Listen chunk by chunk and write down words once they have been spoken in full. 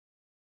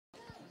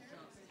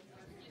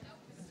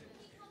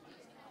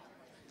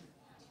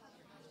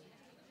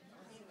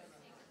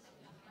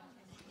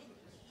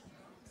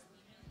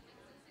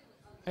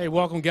Hey,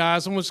 welcome,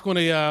 guys. I'm just going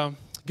to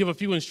give a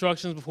few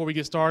instructions before we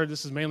get started.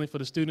 This is mainly for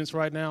the students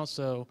right now,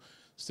 so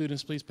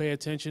students, please pay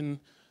attention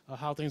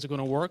how things are going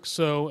to work.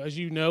 So, as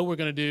you know, we're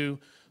going to do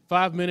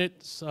 5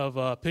 minutes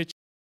of pitch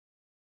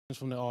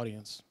from the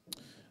audience.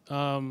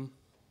 The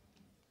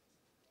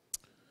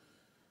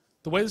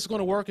way this is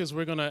going to work is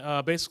we're going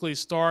to basically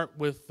start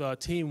with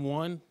Team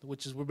 1,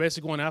 which is we're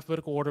basically going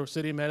alphabetical order.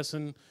 City of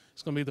Medicine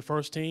is going to be the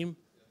first team.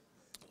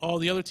 All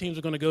the other teams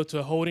are going to go to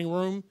a holding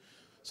room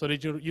so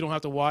that you don't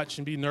have to watch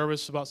and be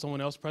nervous about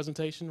someone else's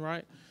presentation,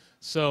 right?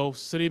 So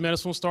City of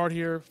Medicine will start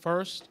here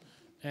first,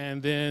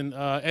 and then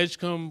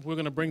Edgecombe, we're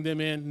going to bring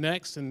them in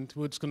next, and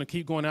we're just going to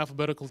keep going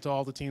alphabetical until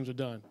all the teams are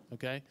done,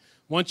 okay?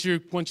 Once you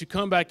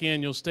come back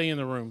in, you'll stay in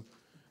the room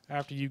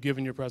after you've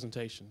given your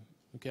presentation,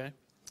 okay?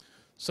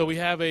 So we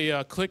have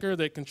a clicker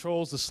that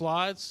controls the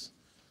slides.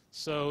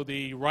 So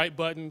the right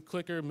button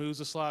clicker moves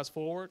the slides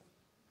forward,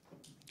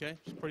 okay?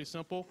 It's pretty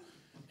simple.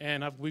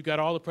 And we've got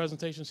all the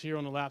presentations here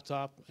on the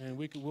laptop, and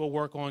we'll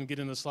work on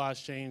getting the slides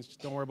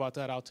changed. Don't worry about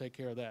that. I'll take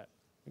care of that,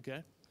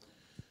 okay?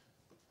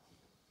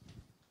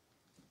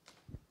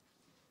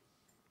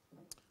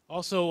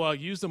 Also,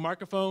 use the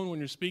microphone when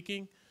you're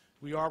speaking.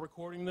 We are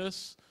recording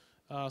this,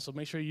 so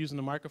make sure you're using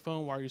the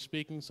microphone while you're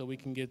speaking so we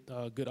can get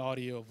good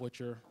audio of what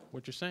you're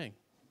saying.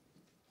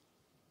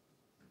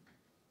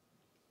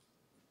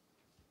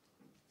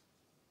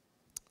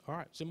 All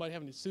right. Does anybody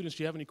have any students?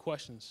 Do you have any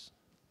questions?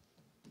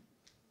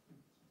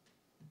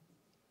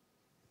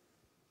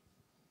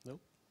 Nope.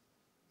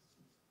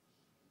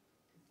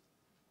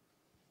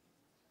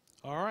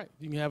 All right.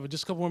 You can have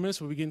just a couple more minutes.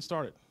 We'll be getting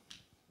started.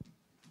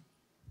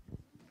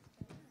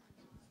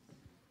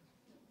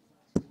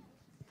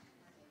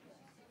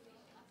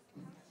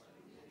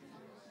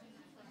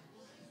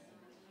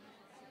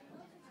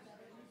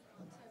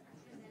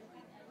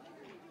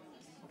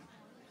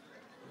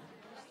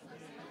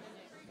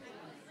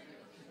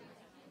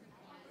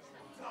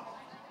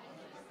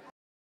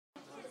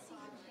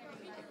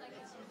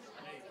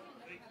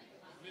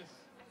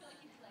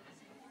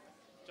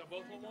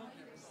 Both want one?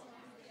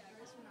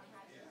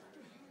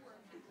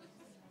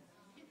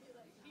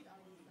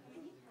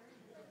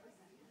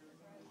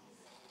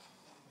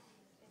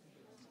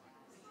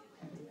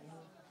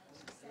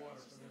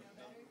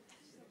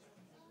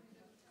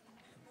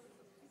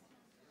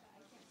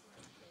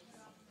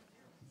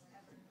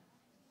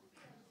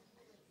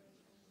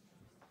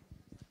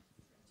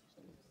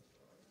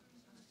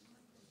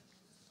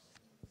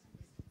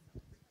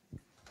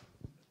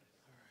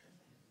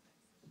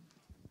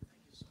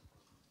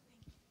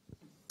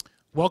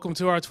 Welcome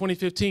to our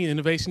 2015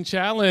 Innovation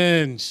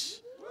Challenge.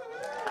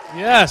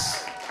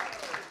 Yes.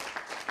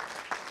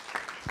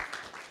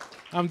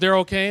 I'm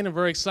Daryl Kane. I'm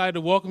very excited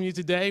to welcome you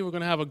today. We're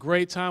going to have a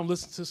great time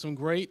listening to some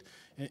great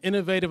and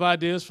innovative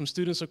ideas from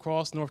students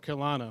across North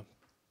Carolina.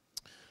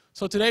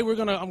 So today I'm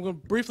going to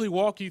briefly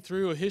walk you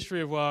through a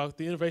history of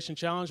the Innovation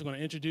Challenge. I'm going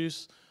to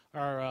introduce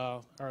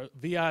our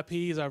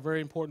VIPs, our very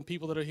important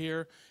people that are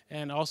here,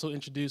 and also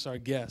introduce our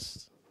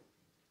guests.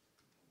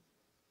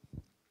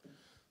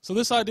 So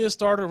this idea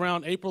started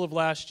around April of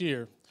last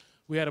year.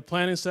 We had a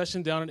planning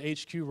session down at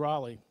HQ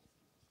Raleigh.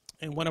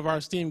 And one of our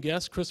esteemed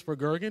guests, Christopher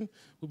Gergen,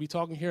 will be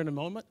talking here in a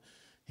moment.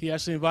 He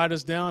actually invited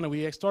us down, and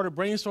we started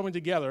brainstorming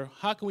together,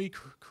 how can we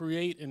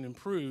create and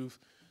improve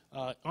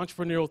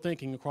entrepreneurial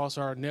thinking across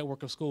our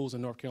network of schools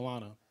in North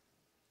Carolina.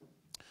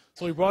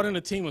 So we brought in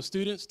a team of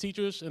students,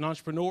 teachers, and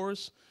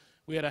entrepreneurs.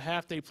 We had a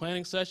half-day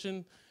planning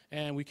session,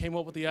 and we came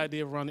up with the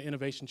idea around the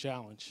Innovation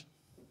Challenge.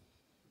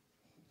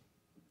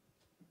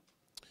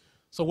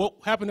 So what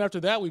happened after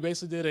that, we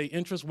basically did an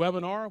interest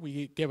webinar.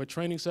 We gave a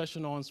training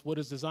session on what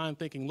does design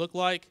thinking look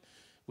like.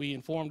 We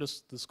informed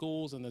the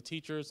schools and the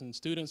teachers and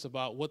students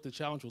about what the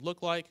challenge would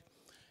look like.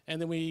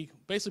 And then we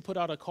basically put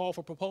out a call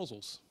for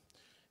proposals.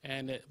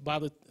 And by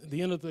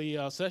the end of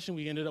the session,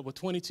 we ended up with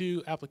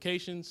 22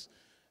 applications.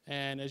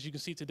 And as you can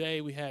see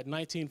today, we had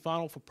 19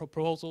 final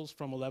proposals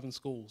from 11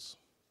 schools.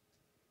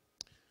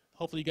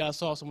 Hopefully you guys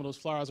saw some of those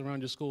flyers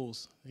around your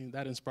schools, and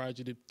that inspired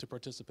you to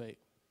participate.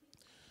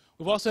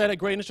 We've also had a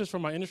great interest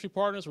from our industry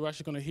partners. We're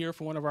actually going to hear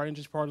from one of our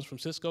industry partners from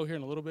Cisco here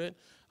in a little bit.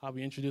 I'll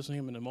be introducing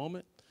him in a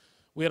moment.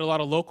 We had a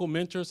lot of local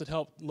mentors that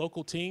helped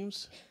local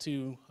teams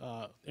to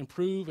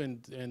improve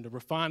and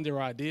refine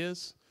their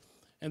ideas.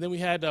 And then we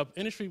had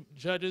industry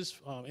judges,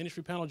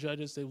 industry panel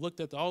judges. They looked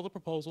at all the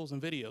proposals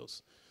and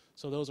videos.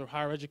 So those are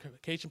higher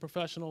education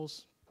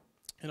professionals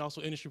and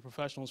also industry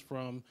professionals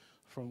from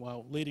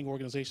leading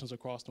organizations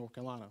across North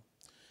Carolina.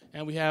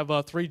 And we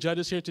have 3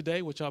 judges here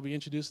today, which I'll be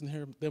introducing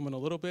them in a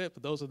little bit,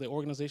 but those are the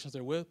organizations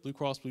they're with: Blue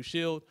Cross Blue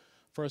Shield,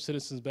 First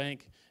Citizens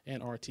Bank,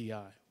 and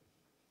RTI.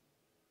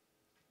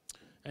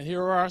 And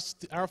here are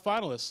our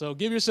finalists. So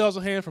give yourselves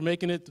a hand for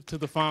making it to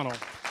the final.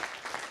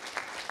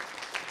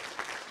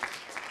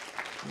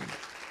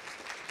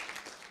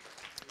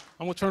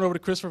 I'm going to turn it over to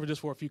Christopher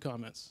just for a few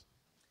comments.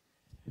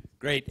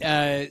 Great.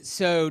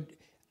 So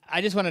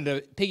I just wanted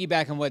to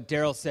piggyback on what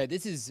Daryl said.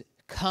 This is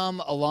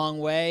come a long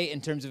way in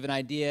terms of an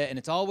idea, and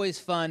it's always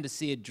fun to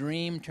see a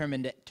dream turned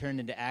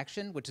into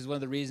action, which is one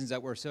of the reasons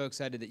that we're so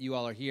excited that you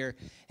all are here.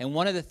 And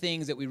one of the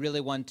things that we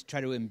really want to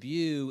try to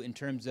imbue in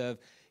terms of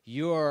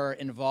your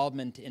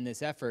involvement in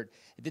this effort,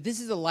 that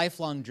this is a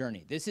lifelong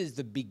journey. This is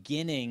the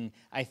beginning,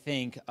 I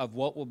think, of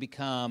what will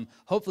become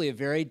hopefully a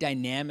very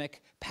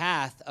dynamic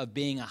path of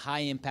being a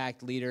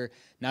high-impact leader,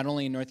 not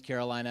only in North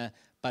Carolina,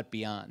 but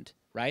beyond,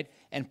 right?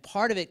 And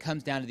part of it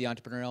comes down to the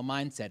entrepreneurial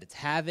mindset. It's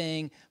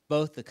having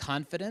both the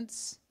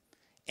confidence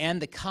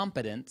and the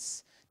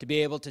competence to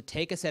be able to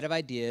take a set of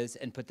ideas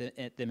and put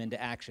them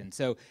into action.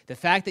 So the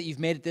fact that you've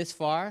made it this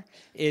far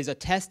is a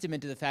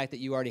testament to the fact that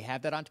you already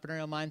have that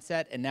entrepreneurial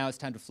mindset, and now it's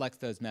time to flex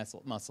those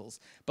muscles.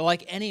 But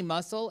like any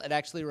muscle, it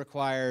actually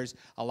requires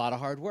a lot of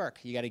hard work.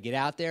 You got to get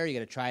out there, you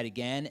got to try it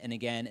again and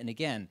again and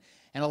again.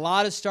 And a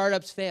lot of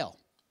startups fail,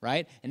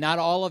 right? And not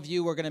all of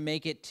you are going to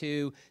make it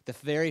to the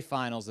very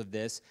finals of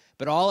this,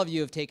 but all of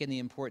you have taken the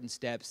important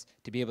steps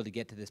to be able to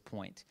get to this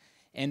point.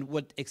 And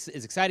what is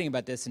exciting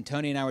about this, and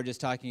Tony and I were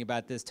just talking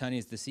about this, Tony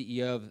is the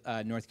CEO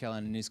of North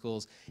Carolina New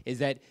Schools, is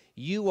that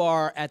you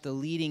are at the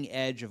leading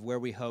edge of where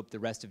we hope the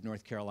rest of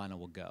North Carolina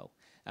will go.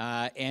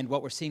 And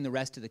what we're seeing the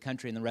rest of the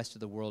country and the rest of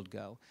the world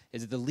go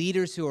is that the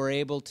leaders who are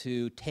able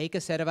to take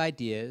a set of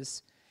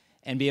ideas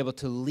and be able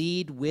to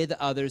lead with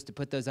others to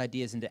put those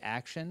ideas into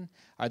action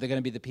are they going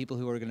to be the people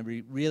who are going to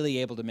be really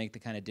able to make the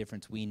kind of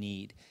difference we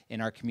need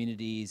in our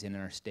communities, in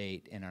our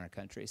state, in our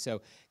country.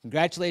 So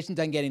congratulations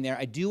on getting there.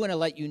 I do want to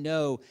let you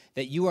know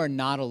that you are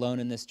not alone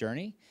in this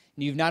journey.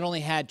 You've not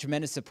only had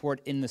tremendous support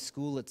in the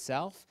school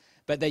itself,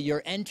 but that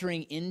you're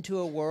entering into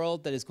a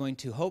world that is going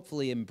to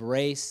hopefully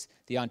embrace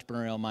the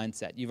entrepreneurial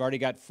mindset. You've already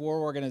got 4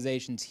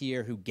 organizations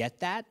here who get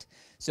that.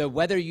 So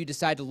whether you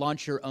decide to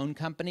launch your own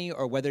company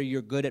or whether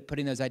you're good at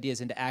putting those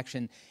ideas into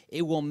action,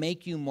 it will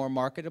make you more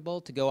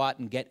marketable to go out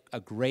and get a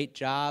great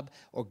job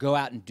or go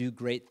out and do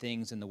great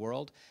things in the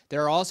world.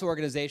 There are also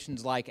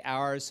organizations like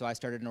ours. So I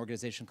started an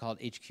organization called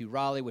HQ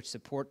Raleigh, which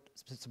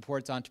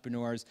supports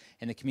entrepreneurs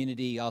in the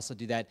community. You also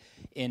do that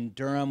in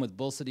Durham with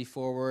Bull City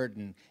Forward,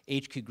 and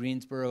HQ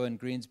Greensboro in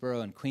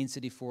Greensboro, and Queen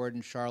City Forward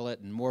in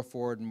Charlotte, and Moore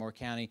Forward in Moore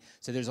County.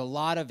 So there's a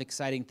lot of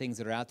exciting things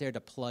that are out there to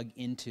plug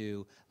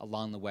into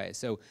along the way.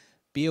 So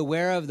be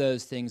aware of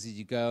those things as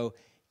you go.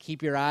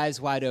 Keep your eyes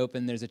wide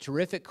open. There's a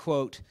terrific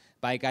quote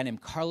by a guy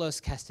named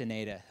Carlos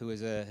Castaneda, who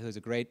is a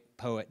great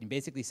poet. He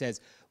basically says,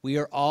 "We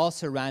are all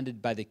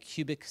surrounded by the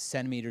cubic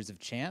centimeters of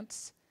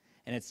chance,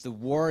 and it's the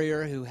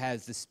warrior who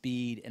has the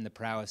speed and the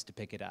prowess to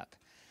pick it up."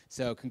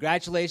 So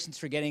congratulations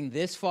for getting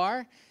this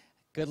far.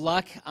 Good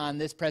luck on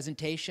this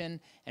presentation,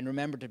 and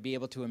remember to be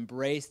able to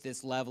embrace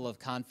this level of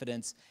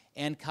confidence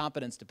and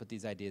competence to put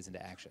these ideas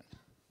into action.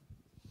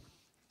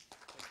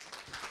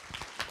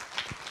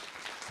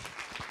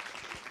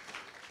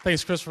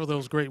 Thanks, Chris, for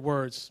those great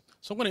words.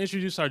 So I'm going to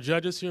introduce our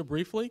judges here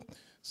briefly.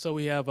 So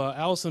we have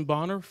Allison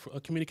Bonner, a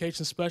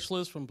communications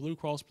specialist from Blue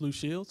Cross Blue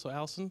Shield. So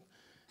Allison,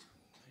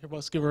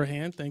 everybody give her a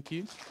hand. Thank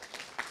you.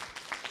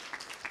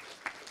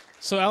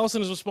 So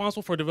Allison is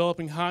responsible for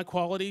developing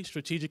high-quality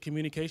strategic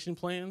communication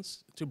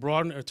plans to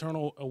broaden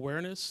internal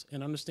awareness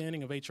and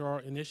understanding of HR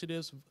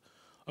initiatives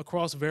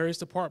across various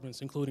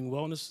departments, including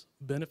wellness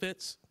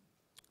benefits,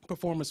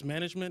 performance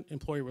management,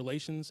 employee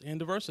relations, and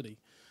diversity.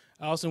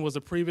 Allison was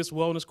a previous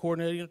wellness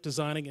coordinator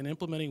designing and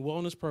implementing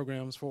wellness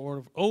programs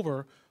for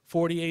over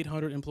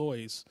 4,800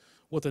 employees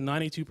with a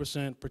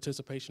 92%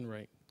 participation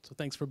rate. So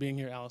thanks for being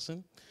here,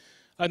 Allison.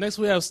 Next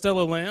we have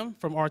Stella Lamb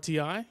from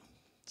RTI.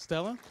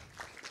 Stella?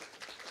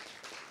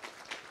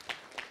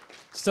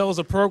 Stella's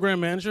a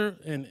program manager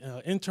in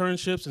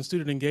internships and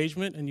student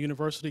engagement and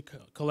university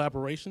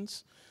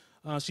collaborations.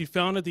 She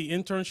founded the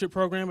internship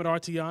program at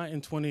RTI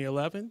in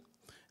 2011,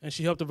 and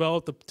she helped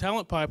develop the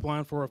talent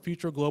pipeline for a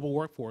future global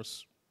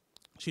workforce.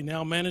 She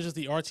now manages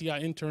the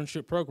RTI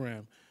internship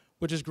program,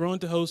 which has grown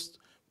to host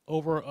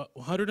over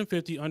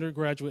 150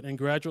 undergraduate and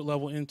graduate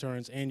level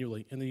interns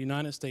annually in the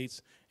United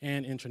States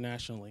and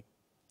internationally.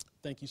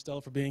 Thank you,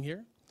 Stella, for being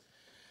here.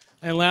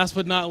 And last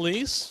but not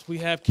least, we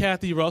have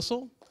Kathy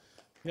Russell.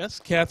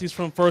 Yes, Kathy's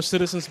from First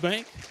Citizens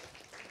Bank.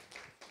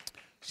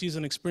 She's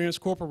an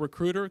experienced corporate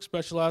recruiter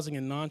specializing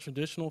in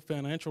non-traditional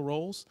financial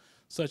roles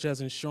such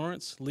as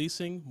insurance,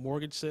 leasing,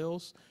 mortgage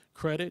sales,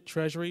 credit,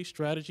 treasury,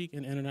 strategy,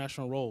 and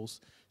international roles.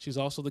 She's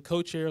also the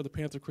co-chair of the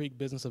Panther Creek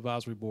Business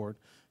Advisory Board.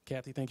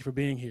 Kathy, thank you for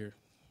being here.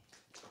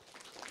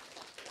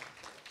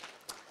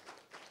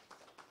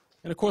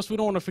 And of course, we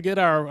don't want to forget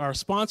our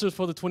sponsors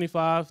for the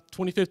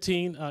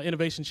 2015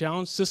 Innovation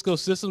Challenge. Cisco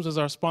Systems is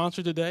our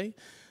sponsor today.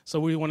 So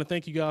we want to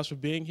thank you guys for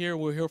being here.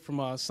 We'll hear from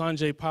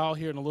Sanjay Powell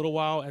here in a little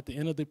while at the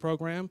end of the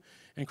program.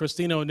 And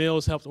Christina O'Neill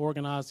has helped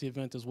organize the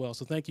event as well.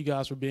 So thank you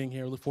guys for being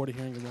here. Look forward to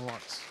hearing your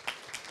remarks.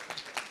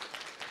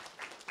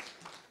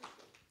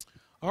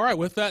 All right,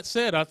 with that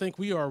said, I think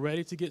we are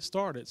ready to get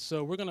started.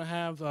 So we're going to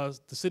have the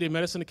City of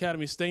Medicine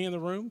Academy stay in the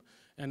room,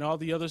 and all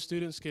the other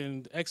students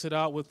can exit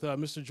out with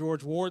Mr.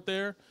 George Ward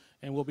there,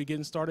 and we'll be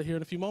getting started here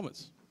in a few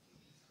moments.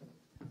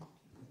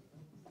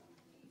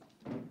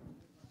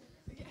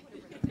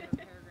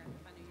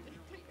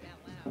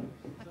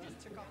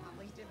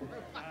 Oh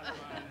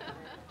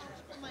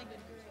my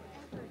goodness.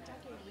 After a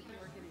decade with the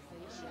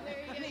organization.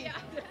 There you go, yeah.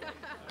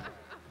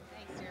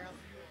 Thanks, Daryl.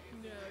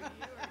 No, you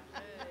are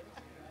good.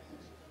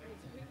 Wait,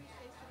 so who do we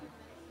say city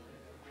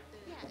of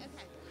medicine? Yeah,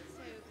 okay.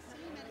 So,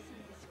 City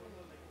Medicine is a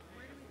school.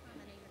 Where do we find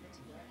the name of the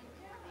team or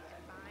the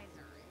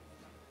advisor?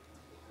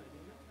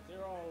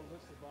 They're all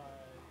listed by,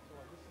 so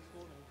like this is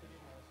school name, City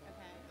of Madison.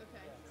 Okay.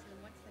 Okay. So then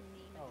what's the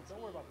name Oh, of the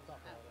don't team? worry about the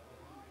top of that.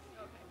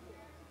 Okay, cool.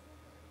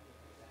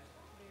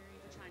 Very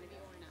We're trying to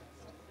be organized.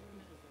 good.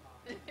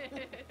 He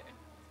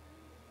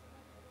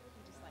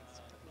just likes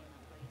to put me in my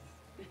place.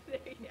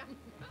 There you go.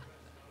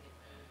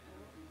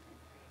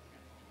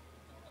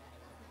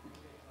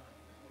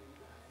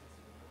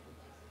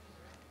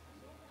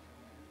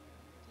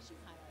 Did you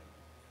highlight?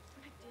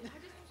 I did. I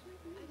just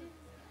Okay.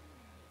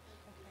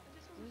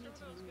 just We want need to to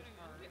show move that I her was to going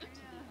the on.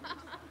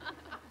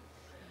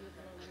 You're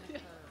blowing the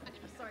curve.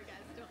 I'm sorry,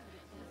 guys. Don't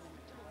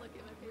look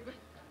at my paper. Did you grow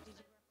up around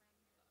here?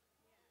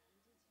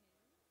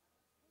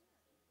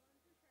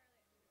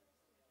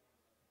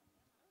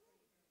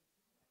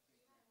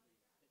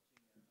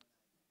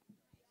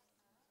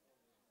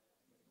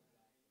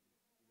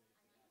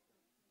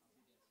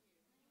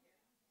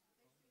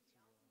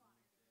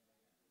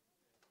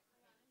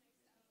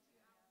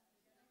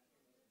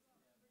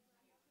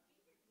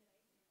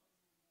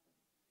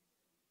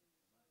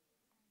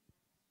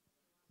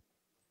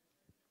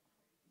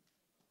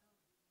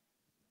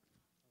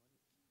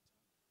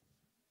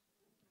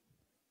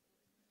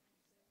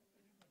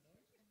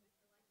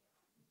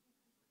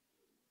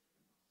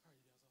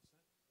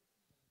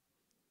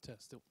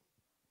 Test it.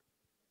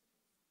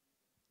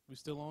 We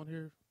still on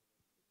here?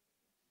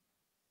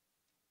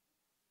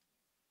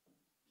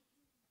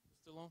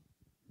 Still on?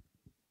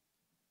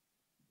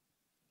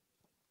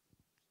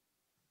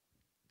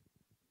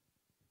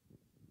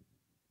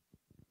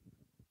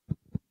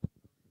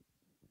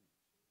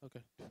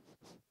 Okay.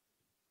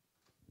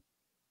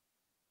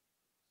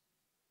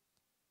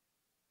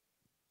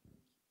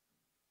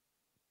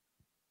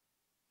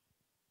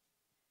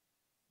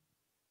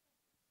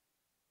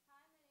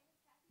 Hi, my name is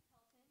Kathy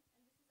Pelton,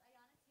 and this is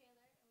Ayana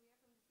Taylor, and we are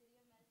from the City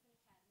of Medicine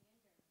Academy in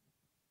Durham.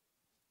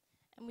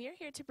 And we are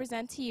here to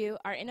present to you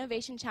our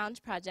Innovation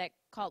Challenge project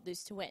called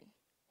Lose to Win.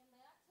 In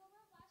late October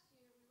of last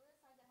year, we were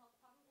assigned a health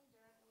problem in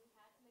Durham, and we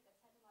had to make a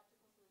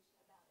technological solution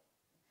about it.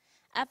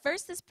 At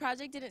first, this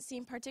project didn't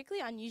seem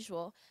particularly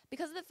unusual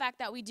because of the fact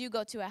that we do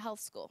go to a health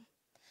school.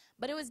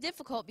 But it was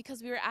difficult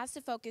because we were asked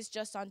to focus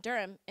just on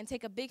Durham and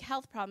take a big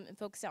health problem and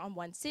focus it on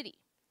one city.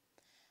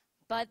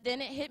 But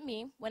then it hit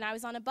me when I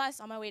was on a bus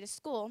on my way to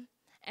school,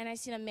 and I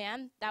seen a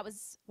man that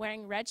was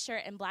wearing red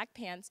shirt and black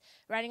pants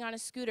riding on a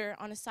scooter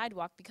on a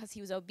sidewalk because he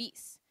was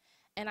obese.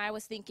 And I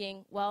was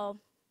thinking, well,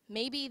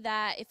 maybe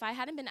that if I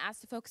hadn't been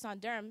asked to focus on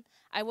Durham,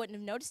 I wouldn't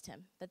have noticed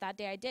him, but that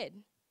day I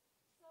did.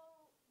 So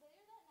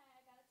later that night,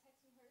 I got a text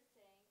from her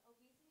saying,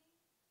 obesity,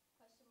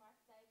 question mark,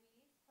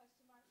 diabetes,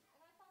 question mark, and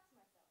I thought to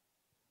myself,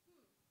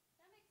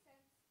 that makes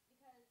sense,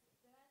 because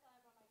then I thought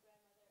about my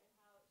grandmother and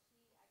how she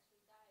actually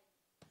died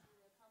due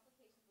to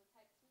complications with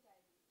type 2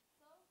 diabetes.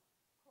 So,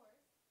 of course,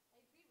 I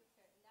agreed with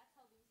her, and that's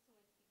how Lose to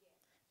Win began.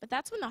 But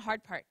that's when the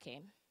hard part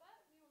came. But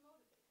we were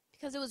motivated.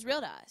 Because it was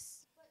real to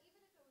us. But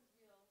even if it was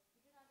real,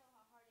 we did not know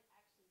how hard it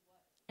actually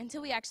was.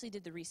 Until we actually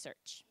did the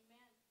research. And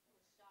man, it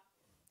was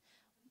shocking.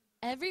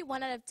 Every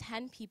 1 out of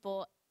 10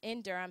 people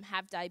in Durham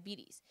have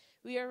diabetes.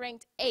 We are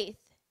ranked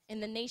 8th in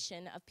the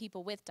nation of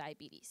people with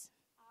diabetes.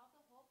 Out of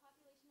the whole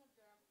population of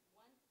Durham,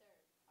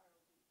 1/3 are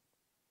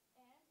obese.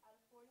 And out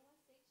of 41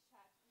 states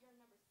tracked, we are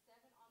number 7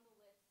 on the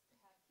list to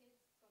have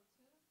kids from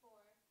 2 to 4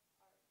 are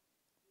zero.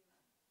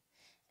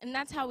 And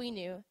that's how we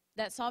knew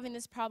that solving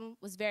this problem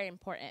was very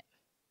important.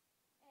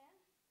 And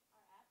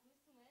our app,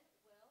 Lose to Win,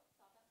 will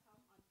solve that problem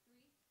on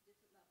 3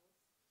 different levels.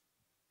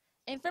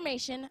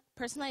 Information,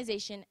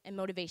 personalization, and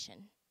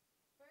motivation.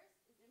 First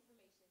is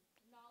information.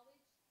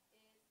 Knowledge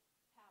is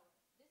power.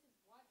 This is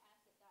one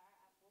asset that our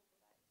app will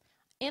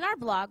provide. In our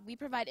blog, we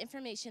provide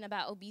information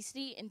about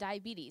obesity and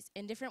diabetes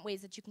in different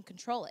ways that you can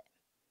control it.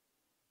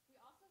 We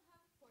also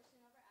have a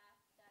portion of our app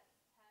that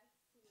has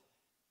to a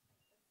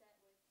set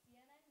with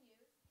CNN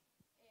News,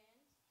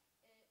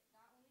 and it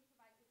not only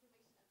provides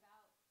information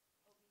about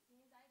obesity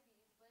and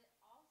diabetes, but it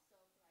also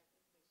provides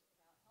information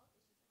about health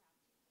issues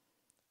around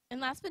you. And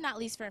last but not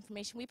least for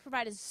information, we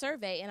provide a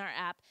survey in our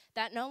app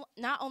that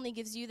not only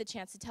gives you the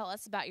chance to tell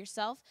us about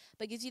yourself,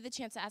 but gives you the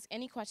chance to ask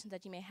any questions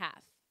that you may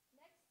have.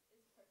 Next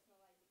is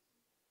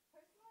personalization.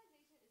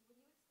 Personalization is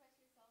when you express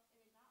yourself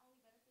and it not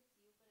only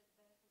benefits you, but it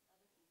benefits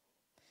other people.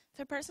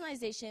 For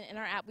personalization in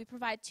our app, we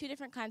provide 2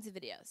 different kinds of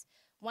videos.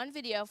 One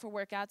video for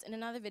workouts and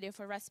another video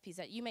for recipes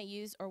that you may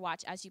use or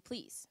watch as you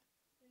please.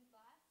 Then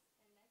last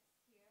and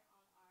next here on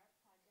our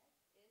project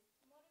is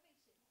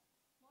motivation.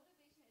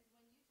 Motivation is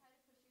when you try to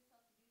push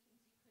yourself to do things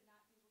you could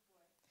not do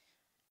before.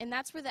 And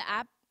that's where the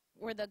app,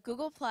 where the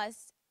Google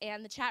Plus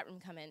and the chat room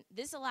come in.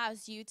 This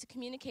allows you to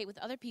communicate with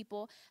other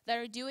people that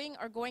are doing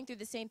or going through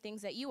the same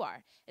things that you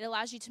are. It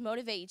allows you to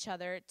motivate each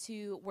other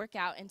to work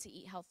out and to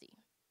eat healthy.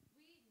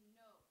 We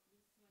know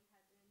Lose to Win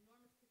has an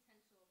enormous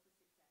potential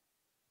for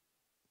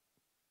success.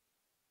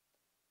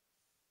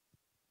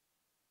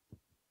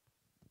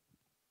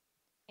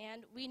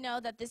 And we know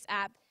that this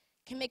app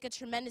can make a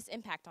tremendous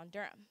impact on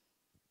Durham.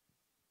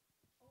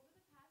 Over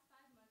the past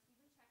 5 months, we've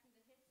been tracking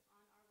the hits on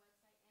our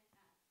website and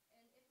app,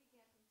 and it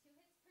began from 2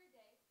 hits per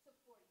day to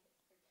 40 hits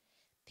per day.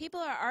 People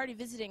are already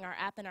visiting our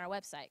app and our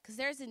website because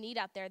there's a need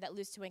out there that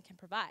Lose to Win can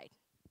provide.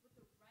 With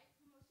the right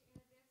promotion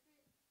and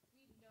advancement,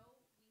 we know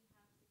we have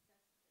success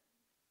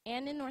in Durham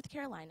And in North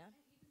Carolina. and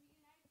even the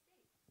United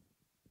States.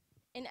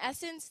 In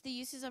essence, the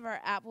uses of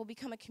our app will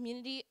become a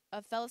community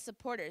of fellow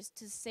supporters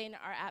to sustain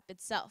our app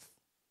itself.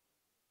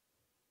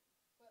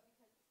 But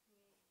because it's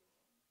community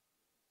driven.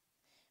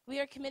 We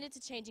are committed to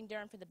changing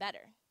Durham for the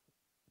better.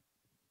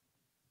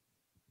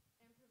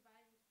 And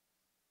providing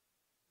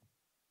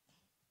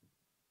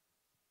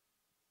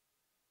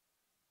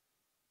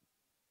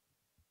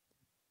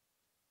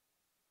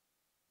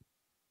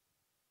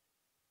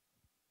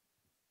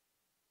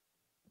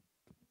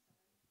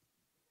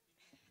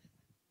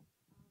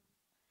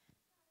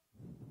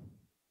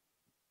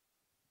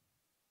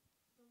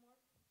the more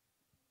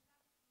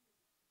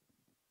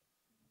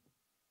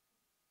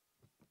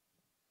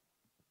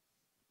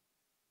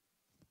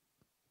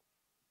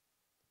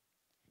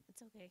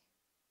It's okay.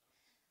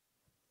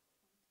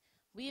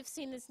 We have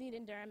seen this need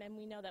in Durham and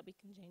we know that we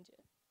can change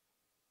it.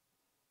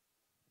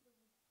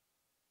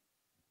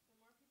 the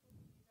more people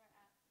who use our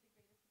app, the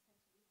greater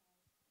potential we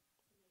have to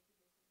make a difference.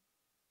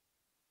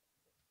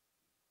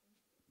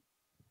 Thank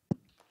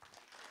you.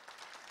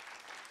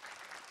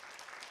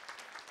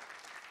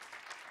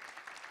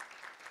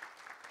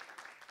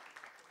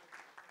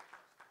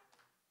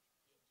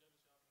 I did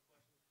have one quick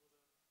question,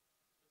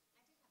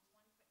 and not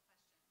a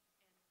technology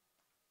person.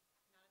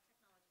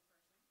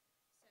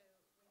 So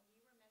when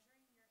you were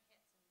measuring your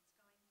hits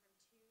and it's going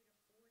from 2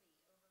 to 40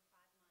 over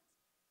 5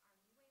 months,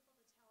 are you able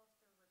to tell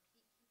if they're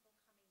repeat people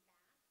coming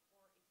back or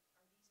if are these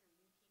are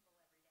new people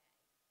every day?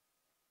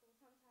 Well,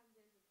 sometimes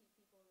there's repeat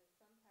people, and then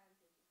sometimes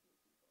there's just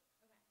new people.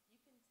 Okay. You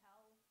can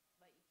tell,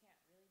 but you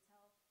can't really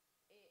tell.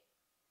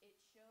 It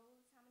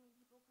shows how many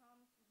people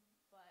come,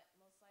 but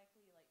most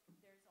likely, like,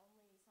 there's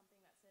only something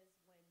that says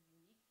when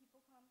unique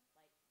people come,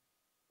 like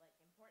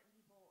important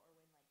people, or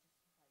when like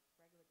just like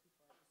regular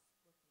people are just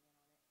looking in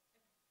on it.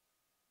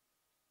 Okay.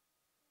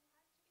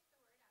 How did you get the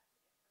word out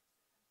to get folks to come to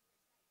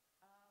your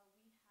site?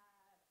 We had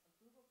a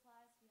Google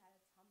Plus, we had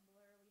a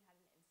Tumblr, we had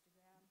an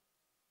Instagram,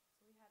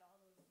 so we had all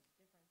those different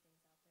things out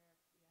there. We had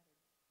a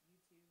YouTube, so And you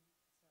did all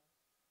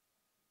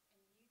that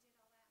and put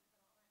all that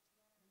together we did.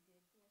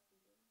 Yes, we do.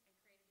 and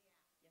created the app.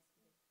 Yes,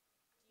 we did.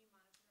 Do you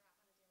monitor your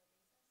app on a daily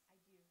basis? I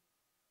do.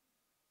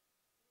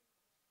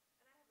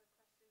 And I have a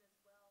question as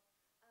well.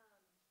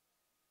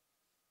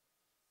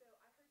 So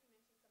I heard you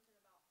mention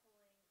something about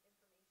pulling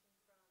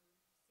information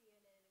from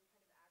CNN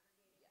and kind of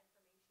aggregating Yeah.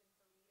 information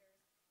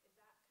for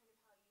readers.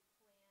 Is that kind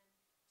of how you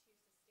plan to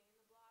sustain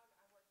the blog?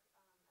 I work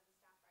as a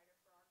staff writer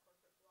for our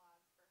corporate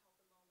blog for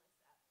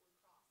health and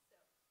wellness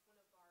at Blue Cross. So one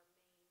of our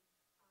main,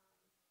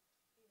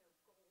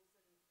 goals and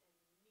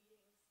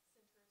meetings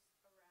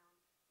centers around,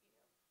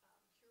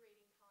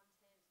 curating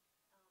content,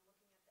 looking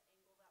at the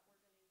angle that we're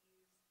going to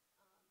use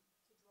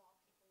to draw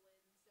people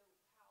in. So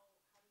how do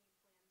you plan to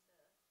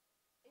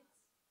It's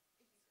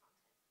use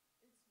content?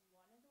 It's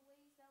one of the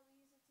ways that we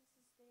use it to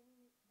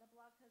sustain the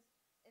blog, because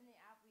in the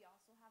app we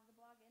also have the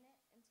blog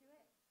into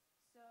it.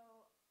 So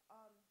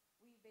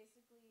we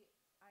basically,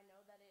 I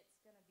know that it's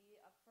gonna be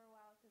up for a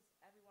while because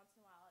every once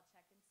in a while I'll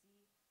check and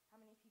see how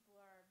many people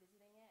are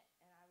visiting it,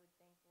 and I would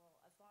think, well,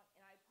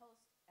 and I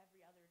post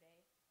every other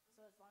day,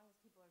 so as long as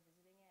people are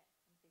visiting it,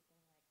 I'm thinking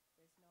like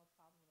there's no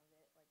problem of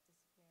it like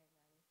disappearing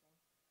or anything.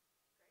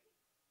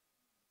 Great.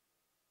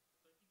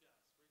 Thank you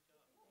guys.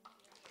 Great job.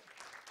 Thank you.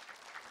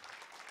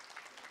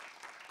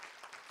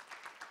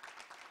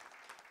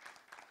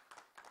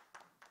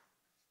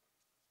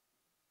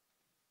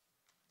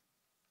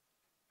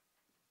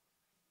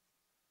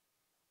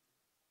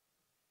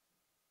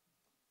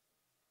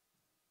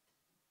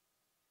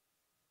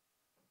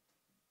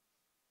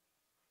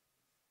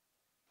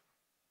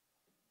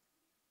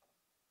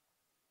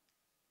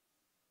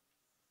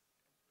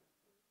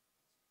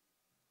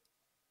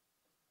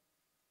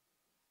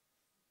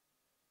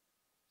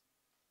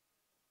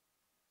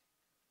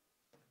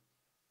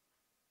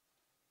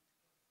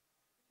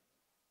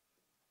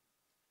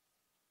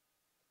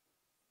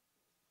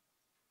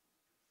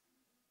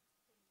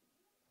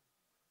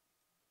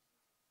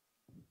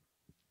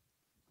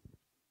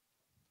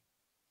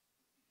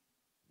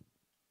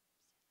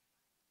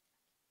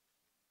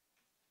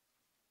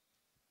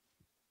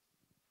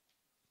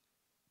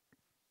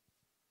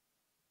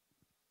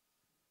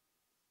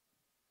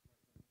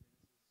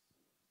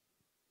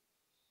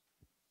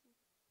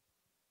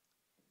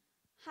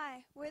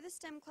 Hi, we're the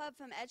STEM Club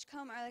from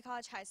Edgecombe Early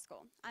College High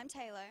School. I'm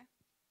Taylor.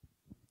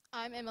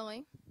 I'm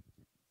Emily.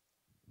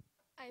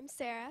 I'm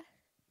Sarah.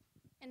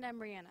 And I'm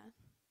Brianna.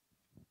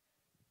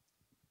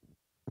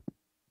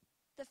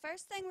 The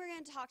first thing we're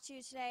going to talk to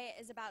you today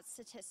is about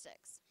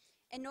statistics.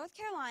 In North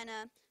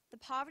Carolina, the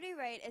poverty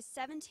rate is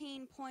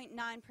 17.9%.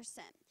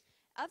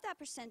 Of that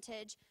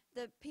percentage,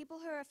 the people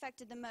who are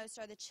affected the most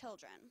are the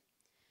children.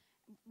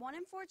 1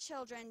 in 4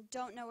 children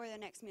don't know where their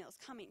next meal is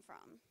coming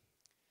from.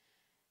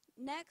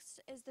 Next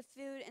is the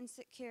food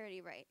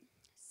insecurity rate,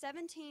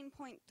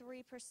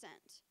 17.3%,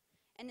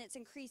 and it's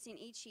increasing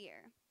each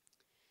year.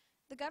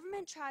 The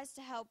government tries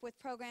to help with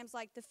programs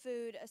like the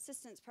Food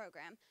Assistance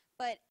Program,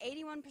 but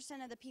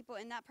 81% of the people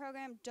in that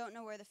program don't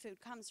know where the food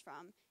comes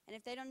from. And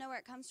if they don't know where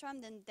it comes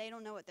from, then they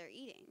don't know what they're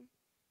eating.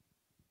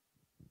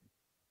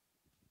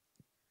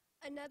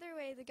 Another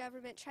way the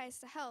government tries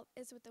to help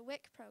is with the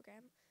WIC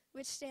program,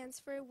 which stands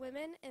for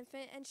Women,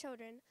 Infant, and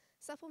Children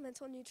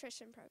Supplemental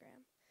Nutrition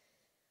Program.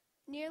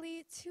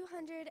 Nearly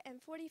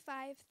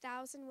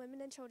 245,000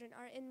 women and children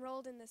are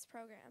enrolled in this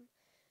program,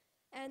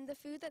 and the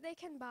food that they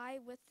can buy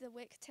with the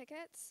WIC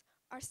tickets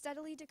are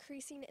steadily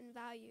decreasing in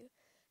value,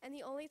 and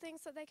the only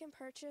things that they can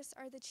purchase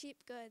are the cheap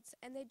goods,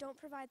 and they don't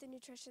provide the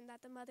nutrition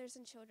that the mothers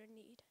and children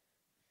need.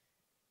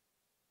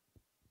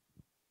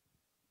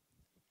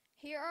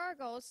 Here are our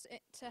goals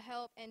to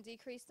help and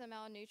decrease the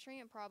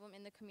malnutrition problem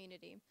in the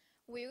community.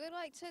 We would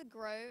like to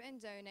grow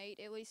and donate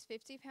at least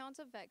 50 pounds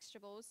of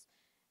vegetables,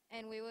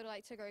 and we would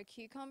like to grow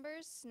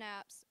cucumbers,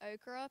 snaps,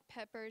 okra,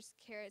 peppers,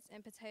 carrots,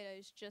 and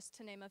potatoes, just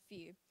to name a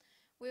few.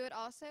 We would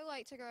also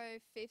like to grow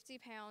 50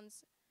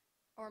 pounds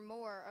or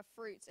more of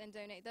fruits and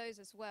donate those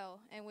as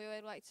well, and we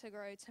would like to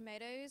grow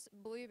tomatoes,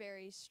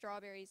 blueberries,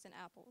 strawberries, and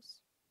apples.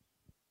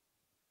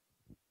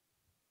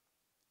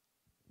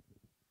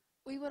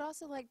 We would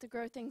also like to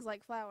grow things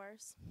like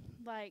flowers,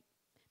 like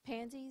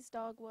pansies,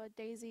 dogwood,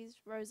 daisies,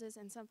 roses,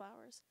 and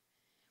sunflowers.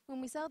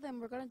 When we sell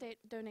them, we're going to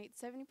donate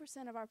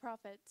 70% of our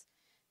profits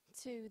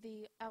to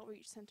the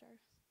outreach center.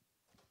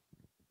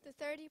 The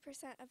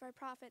 30% of our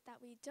profit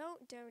that we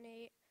don't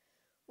donate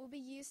will be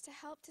used to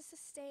help to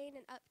sustain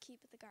and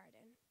upkeep the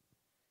garden.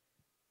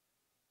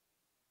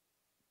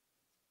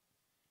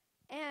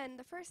 And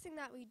the first thing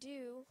that we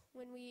do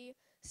when we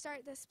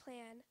start this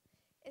plan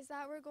is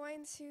that we're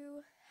going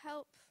to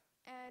help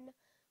and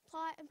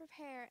plot and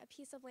prepare a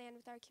piece of land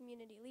with our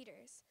community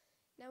leaders.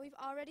 Now, we've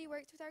already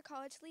worked with our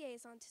college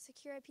liaison to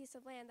secure a piece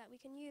of land that we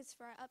can use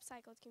for our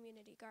upcycled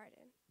community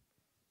garden.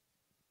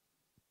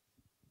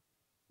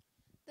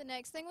 The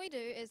next thing we do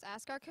is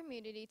ask our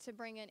community to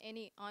bring in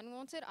any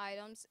unwanted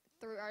items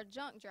through our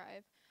junk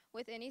drive.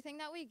 With anything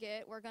that we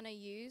get, we're going to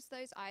use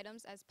those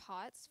items as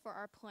pots for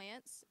our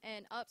plants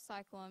and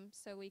upcycle them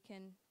so we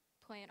can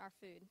plant our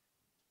food.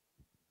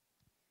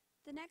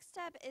 The next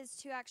step is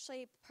to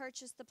actually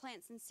purchase the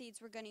plants and seeds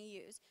we're going to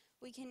use.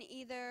 We can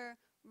either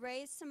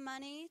raise some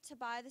money to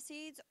buy the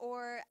seeds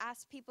or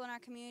ask people in our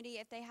community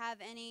if they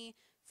have any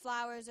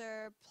flowers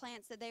or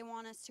plants that they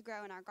want us to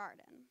grow in our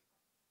garden.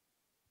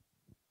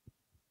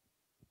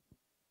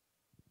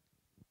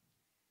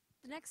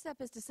 The next step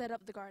is to set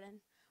up the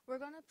garden. We're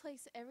going to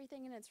place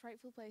everything in its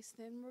rightful place.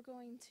 Then we're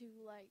going to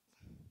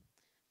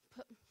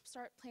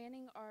start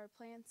planting our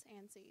plants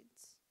and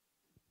seeds.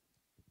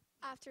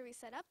 After we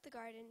set up the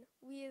garden,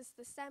 we as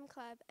the STEM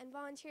club and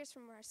volunteers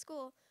from our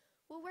school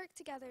will work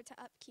together to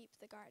upkeep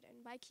the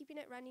garden by keeping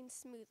it running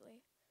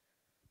smoothly.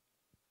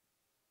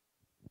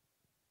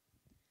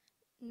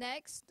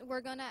 Next, we're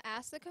going to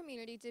ask the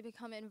community to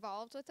become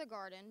involved with the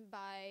garden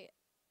by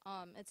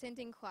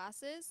attending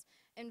classes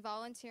and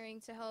volunteering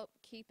to help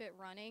keep it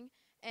running,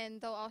 and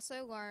they'll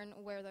also learn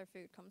where their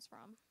food comes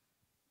from.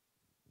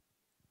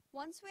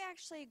 Once we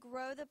actually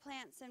grow the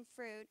plants and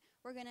fruit,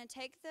 we're going to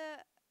take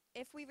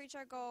when we reach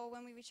our goal,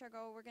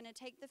 we're going to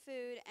take the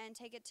food and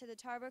take it to the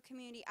Tarboro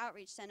Community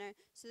Outreach Center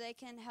so they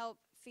can help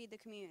feed the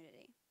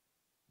community.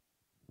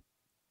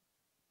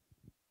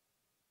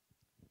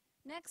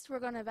 Next, we're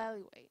going to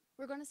evaluate.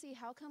 We're going to see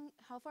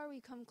how far we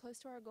come close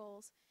to our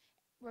goals.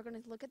 We're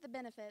going to look at the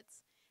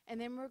benefits,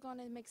 and then we're going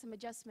to make some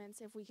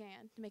adjustments if we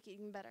can to make it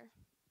even better.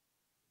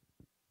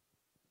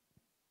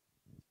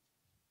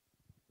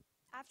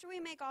 After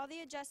we make all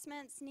the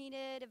adjustments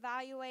needed,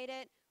 evaluate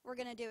it, we're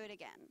going to do it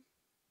again.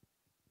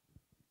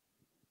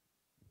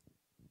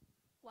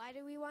 Why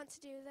do we want to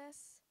do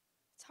this?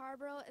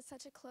 Tarboro is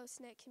such a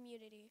close-knit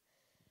community,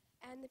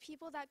 and the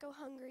people that go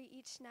hungry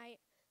each night,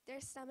 their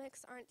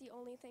stomachs aren't the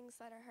only things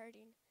that are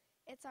hurting.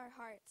 It's our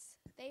hearts.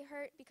 They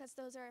hurt because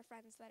those are our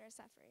friends that are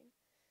suffering.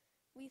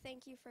 We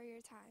thank you for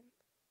your time.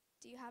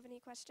 Do you have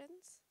any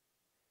questions?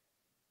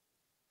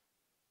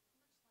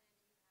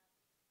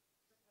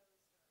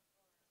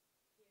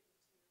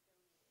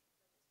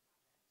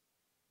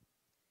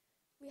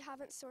 We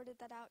haven't sorted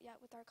that out yet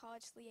with our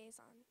college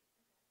liaison.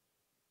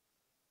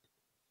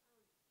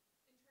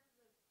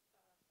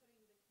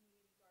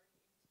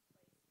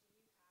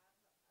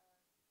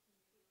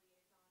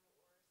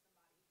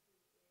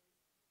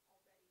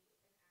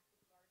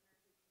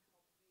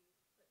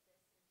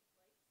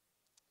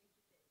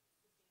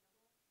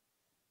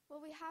 Well,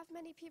 we have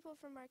many people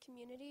from our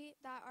community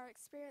that are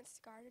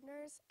experienced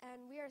gardeners,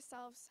 and we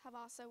ourselves have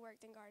also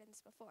worked in gardens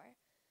before.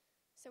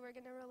 So we're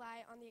going to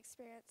rely on the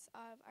experience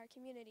of our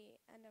community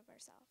and of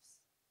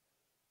ourselves.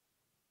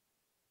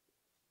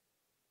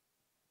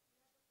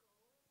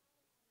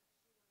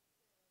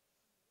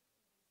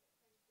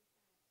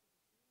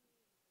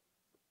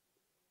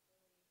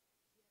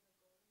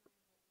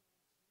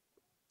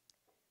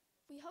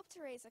 We hope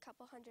to raise a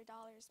couple $100,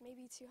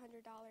 maybe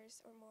 $200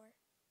 or more.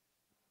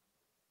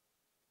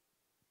 You also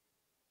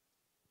mentioned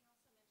education and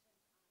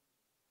classroom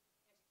setting,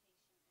 all types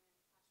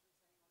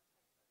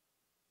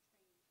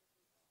of training for people.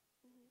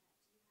 Mhm. Do you have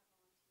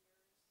volunteers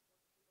or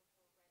people who are ready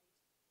to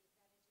give that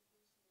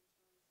education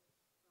in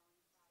terms of growing products, how to grow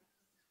them,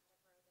 types of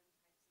soil,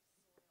 types of fertilizers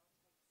needed?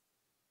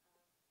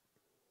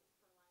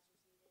 You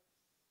were talking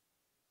about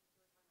the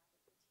teachers to help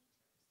with this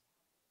stuff.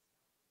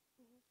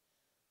 Mhm.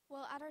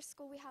 Well, at our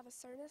school we have a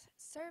service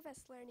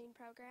learning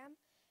program,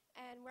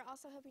 and we're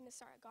also hoping to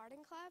start a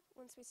garden club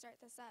once we start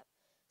this up.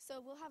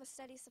 So we'll have a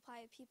steady supply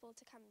of people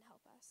to come and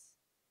help us.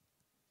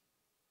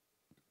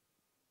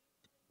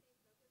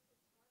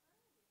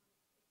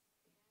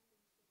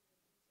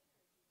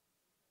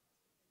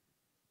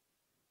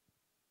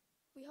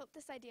 We hope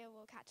this idea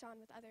will catch on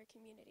with other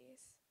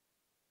communities.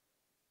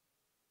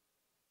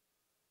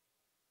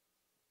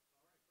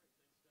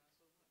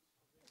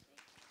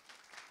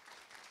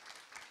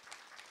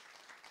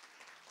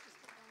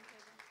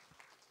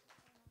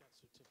 Got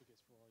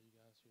certificates for all you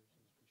guys here. So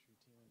just make sure you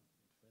team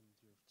and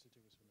your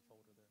certificates from the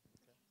folder there.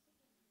 Okay.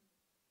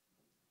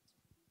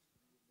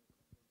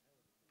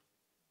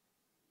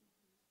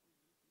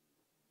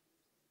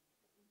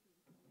 Which Johnston comes with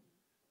you guys? Yeah,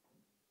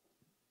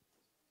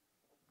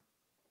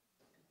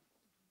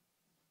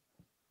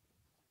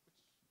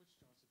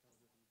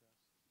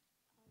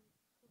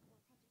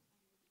 INWC.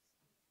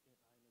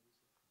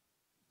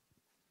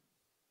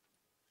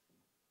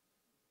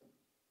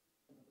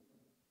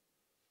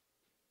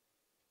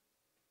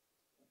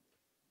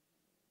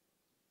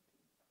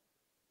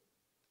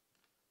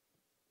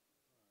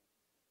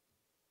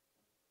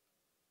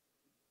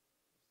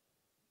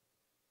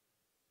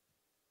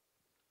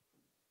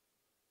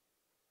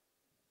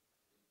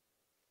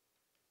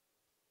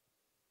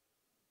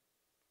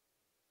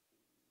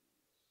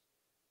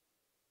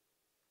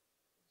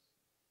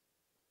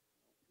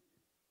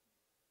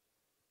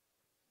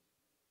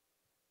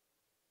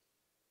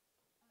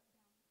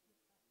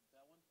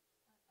 That one?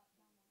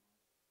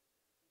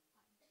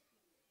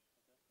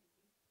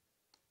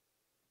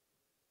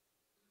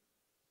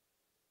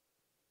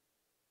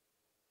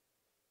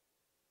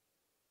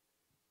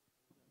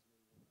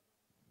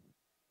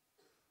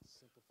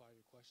 Simplify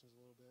your questions a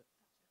little bit.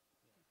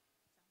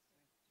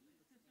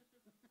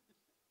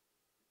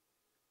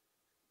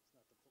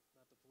 It's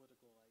not the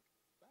political like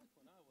back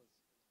when I was.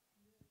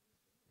 All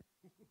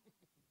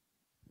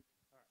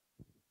right.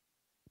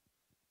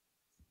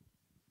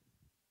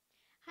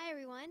 Hi,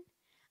 everyone.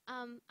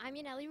 I'm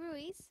Yaneli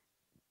Ruiz.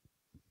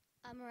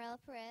 I'm Morella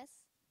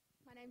Perez.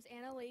 My name's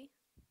Anna Lee.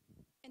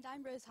 And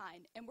I'm Rose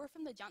Hine, and we're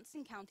from the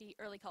Johnston County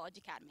Early College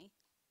Academy.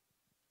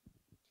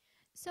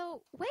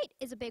 So, weight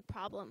is a big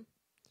problem.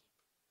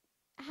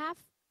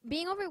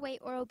 Being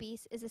overweight or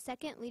obese is the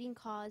second leading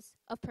cause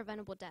of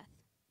preventable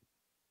death.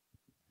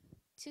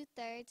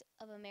 2/3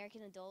 of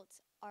American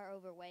adults are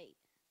overweight.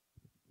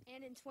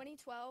 And in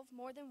 2012,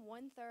 more than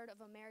 1/3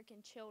 of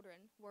American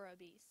children were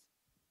obese.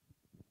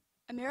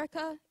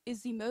 America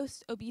is the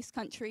most obese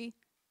country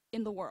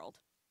in the world.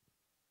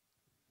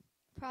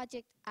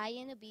 Project I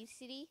End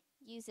Obesity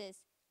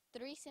uses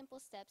 3 simple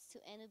steps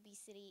to end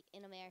obesity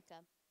in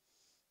America,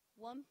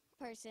 one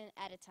person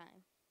at a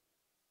time.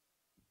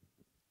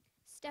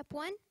 Step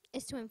 1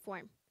 is to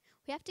inform.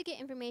 We have to get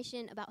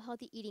information about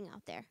healthy eating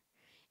out there.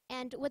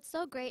 And what's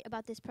so great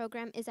about this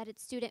program is that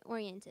it's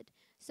student-oriented.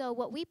 So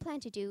what we plan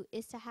to do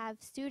is to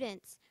have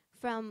students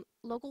from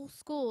local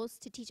schools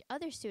to teach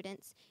other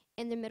students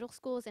in the middle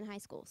schools and high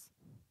schools.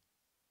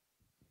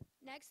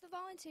 Next, the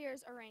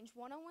volunteers arrange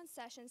one-on-one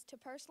sessions to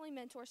personally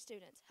mentor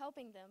students,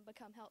 helping them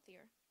become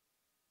healthier.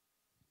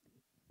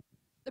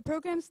 The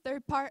program's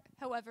third part,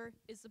 however,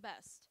 is the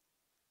best.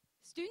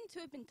 Students who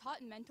have been taught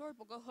and mentored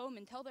will go home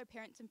and tell their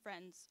parents and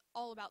friends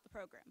all about the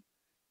program.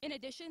 In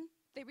addition,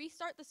 they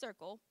restart the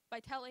circle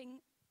by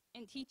telling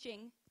and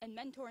teaching and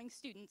mentoring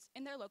students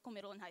in their local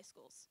middle and high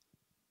schools.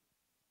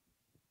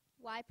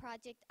 Why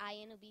Project I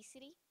End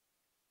Obesity?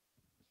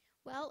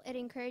 Well, it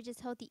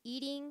encourages healthy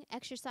eating,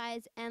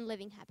 exercise, and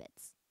living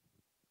habits.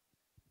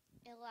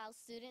 It allows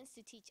students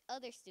to teach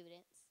other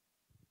students.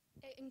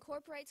 It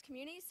incorporates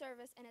community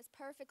service and is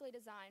perfectly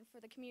designed for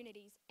the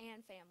communities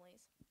and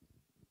families.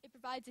 It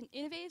provides an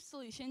innovative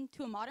solution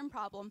to a modern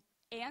problem,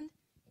 and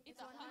it's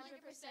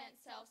 100%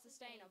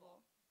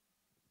 self-sustainable.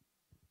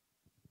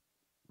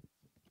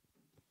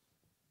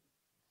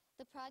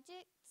 The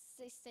project's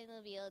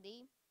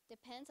sustainability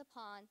depends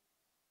upon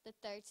the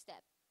third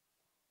step,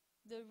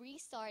 the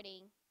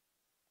restarting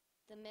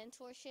the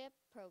mentorship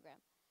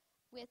program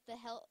with the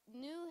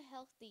new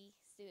healthy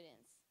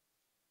students.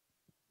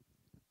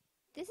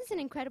 This is an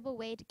incredible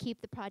way to keep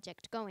the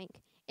project going.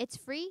 It's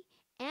free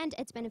and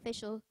it's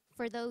beneficial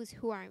for those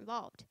who are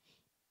involved,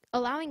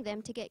 allowing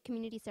them to get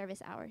community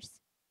service hours.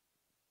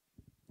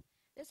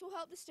 This will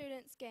help the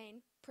students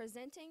gain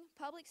presenting,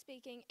 public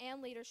speaking,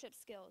 and leadership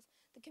skills.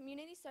 The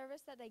community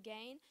service that they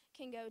gain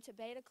can go to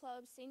beta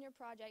clubs, senior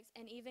projects,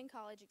 and even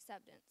college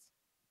acceptance.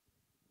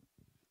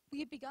 we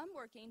have begun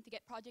working to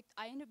get Project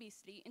I End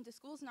Obesity into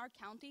schools in our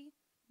county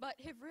but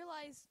have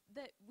realized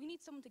that we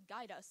need someone to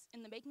guide us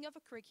in the making of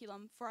a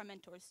curriculum for our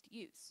mentors to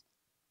use.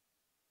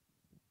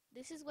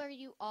 This is where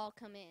you all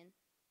come in.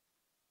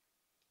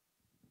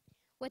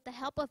 With the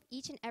help of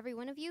each and every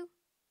one of you,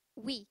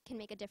 we can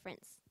make a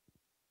difference.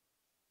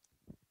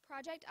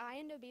 Project I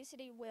End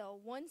Obesity will,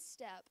 one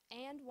step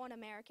and one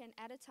American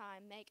at a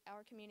time, make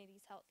our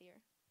communities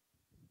healthier.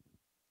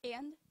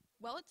 And,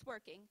 while it's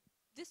working,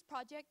 this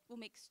project will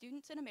make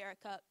students in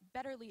America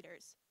better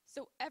leaders,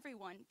 so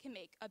everyone can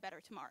make a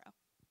better tomorrow.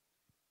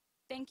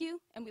 Thank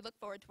you, and we look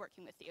forward to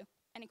working with you.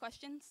 Any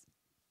questions?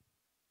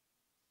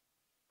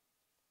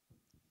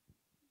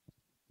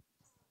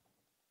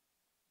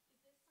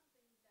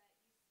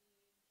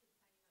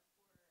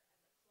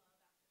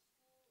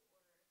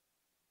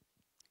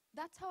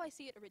 That's how I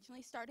see it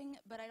originally starting,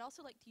 but I'd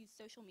also like to use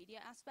social media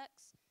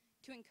aspects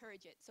to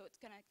encourage it, so it's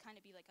going to kind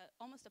of be like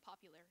almost a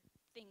popular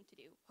thing to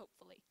do,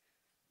 hopefully.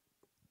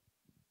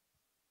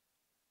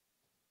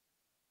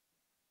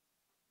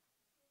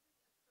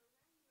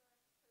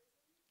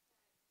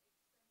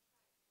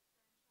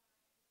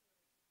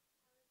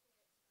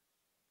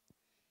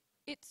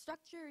 It's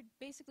structured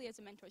basically as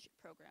a mentorship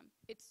program.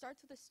 It starts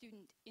with a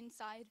student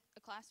inside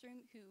a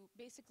classroom who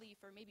basically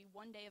for maybe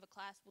one day of a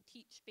class will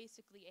teach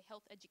basically a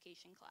health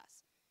education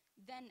class.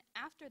 Then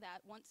after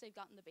that, once they've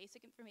gotten the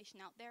basic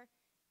information out there,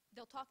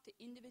 they'll talk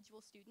to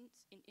individual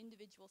students in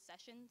individual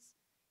sessions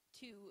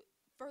to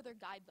further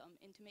guide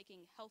them into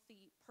making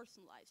healthy,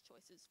 personalized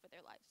choices for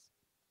their lives.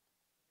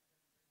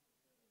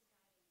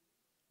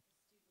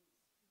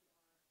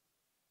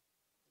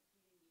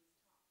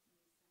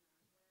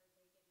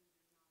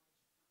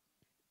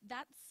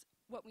 That's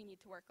what we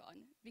need to work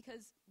on,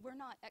 because we're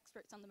not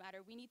experts on the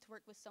matter. We need to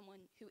work with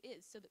someone who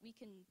is, so that we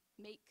can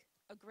make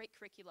a great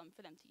curriculum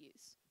for them to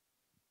use.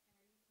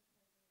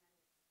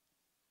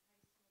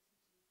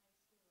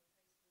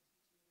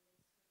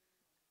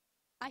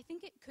 I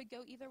think it could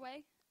go either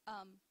way.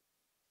 I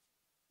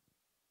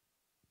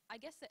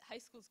guess that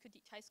high schools could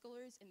teach high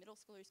schoolers, and middle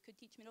schoolers could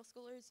teach middle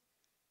schoolers,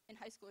 and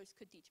high schoolers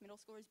could teach middle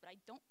schoolers, but I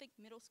don't think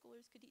middle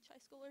schoolers could teach high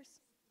schoolers.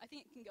 I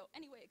think it can go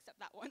any way except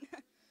that one.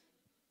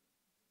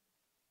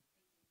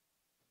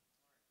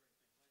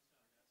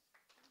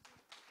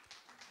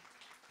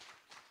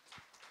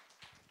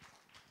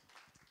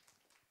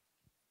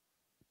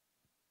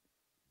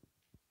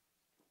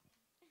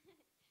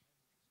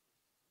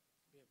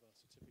 We have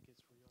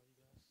certificates for y'all, you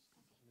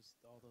guys.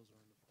 All those are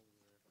in the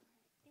folder there.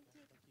 Thank Okay,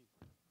 you. thank you.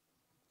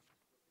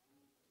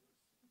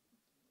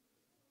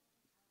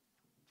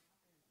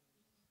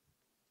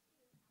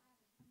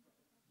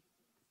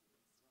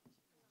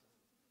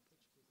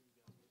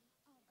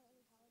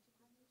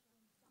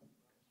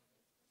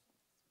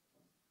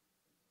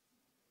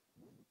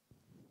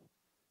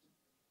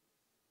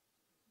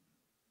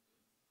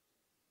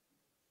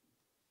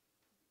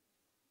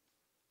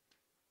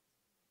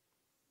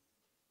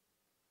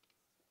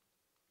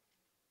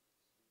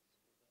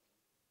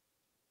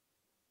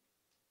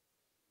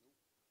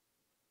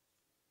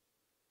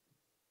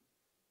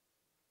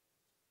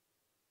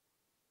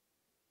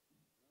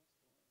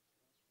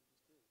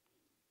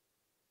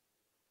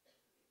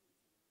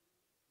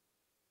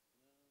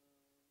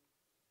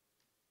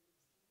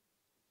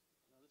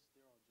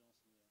 They're all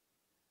Johnston, yeah.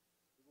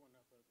 We're going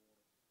alphabetical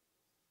order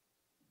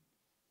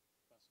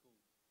by school.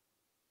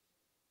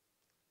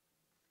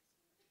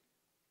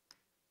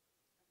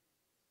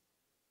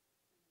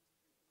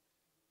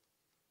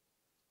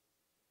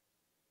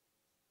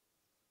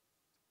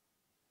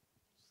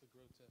 It's the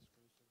grotesque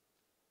creation.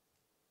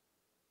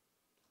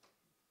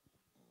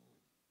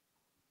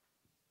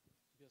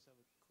 You guys have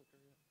a clicker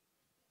yet?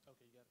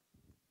 Okay, you got it.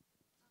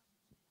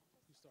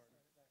 You start.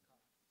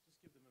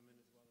 Just give them a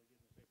minute while they're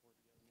getting the paperwork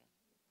together. Yeah.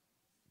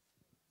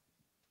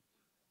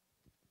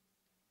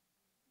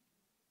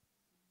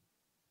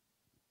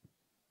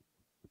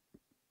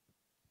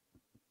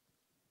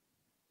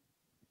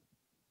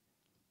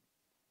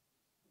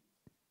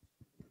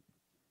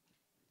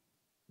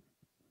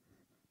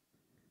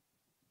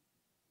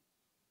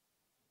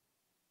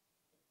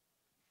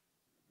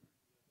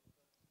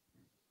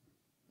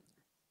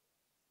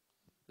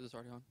 Is this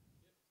already on?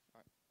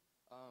 Yep.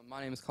 All right.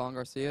 My name is Colin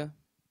Garcia.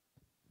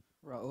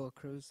 Raul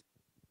Cruz.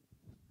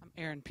 I'm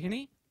Aaron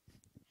Penny.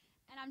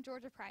 And I'm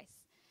Georgia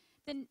Price.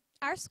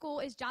 Our school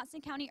is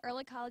Johnston County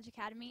Early College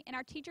Academy, and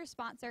our teacher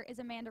sponsor is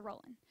Amanda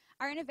Rowland.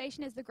 Our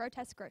innovation is the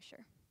Grotesque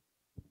Grocer.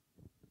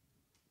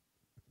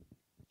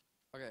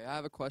 Okay, I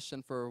have a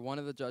question for one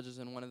of the judges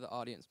and one of the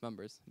audience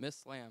members.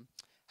 Miss Lamb,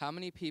 how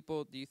many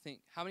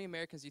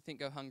Americans do you think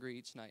go hungry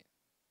each night?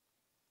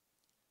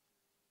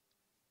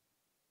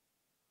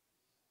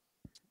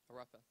 A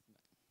rough estimate.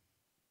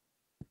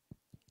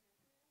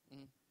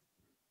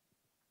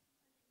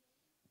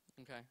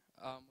 Okay.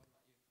 What about you?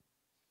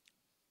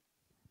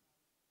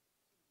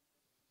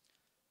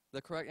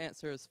 The correct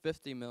answer is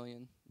 50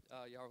 million.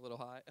 Y'all are a little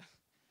high.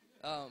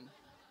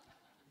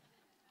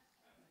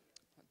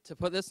 To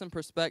put this in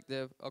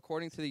perspective,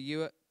 according to the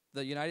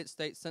United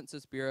States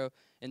Census Bureau,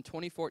 in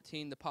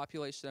 2014, the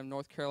population of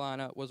North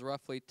Carolina was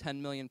roughly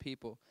 10 million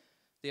people.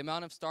 The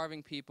amount of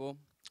starving people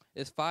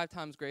is 5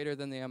 times greater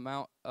than the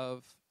amount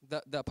of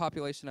the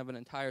population of an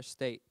entire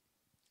state.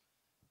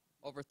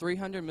 Over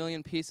 300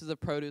 million pieces of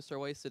produce are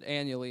wasted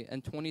annually,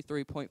 and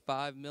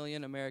 23.5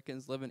 million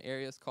Americans live in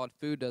areas called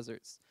food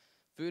deserts.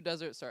 Food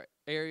deserts are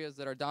areas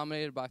that are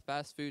dominated by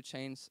fast food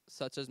chains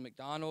such as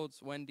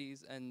McDonald's,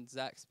 Wendy's, and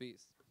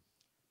Zaxby's.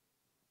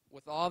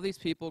 With all these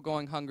people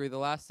going hungry, the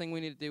last thing we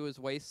need to do is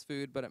waste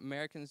food, but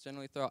Americans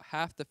generally throw out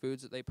half the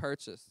foods that they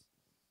purchase.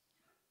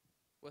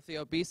 With the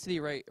obesity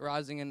rate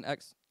rising in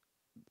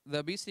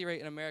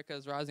America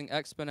is rising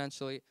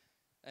exponentially,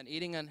 and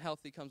eating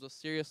unhealthy comes with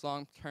serious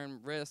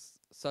long-term risks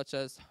such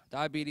as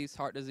diabetes,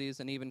 heart disease,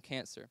 and even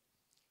cancer.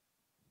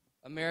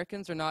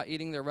 Americans are not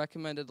eating their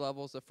recommended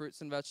levels of fruits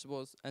and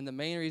vegetables, and the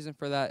main reason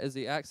for that is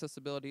the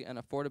accessibility and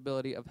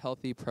affordability of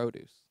healthy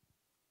produce.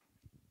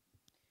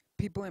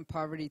 People in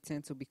poverty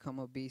tend to become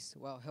obese,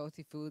 while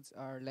healthy foods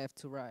are left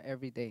to rot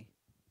every day.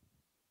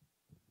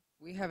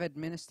 We have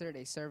administered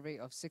a survey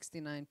of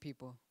 69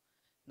 people.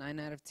 9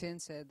 out of 10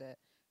 said that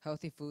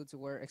healthy foods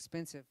were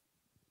expensive.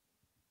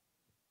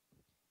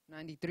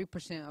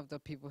 93% of the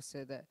people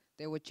said that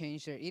they would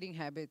change their eating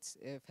habits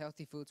if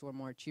healthy foods were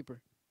more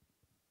cheaper.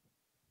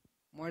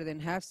 More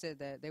than half said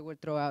that they would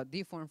throw out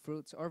deformed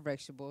fruits or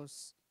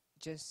vegetables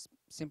just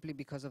simply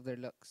because of their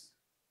looks.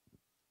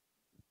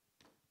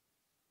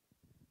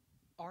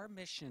 Our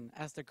mission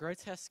as the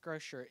Grotesque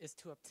Grocer is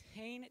to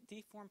obtain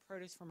deformed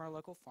produce from our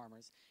local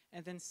farmers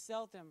and then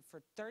sell them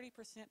for 30%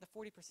 to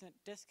 40%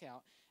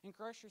 discount in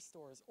grocery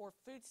stores or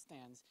food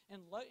stands in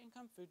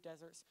low-income food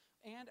deserts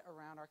and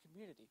around our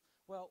community.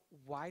 Well,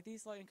 why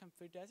these low-income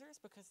food deserts?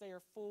 Because they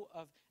are full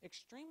of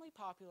extremely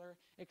popular,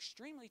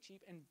 extremely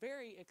cheap, and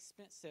very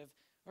expensive,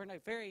 or no,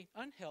 very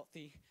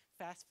unhealthy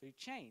fast food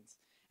chains.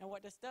 And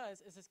what this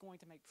does is it's going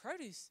to make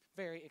produce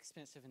very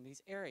expensive in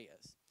these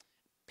areas.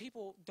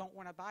 People don't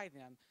want to buy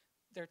them.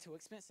 They're too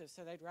expensive,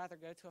 so they'd rather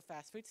go to a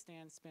fast food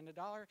stand, spend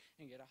 $1,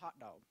 and get a hot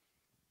dog.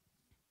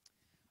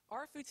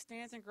 Our food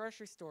stands and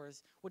grocery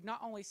stores would not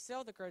only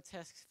sell the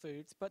grotesque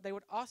foods, but they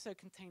would also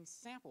contain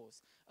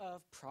samples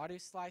of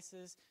produce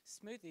slices,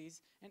 smoothies,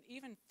 and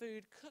even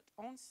food cooked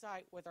on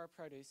site with our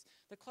produce.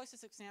 The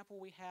closest example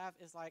we have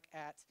is like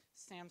at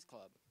Sam's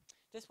Club.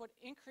 This would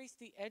increase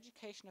the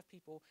education of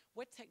people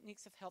with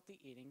techniques of healthy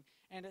eating,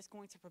 and it's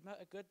going to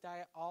promote a good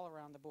diet all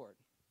around the board.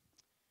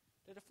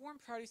 The deformed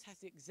produce has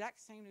the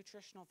exact same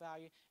nutritional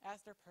value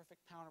as their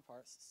perfect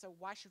counterparts, so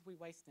why should we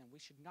waste them? We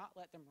should not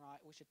let them rot.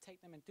 We should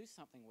take them and do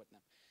something with them.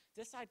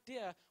 This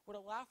idea would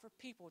allow for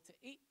people to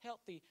eat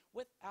healthy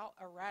without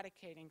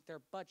eradicating their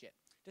budget.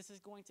 This is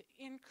going to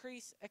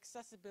increase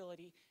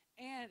accessibility,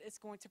 and it's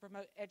going to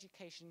promote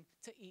education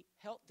to eat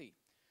healthy.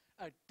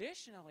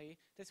 Additionally,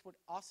 this would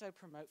also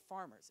promote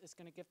farmers. It's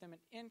going to give them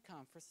an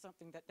income for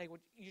something that they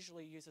would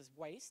usually use as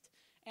waste,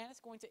 and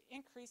it's going to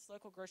increase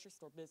local grocery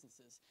store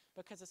businesses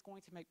because it's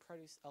going to make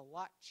produce a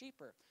lot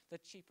cheaper. The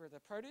cheaper the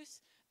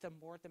produce, the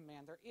more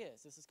demand there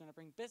is. This is going to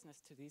bring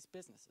business to these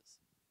businesses.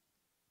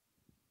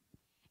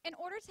 In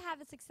order to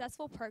have a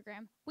successful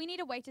program, we need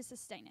a way to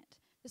sustain it.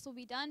 This will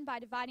be done by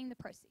dividing the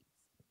proceeds.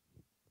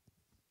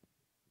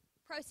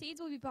 Proceeds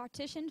will be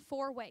partitioned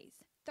 4 ways.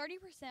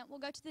 30% will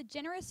go to the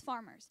generous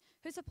farmers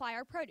who supply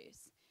our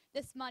produce.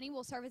 This money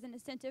will serve as an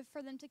incentive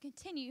for them to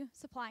continue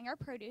supplying our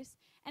produce,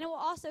 and it will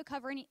also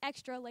cover any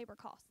extra labor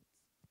costs.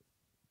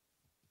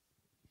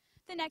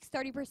 The next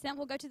 30%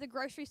 will go to the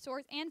grocery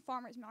stores and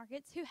farmers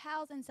markets who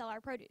house and sell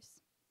our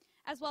produce,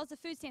 as well as the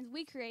food stands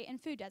we create in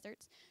food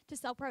deserts to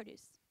sell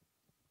produce.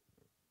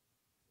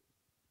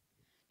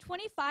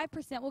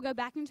 25% will go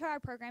back into our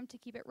program to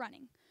keep it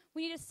running.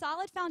 We need a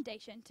solid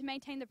foundation to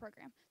maintain the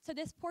program, so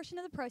this portion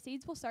of the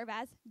proceeds will serve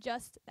as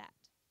just that.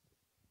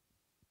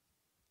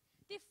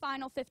 The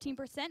final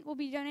 15% will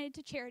be donated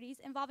to charities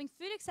involving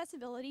food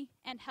accessibility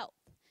and health.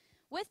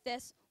 With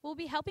this, we'll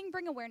be helping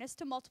bring awareness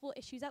to multiple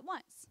issues at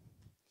once.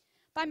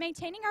 By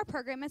maintaining our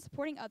program and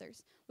supporting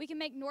others, we can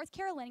make North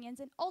Carolinians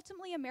and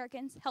ultimately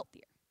Americans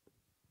healthier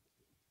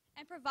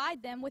and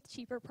provide them with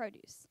cheaper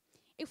produce.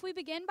 If we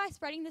begin by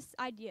spreading this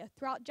idea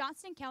throughout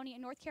Johnston County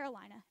and North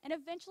Carolina and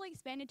eventually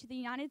expand it to the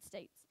United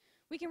States,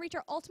 we can reach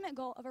our ultimate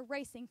goal of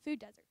erasing food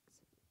deserts.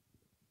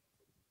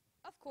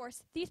 Of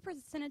course, these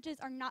percentages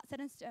are not set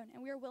in stone,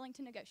 and we are willing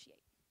to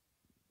negotiate.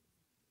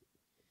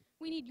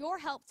 We need your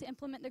help to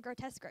implement the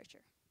Grotesque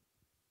Grocer.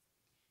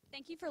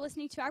 Thank you for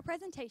listening to our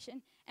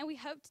presentation, and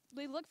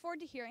we look forward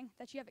to hearing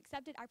that you have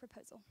accepted our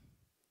proposal.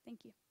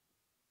 Thank you.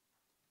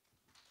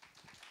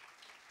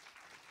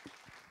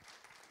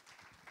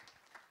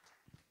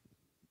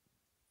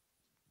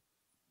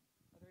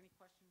 Are there any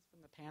questions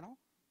from the panel?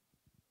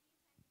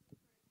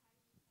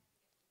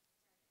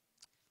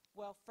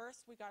 Well,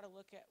 first we got to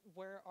look at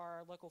where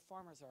our local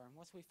farmers are, and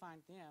once we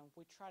find them,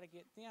 we try to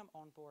get them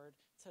on board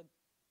to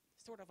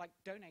sort of like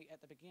donate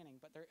at the beginning,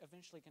 but they're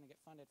eventually going to get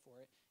funded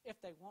for it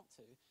if they want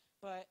to.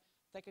 But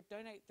they could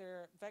donate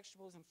their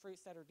vegetables and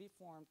fruits that are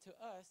deformed to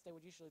us. They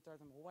would usually throw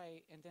them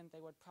away, and then they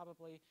would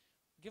probably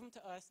give them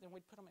to us, and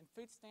we'd put them in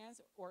food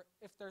stands, or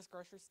if there's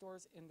grocery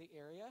stores in the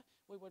area,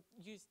 we would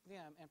use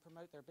them and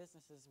promote their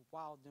businesses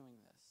while doing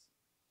this.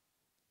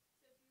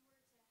 So if you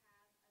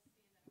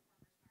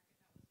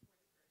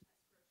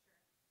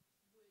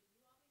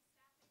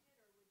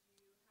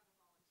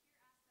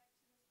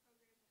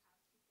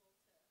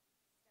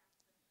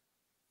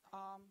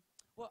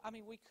Well, I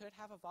mean, we could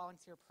have a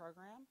volunteer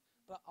program,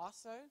 but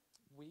also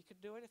we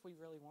could do it if we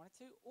really wanted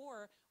to.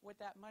 Or with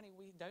that money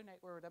we donate,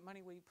 or that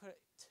money we put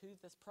to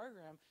this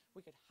program,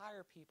 we could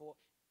hire people.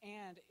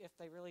 And if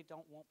they really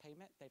don't want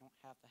payment, they don't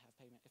have to have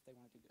payment if they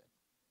want to do good.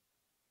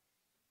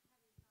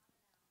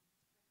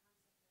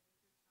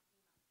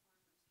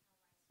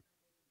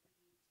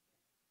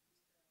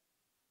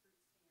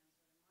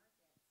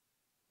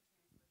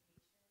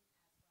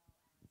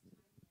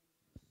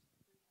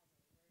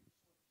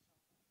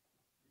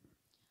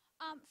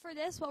 For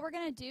this, what we're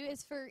going to do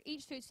is for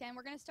each food stand,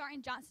 we're going to start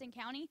in Johnston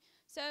County.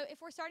 So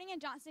if we're starting in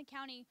Johnston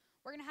County,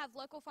 we're going to have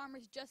local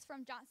farmers just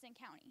from Johnston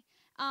County.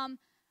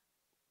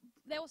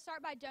 They will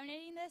start by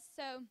donating this,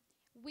 so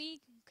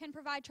we can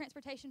provide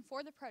transportation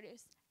for the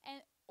produce,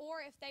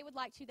 or if they would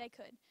like to, they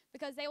could,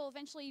 because they will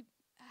eventually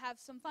have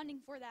some funding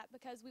for that,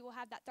 because we will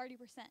have that 30%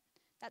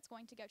 that's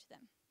going to go to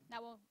them.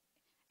 That will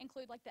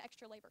include like the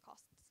extra labor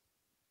costs.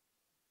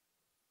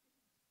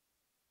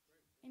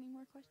 Any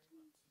more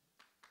questions?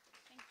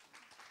 Thank you.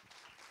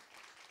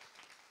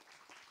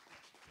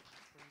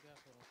 Bring that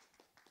little.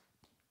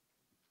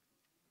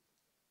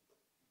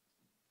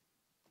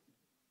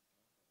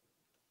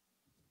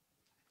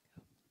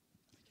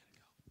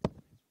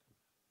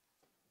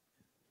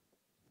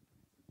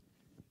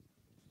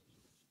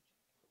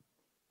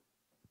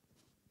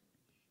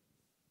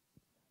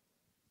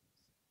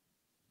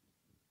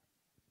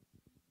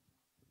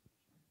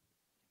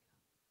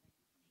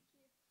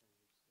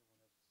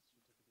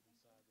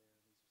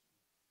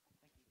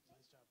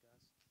 Nice job,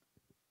 guys.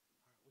 All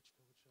right, which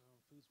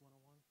Foods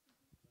 101? Okay.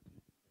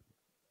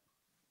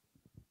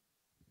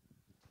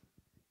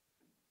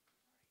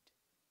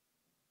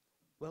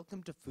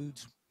 Welcome to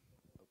Foods.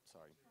 Oh,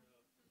 sorry.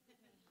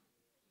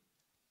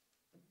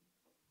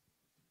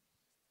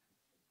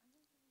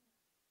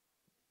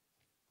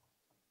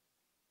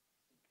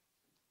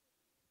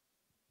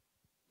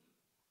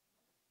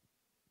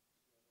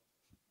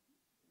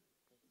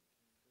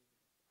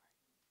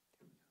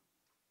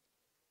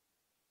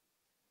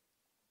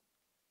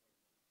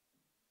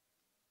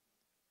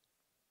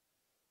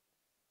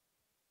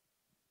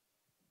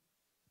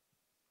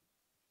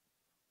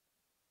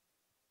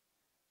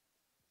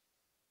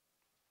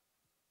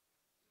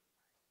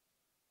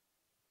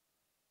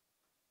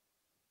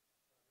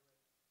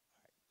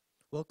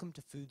 Welcome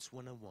to Foods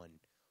 101.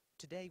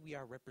 Today we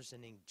are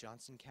representing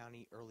Johnston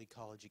County Early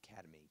College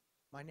Academy.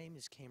 My name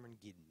is Cameron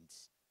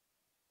Giddens.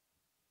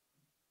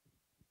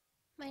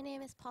 My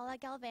name is Paula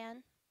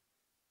Galvan.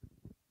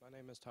 My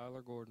name is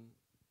Tyler Gordon.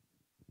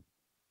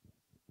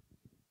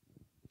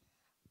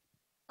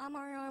 I'm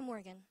Ariana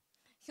Morgan.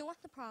 So what's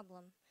the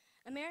problem?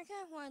 America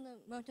is one of the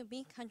most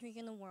obese countries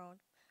in the world.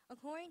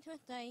 According to a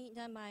study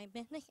done by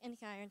Business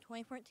Insider in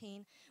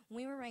 2014,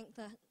 we were ranked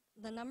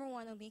the number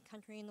one obese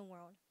country in the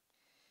world.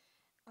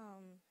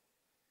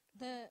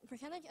 The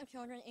percentage of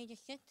children ages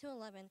 6 to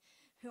 11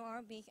 who are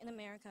obese in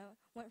America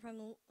went from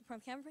 7%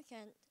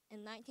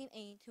 in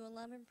 1980 to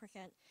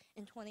 11%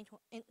 in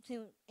 2012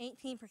 to 18%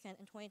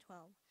 in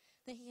 2012.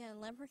 This is an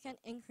 11%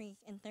 increase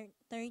in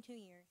 32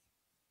 years.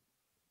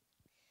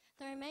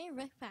 There are many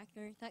risk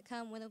factors that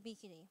come with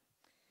obesity.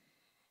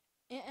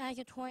 As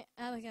of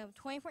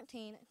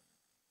 2014,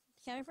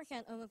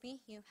 7% of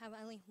obese youth have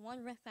at least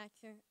one risk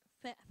factor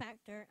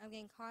of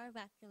getting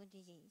cardiovascular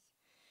disease.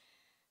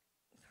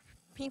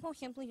 People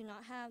simply do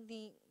not have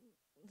the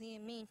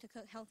means to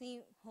cook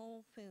healthy,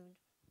 whole food.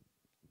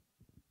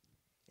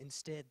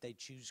 Instead, they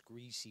choose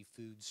greasy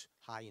foods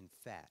high in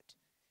fat.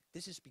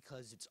 This is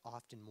because it's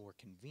often more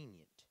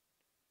convenient.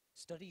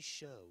 Studies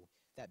show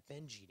that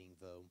binge eating,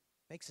 though,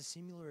 makes a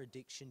similar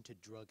addiction to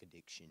drug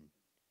addiction.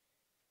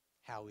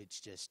 How it's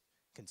just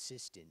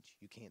consistent,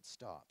 you can't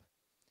stop.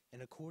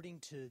 And according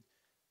to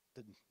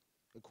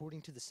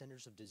the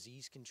Centers of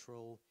Disease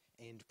Control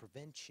and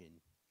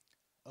Prevention,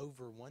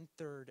 over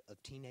 1/3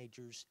 of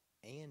teenagers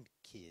and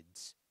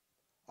kids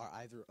are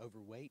either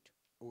overweight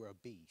or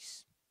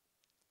obese.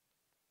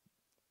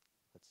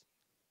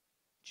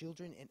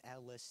 Children and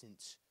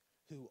adolescents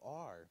who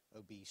are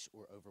obese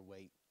or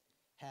overweight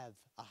have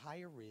a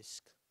higher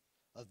risk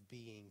of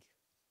being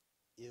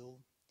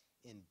ill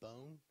in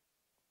bone,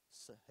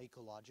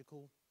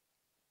 psychological,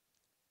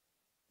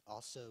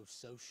 also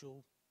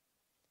social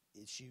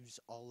issues,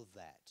 all of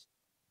that.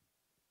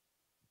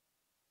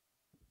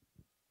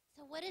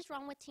 So what is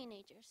wrong with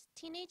teenagers?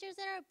 Teenagers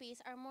that are obese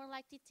are more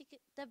likely to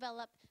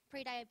develop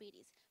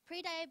prediabetes.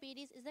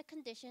 Prediabetes is a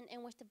condition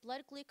in which the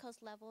blood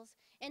glucose levels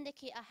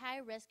indicate a high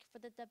risk for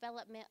the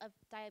development of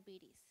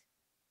diabetes.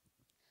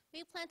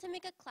 We plan to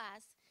make a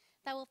class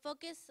that will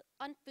focus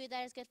on food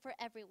that is good for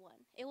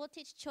everyone. It will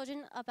teach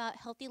children about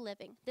healthy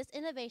living. This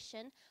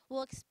innovation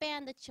will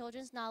expand the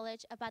children's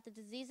knowledge about the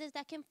diseases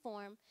that can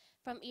form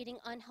from eating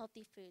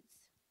unhealthy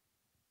foods.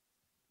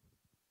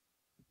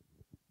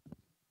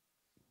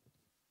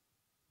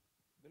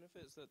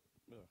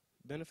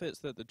 Benefits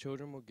that the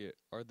children will get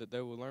are that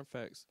they will learn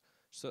facts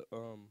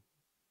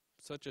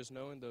such as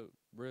knowing the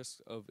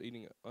risks of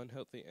eating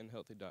unhealthy and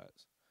healthy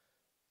diets.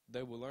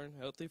 They will learn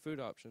healthy food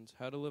options,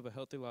 how to live a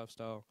healthy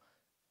lifestyle,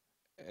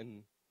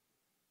 and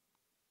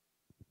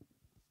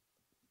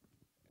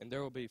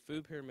there will be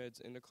food pyramids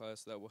in the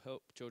class that will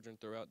help children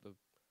throughout the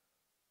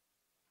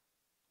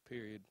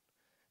period,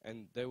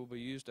 and they will be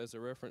used as a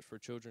reference for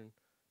children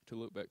to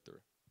look back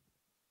through.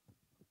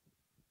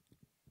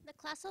 The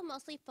class will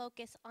mostly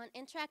focus on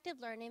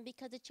interactive learning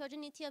because the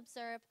children need to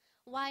observe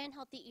why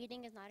unhealthy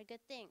eating is not a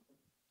good thing.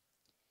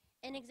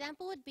 An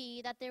example would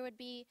be that there would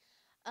be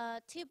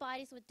two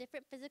bodies with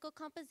different physical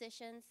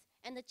compositions,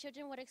 and the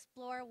children would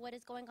explore what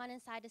is going on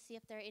inside to see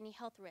if there are any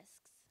health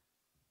risks.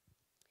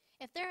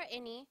 If there are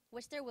any,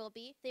 which there will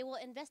be, they will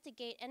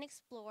investigate and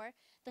explore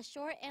the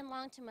short and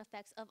long-term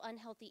effects of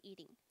unhealthy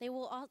eating. There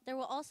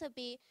will also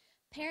be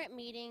parent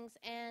meetings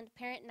and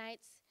parent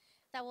nights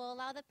that will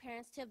allow the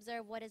parents to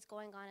observe what is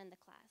going on in the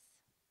class.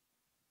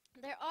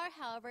 There are,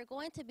 however,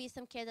 going to be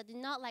some kids that do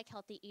not like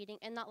healthy eating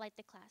and not like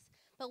the class,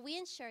 but we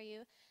assure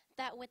you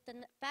that with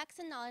the facts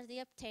and knowledge they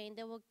obtain,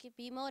 they will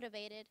be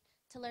motivated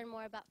to learn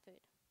more about food.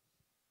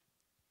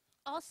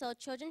 Also,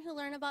 children who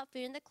learn about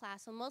food in the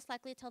class will most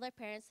likely tell their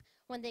parents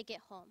when they get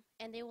home,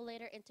 and they will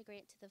later integrate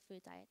it to the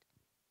food diet.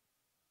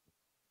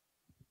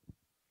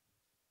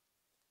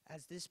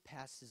 As this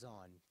passes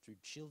on through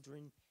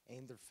children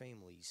and their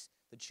families,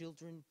 the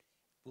children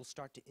will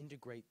start to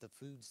integrate the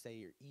foods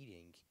they are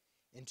eating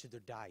into their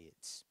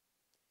diets.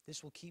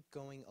 This will keep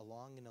going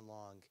along and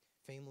along,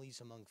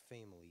 families among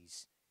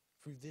families,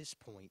 through this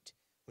point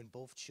when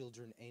both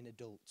children and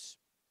adults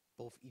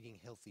both eating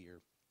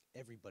healthier,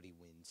 everybody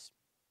wins.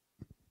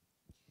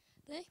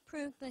 This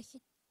proves the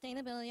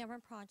sustainability of our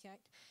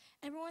project.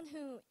 Everyone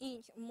who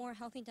eats a more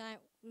healthy diet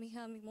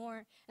becomes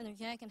more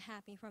energetic and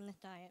happy from this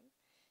diet.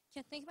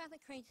 Just think about the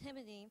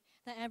creativity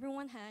that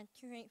everyone had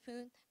to create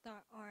food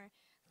that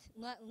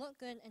look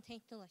good and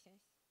taste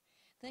delicious.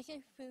 This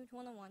is Food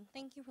 101.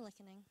 Thank you for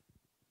listening.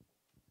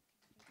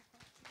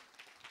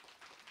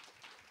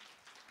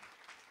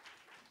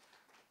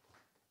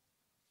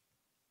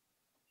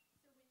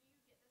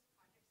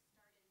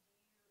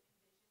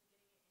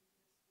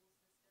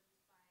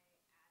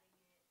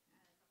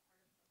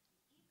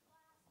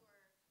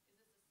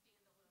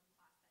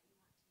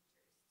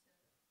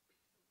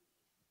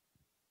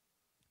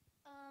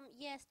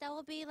 Yes, that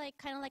will be like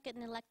kind of like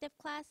an elective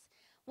class.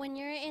 When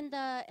you're in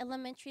the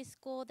elementary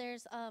school,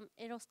 there's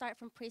it'll start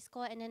from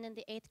preschool and then in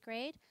the 8th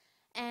grade.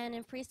 And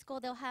in preschool,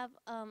 they'll have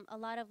a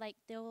lot of like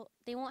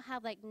they won't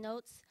have like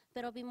notes, but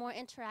it'll be more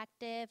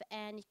interactive,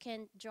 and you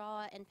can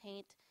draw and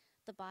paint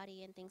the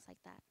body and things like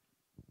that.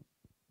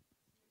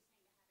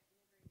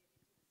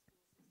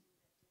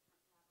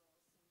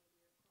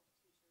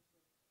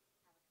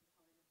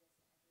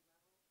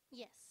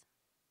 Yes.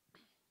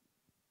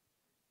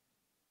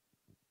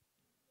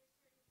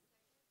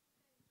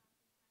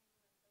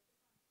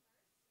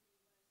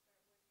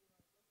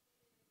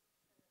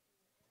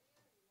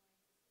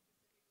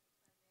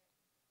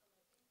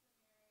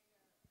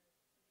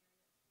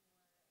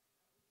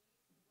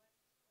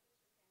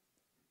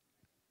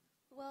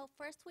 Well,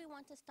 first we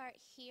want to start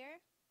here,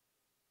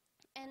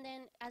 and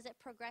then as it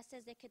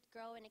progresses, it could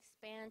grow and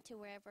expand to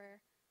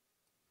wherever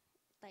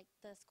like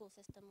the school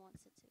system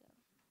wants it to go.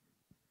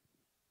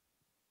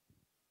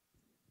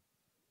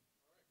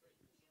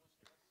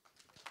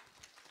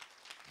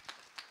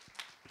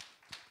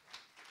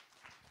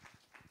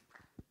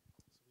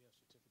 So we have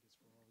certificates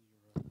for all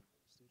your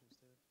students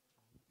there.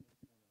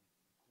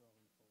 They're all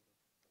in the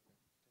folder.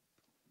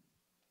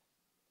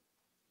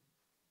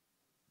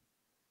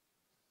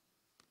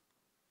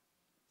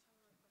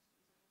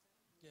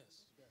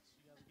 Yes, yes.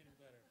 You guys are getting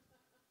better. I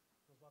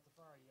was about to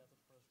fire you after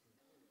the first group.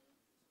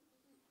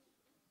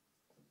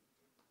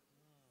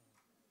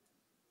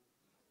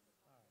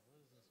 All right, what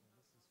is this one?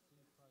 This is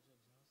Food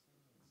Project Johnston.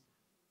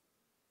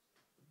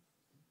 Let's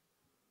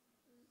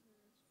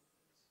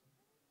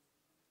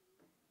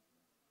see.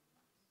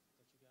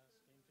 Is that you guys,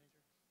 Game Changer?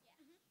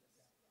 Yeah.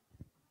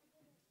 I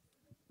want to change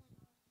the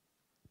presentation.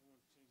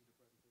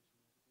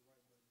 Hit the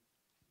right button.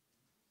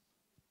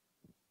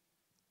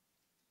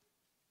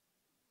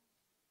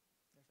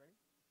 Guys ready?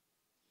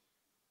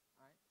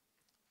 All right.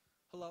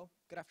 Hello,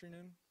 good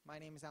afternoon. My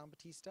name is Alan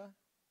Batista,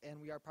 and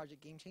we are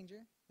Project Game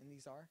Changer, and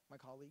these are my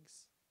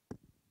colleagues.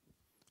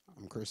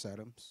 I'm Chris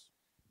Adams.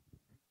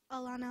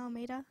 Alana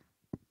Almeida.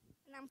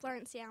 And I'm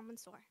Florencia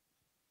Almanzor.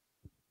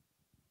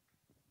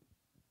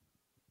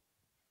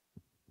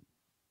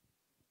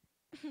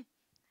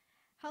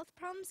 Health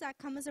problems that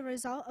come as a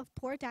result of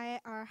poor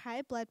diet are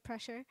high blood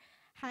pressure,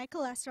 high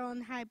cholesterol,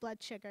 and high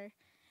blood sugar.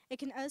 It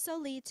can also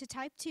lead to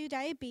type 2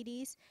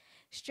 diabetes,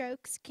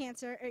 strokes,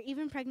 cancer, or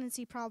even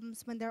pregnancy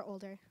problems when they're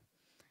older.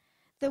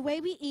 The way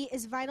we eat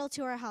is vital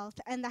to our health,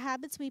 and the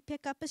habits we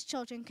pick up as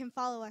children can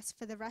follow us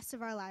for the rest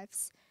of our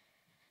lives.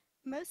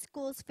 Most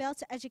schools fail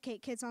to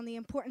educate kids on the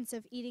importance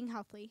of eating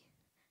healthy.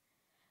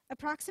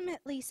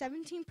 Approximately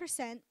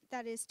 17%,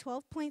 that is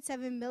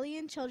 12.7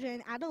 million children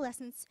and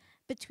adolescents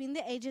between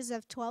the ages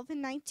of 12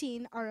 and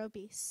 19, are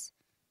obese.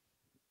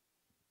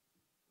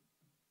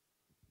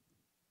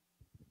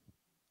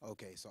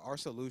 Okay, so our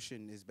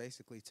solution is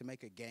basically to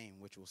make a game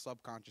which will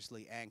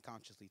subconsciously and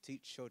consciously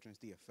teach children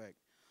the effect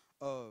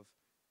of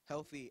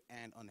healthy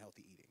and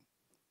unhealthy eating.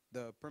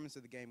 The premise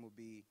of the game will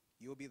be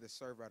you'll be the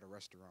server at a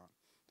restaurant.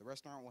 The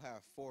restaurant will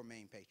have 4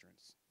 main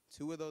patrons.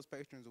 2 of those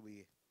patrons will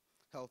be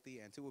healthy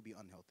and 2 will be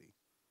unhealthy.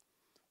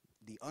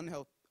 The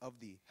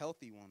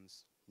healthy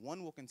ones,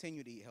 one will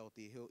continue to eat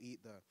healthy. He'll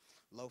eat the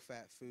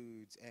low-fat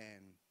foods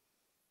and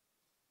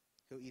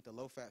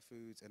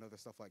other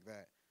stuff like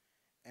that.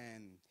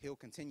 And he'll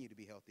continue to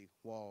be healthy,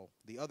 while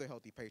the other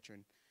healthy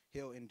patron,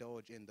 he'll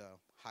indulge in the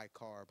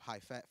high-carb,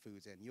 high-fat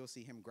foods, and you'll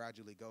see him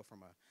gradually go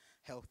from a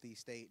healthy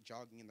state,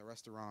 jogging in the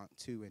restaurant,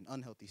 to an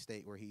unhealthy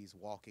state where he's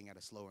walking at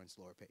a slower and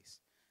slower pace.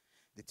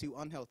 The 2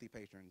 unhealthy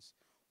patrons,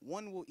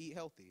 one will eat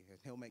healthy, and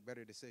he'll make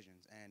better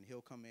decisions, and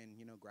he'll come in,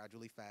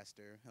 gradually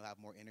faster, he'll have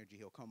more energy,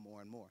 he'll come more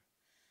and more.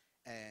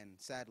 And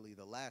sadly,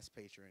 the last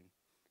patron,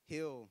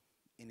 he'll,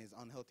 in his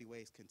unhealthy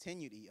ways,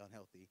 continue to eat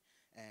unhealthy,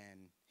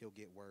 and he'll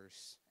get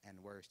worse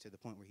and worse to the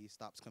point where he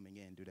stops coming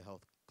in due to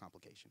health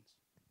complications.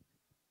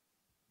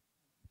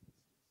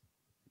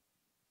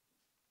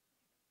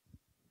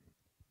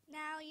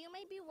 Now, you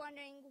may be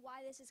wondering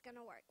why this is going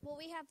to work. Well,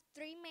 we have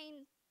 3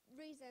 main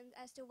reasons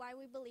as to why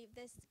we believe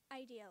this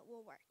idea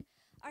will work.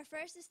 Our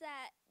first is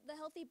that the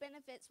healthy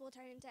benefits will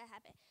turn into a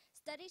habit.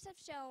 Studies have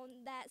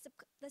shown that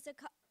the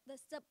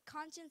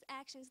subconscious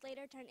actions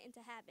later turn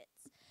into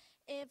habits.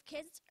 If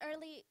kids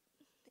play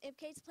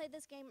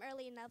this game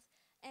early enough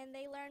and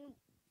they learn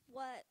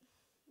what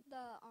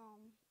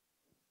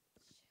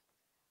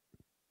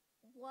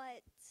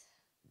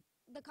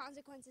the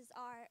consequences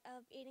are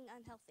of eating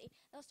unhealthy,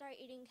 they'll start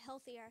eating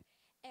healthier,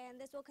 and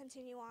this will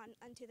continue on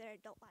unto their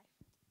adult life.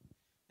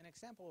 An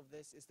example of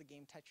this is the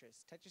game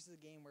Tetris. Tetris is a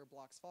game where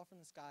blocks fall from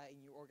the sky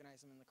and you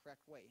organize them in the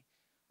correct way.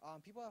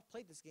 People who have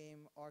played this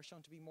game are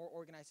shown to be more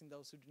organized than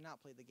those who do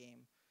not play the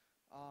game.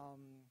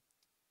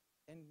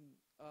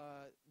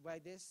 By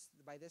this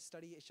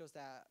study, it shows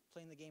that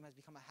playing the game has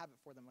become a habit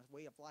for them, a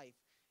way of life.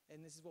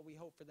 And this is what we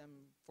hope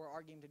for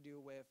our game to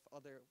do with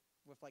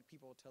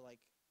people, to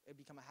it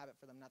become a habit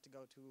for them not to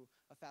go to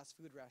a fast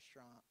food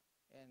restaurant,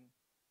 and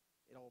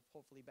it'll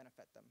hopefully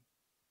benefit them.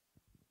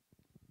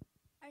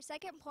 Our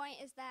second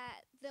point is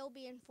that they'll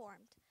be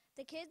informed.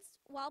 The kids,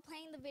 while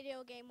playing the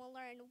video game, will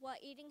learn what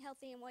eating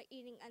healthy and what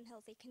eating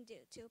unhealthy can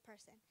do to a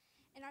person.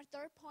 And our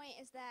third point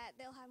is that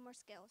they'll have more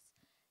skills.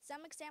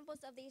 Some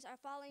examples of these are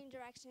following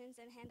directions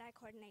and hand-eye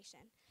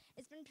coordination.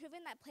 It's been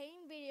proven that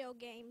playing video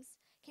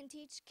games can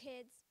teach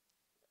kids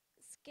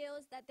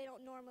skills that they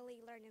don't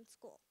normally learn in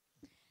school.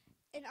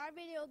 In our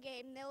video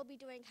game, they will be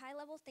doing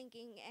high-level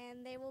thinking,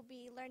 and they will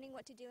be learning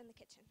what to do in the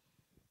kitchen.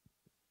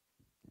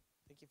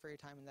 Thank you for your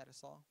time, and that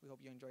is all. We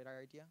hope you enjoyed our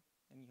idea,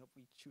 and we hope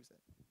we choose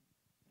it.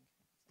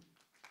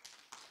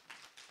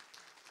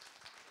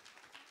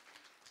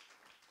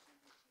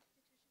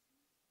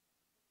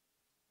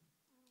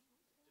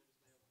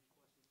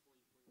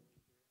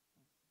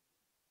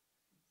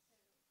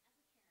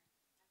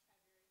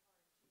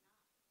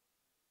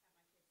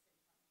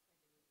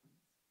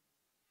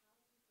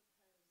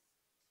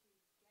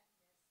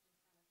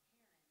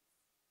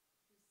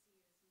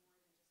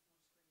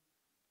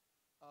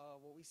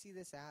 What we see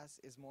this as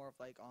is more of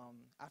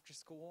after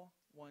school,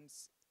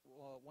 once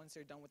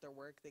they're done with their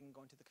work, they can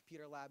go into the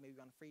computer lab, maybe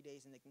on free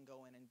days, and they can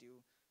go in and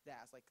do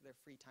that as their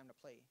free time to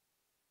play.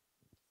 So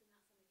not something in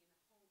the home,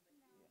 but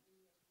in the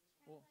education.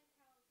 Well, Kind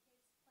of like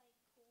how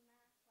kids play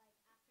cool math,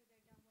 after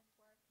they're done with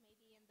work,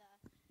 maybe in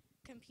the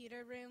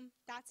computer room.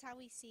 That's how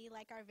we see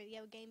our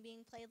video game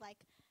being played,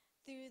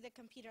 through the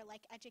computer,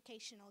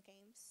 educational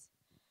games.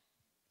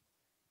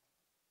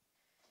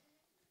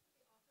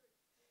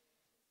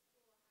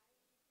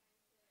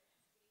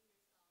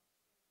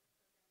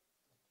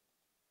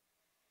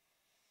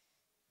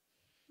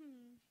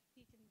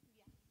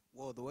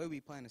 Well, the way we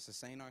plan to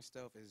sustain our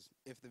stuff is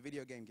if the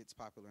video game gets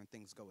popular and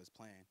things go as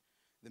planned,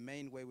 the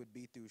main way would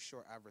be through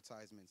short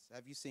advertisements.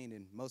 Have you seen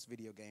in most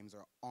video games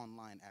or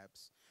online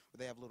apps where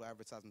they have little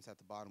advertisements at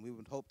the bottom? We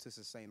would hope to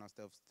sustain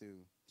ourselves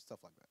through stuff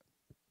like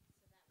that.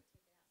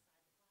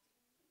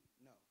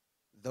 No.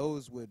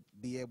 Those would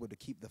be able to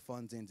keep the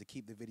funds in to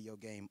keep the video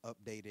game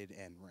updated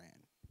and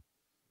ran.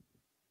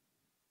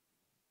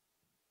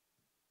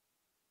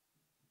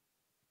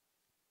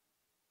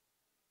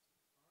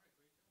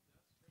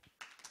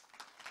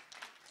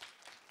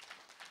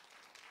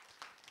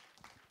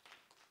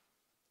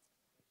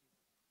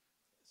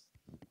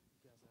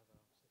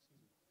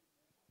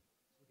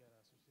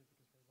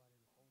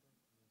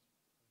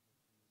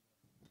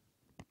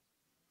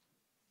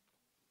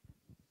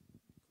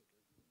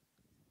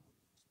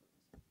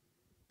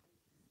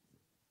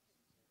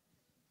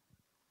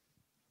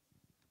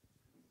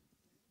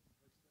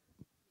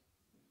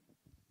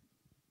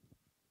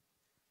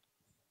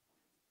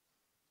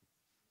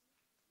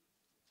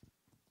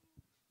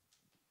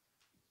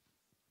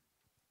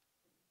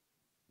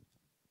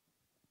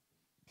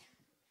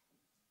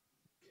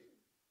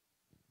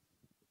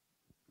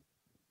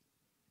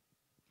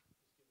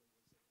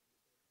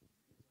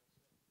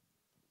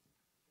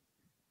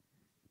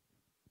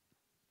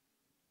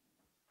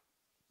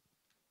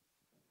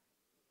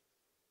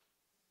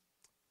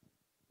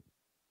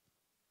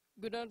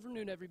 Good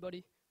afternoon,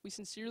 everybody. We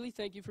sincerely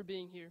thank you for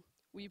being here.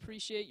 We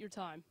appreciate your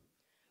time.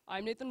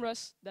 I'm Nathan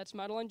Russ, that's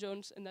Madeline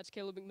Jones, and that's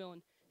Caleb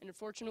McMillan. And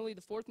unfortunately, the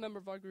fourth member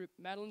of our group,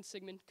 Madeline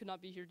Sigmund, could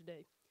not be here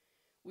today.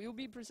 We will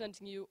be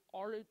presenting you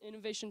our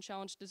Innovation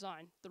Challenge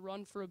design, the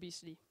Run for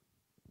Obesity.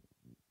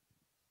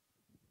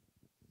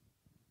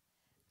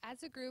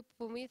 As a group,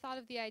 when we thought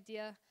of the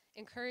idea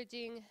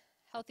encouraging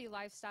healthy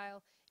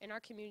lifestyle in our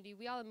community,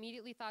 we all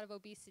immediately thought of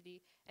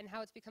obesity and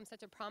how it's become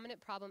such a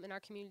prominent problem in our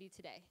community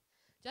today.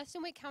 Just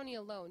in Wake County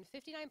alone,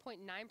 59.9%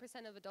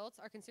 of adults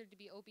are considered to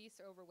be obese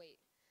or overweight.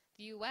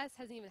 The U.S.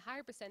 has an even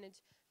higher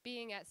percentage,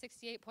 being at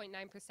 68.9%.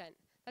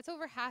 That's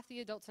over half the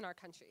adults in our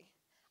country.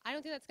 I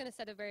don't think that's going to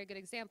set a very good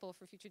example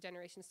for future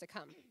generations to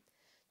come.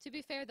 To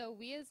be fair, though,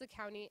 we as a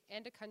county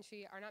and a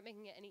country are not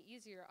making it any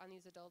easier on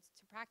these adults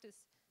to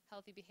practice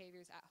healthy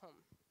behaviors at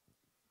home.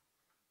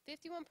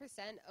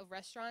 51% of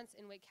restaurants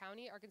in Wake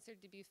County are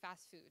considered to be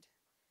fast food.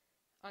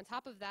 On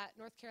top of that,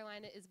 North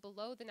Carolina is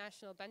below the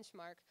national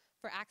benchmark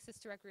for access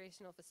to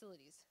recreational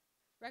facilities.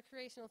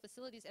 Recreational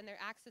facilities and their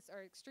access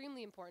are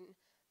extremely important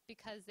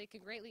because they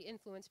can greatly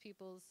influence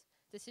people's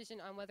decision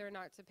on whether or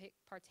not to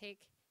partake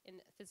in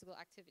physical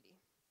activity.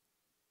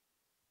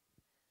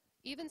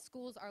 Even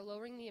schools are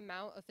lowering the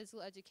amount of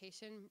physical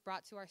education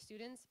brought to our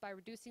students by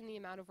reducing the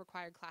amount of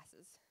required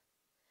classes.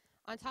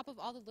 On top of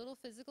all the little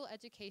physical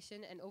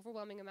education and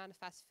overwhelming amount of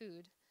fast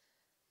food,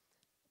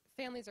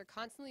 families are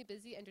constantly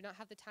busy and do not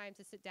have the time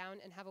to sit down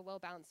and have a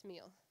well-balanced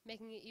meal,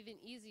 making it even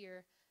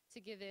easier to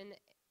give in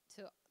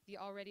to the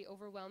already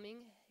overwhelming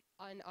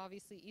and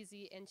obviously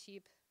easy and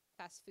cheap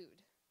fast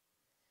food.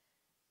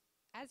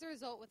 As a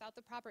result, without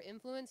the proper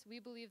influence,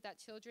 we believe that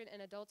children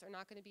and adults are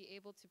not going to be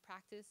able to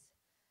practice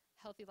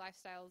healthy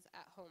lifestyles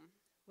at home.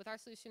 With our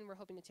solution, we're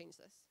hoping to change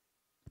this.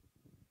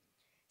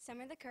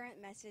 Some of the current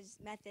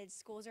methods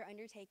schools are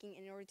undertaking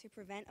in order to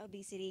prevent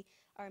obesity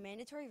are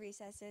mandatory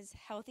recesses,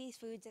 healthy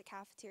foods at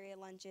cafeteria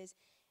lunches,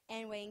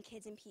 and weighing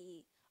kids in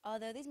PE.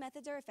 Although these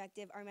methods are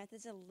effective, our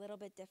methods are a little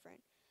bit different.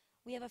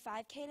 We have a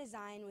 5K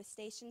design with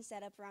stations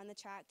set up around the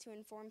track to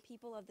inform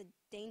people of the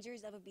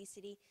dangers of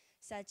obesity,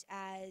 such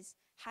as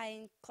high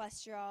in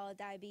cholesterol,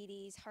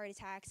 diabetes, heart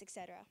attacks,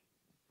 etc.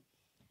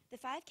 The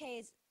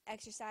 5K is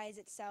exercise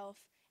itself,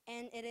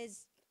 and it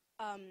is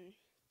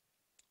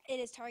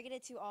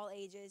targeted to all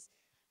ages,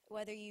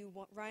 whether you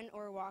run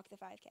or walk the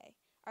 5K.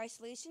 Our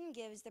solution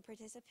gives the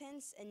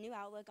participants a new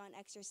outlook on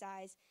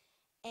exercise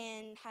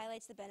and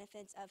highlights the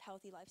benefits of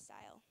healthy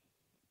lifestyle.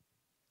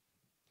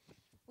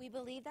 We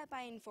believe that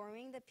by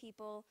informing the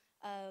people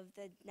of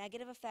the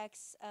negative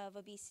effects of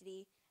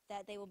obesity,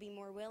 that they will be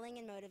more willing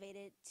and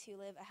motivated to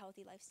live a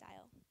healthy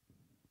lifestyle.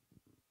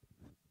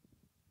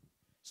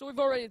 So we've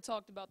already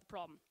talked about the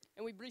problem,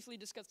 and we briefly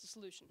discussed the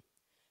solution.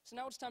 So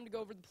now it's time to go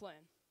over the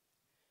plan.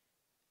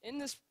 In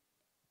the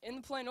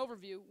plan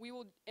overview, we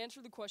will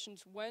answer the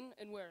questions when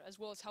and where, as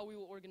well as how we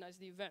will organize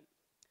the event.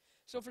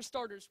 So for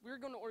starters, we're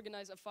going to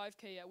organize a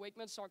 5K at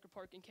WakeMed Soccer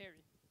Park in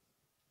Cary.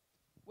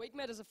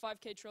 WakeMed is a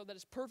 5K trail that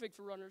is perfect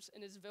for runners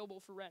and is available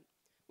for rent.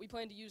 We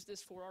plan to use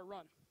this for our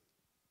run.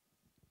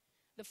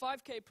 The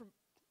 5K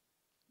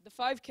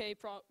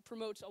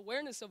promotes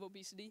awareness of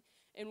obesity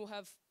and will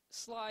have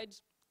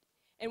slides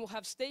and will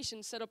have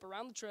stations set up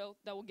around the trail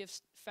that will give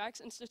facts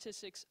and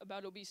statistics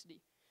about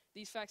obesity.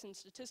 These facts and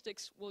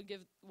statistics will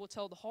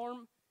tell the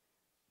harm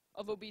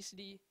of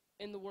obesity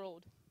in the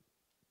world.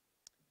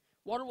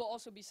 Water will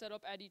also be set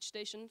up at each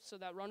station so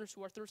that runners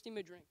who are thirsty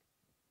may drink.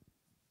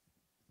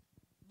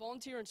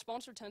 Volunteer and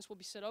sponsor tents will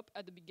be set up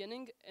at the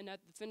beginning and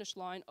at the finish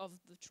line of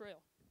the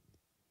trail.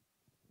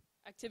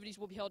 Activities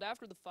will be held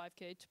after the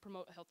 5K to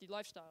promote a healthy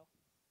lifestyle.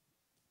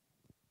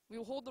 We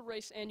will hold the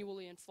race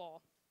annually in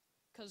fall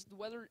because the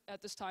weather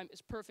at this time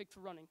is perfect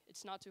for running.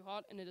 It's not too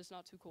hot and it is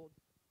not too cold.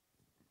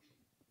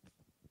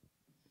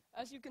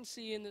 As you can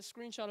see in the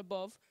screenshot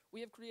above,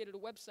 we have created a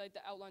website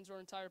that outlines our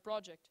entire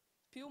project.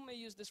 People may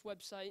use this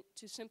website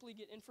to simply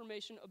get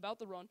information about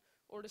the run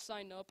or to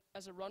sign up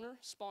as a runner,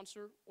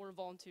 sponsor, or a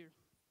volunteer.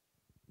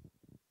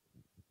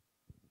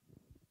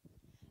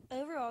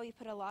 Overall, we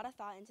put a lot of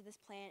thought into this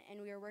plan,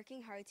 and we are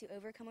working hard to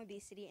overcome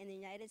obesity in the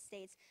United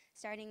States,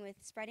 starting with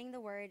spreading the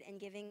word and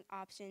giving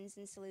options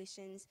and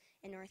solutions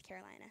in North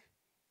Carolina.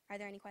 Are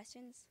there any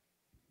questions?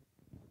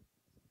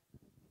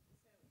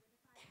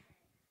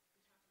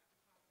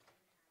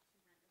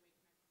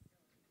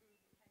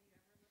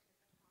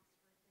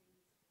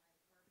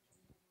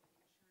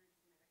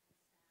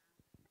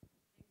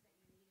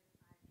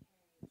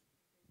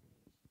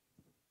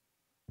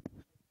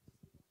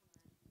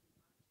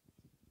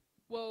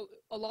 Well,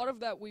 a lot of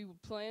that we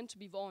would plan to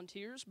be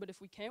volunteers, but if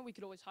we can't, we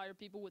could always hire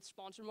people with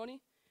sponsor money.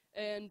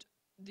 And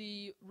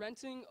the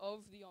renting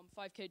of the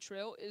 5K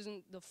trail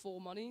isn't the full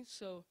money,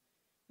 so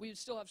we would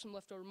still have some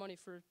leftover money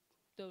for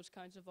those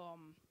kinds of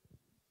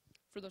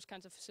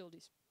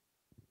facilities.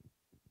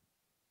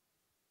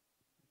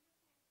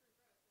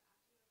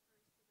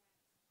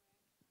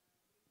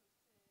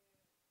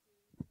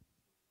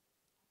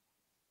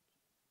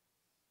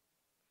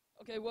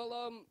 Okay,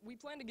 well, we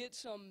plan to get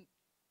some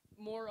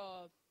more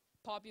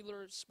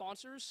popular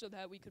sponsors so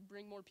that we could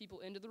bring more people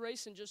into the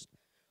race and just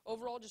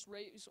overall just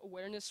raise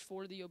awareness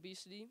for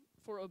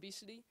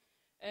obesity.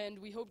 And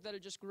we hope that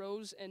it just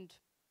grows and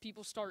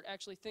people start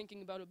actually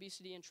thinking about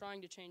obesity and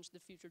trying to change the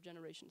future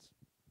generations.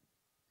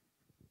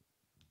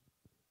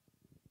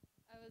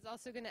 I was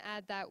also going to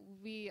add that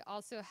we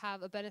also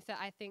have a benefit,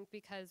 I think,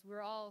 because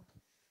we're all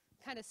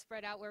kind of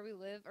spread out where we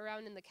live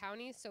around in the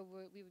county, so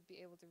we would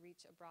be able to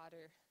reach a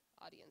broader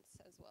audience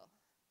as well.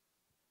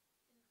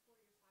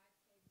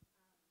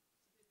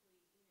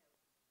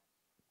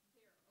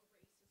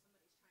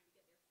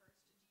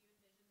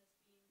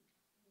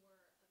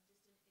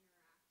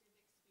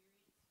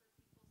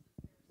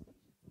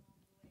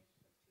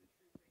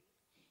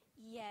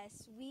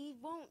 Yes, we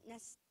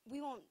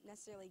won't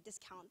necessarily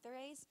discount the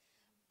race,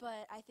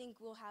 but I think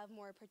we'll have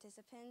more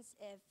participants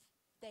if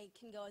they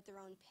can go at their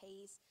own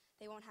pace.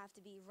 They won't have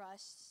to be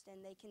rushed,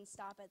 and they can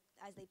stop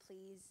as they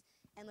please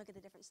and look at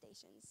the different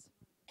stations.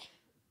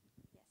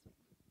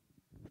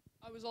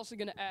 I was also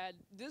going to add,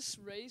 this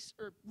race,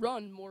 or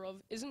run more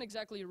of, isn't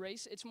exactly a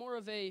race. It's more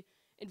of a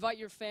invite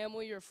your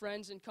family, your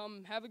friends, and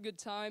come have a good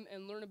time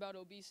and learn about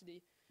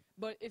obesity.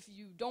 But if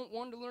you don't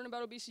want to learn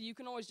about obesity, you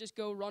can always just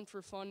go run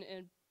for fun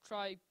and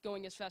try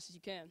going as fast as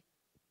you can.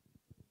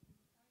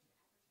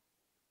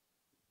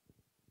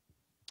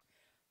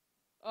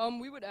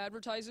 We would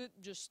advertise it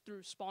just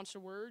through sponsor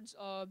words.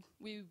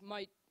 We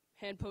might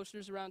hand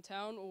posters around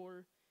town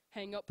or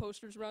hang up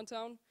posters around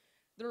town.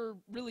 There are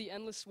really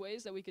endless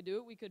ways that we could do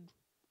it. We could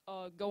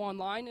go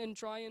online and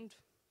try and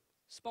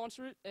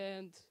sponsor it,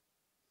 and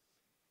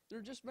there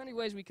are just many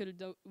ways we could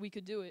do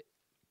it.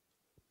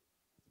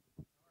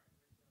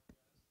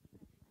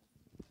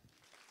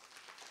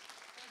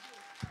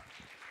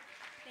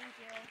 Thank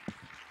you.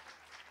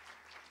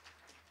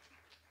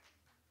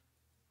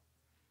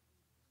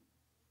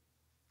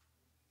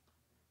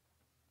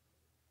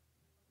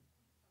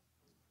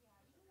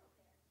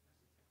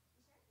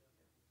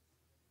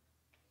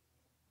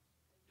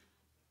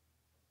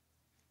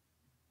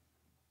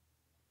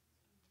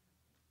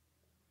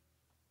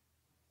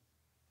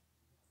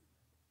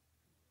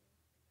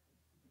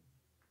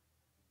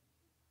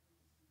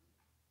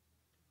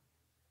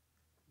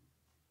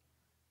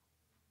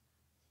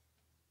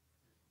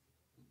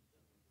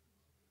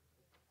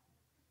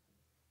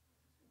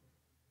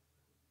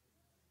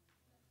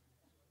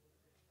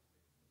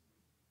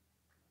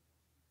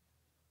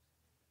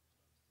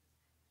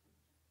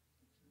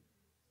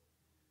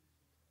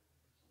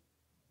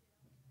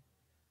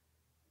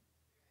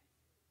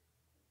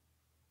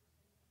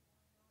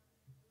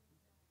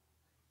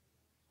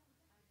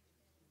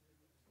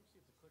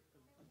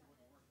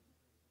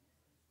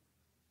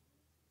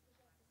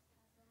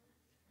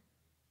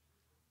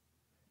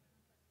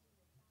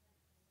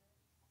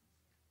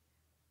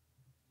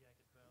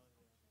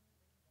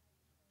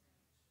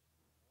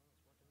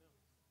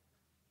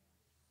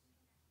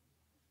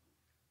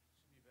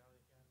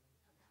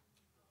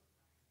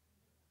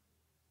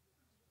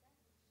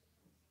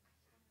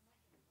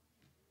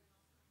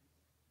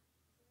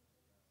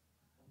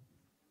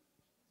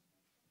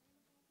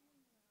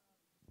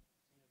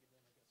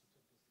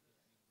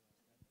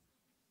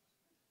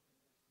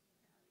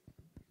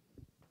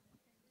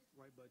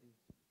 Right button.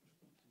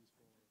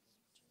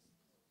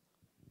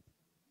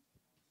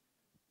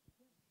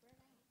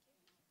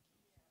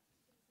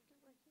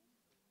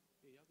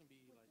 Yeah, y'all can be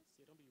like,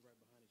 yeah, don't be right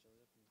behind each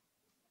other.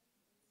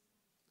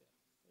 Yeah,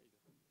 there you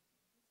go.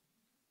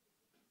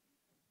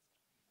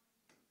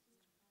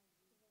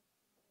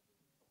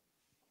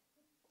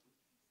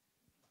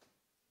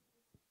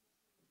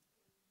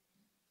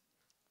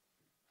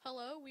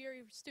 Hello, we are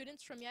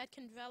students from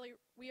Yadkin Valley.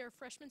 We are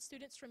freshman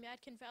students from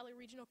Yadkin Valley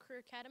Regional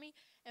Career Academy,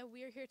 and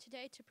we are here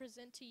today to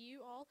present to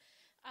you all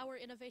our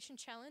Innovation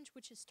Challenge,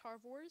 which is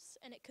Tarv Wars,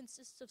 and it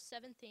consists of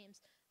 7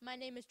 themes. My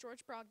name is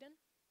George Brogdon.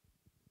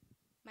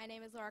 My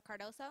name is Laura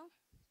Cardoso.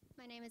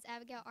 My name is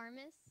Abigail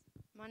Armis.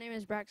 My name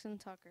is Braxton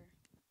Tucker.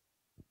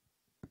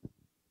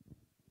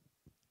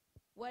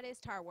 What is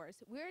Tar Wars?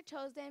 We were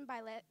chosen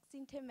by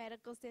Lexington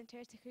Medical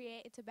Center to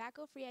create a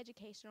tobacco-free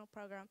educational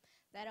program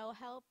that'll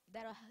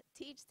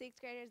teach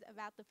 6th graders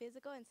about the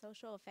physical and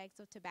social effects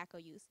of tobacco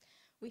use.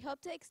 We hope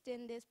to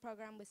extend this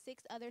program with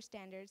 6 other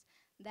standards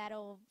that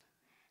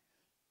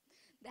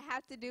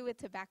have to do with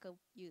tobacco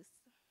use.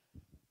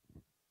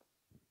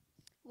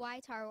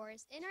 Why Tar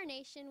Wars? In our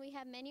nation, we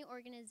have many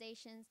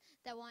organizations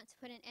that want to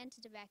put an end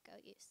to tobacco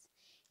use.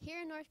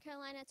 Here in North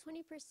Carolina,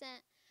 20%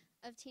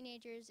 of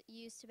teenagers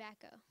use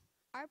tobacco.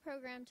 Our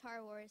program,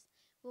 Tar Wars,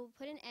 will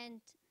put an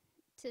end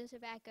to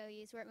tobacco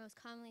use where it most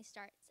commonly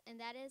starts, and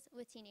that is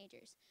with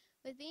teenagers.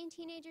 With being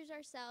teenagers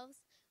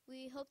ourselves,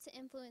 we hope to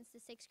influence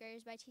the 6th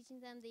graders by teaching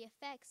them the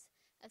effects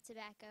of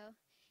tobacco,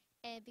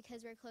 and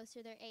because we're close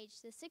to their age.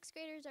 The 6th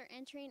graders are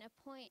entering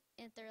a point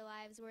in their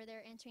lives where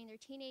they're entering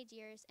their teenage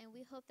years, and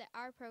we hope that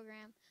our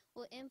program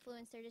will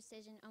influence their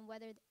decision on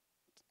whether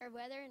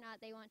or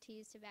not they want to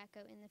use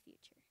tobacco in the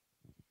future.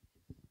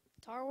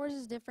 Tar Wars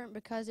is different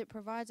because it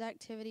provides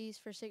activities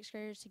for 6th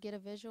graders to get a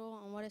visual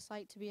on what it's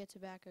like to be a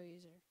tobacco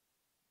user.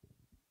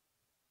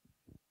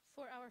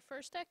 For our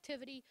first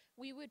activity,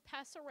 we would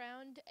pass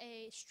around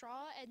a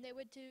straw and they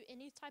would do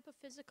any type of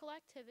physical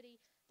activity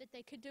that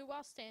they could do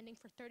while standing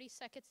for 30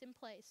 seconds in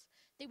place.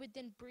 They would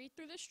then breathe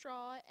through the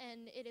straw,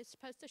 and it is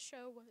supposed to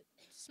show what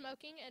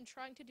smoking and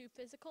trying to do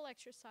physical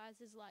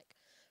exercise is like.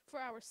 For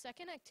our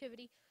second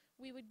activity,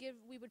 we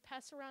would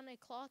pass around a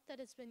cloth that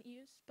has been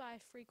used by a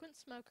frequent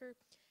smoker,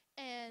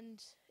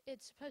 and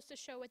it's supposed to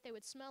show what they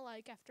would smell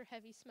like after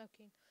heavy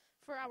smoking.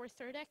 For our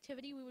third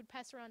activity, we would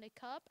pass around a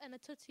cup and a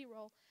Tootsie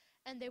Roll,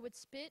 and they would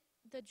spit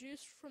the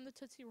juice from the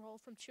Tootsie Roll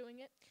from chewing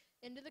it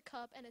into the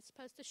cup, and it's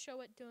supposed to show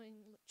what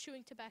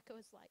chewing tobacco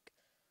is like.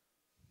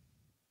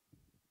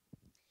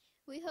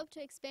 We hope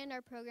to expand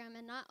our program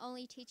and not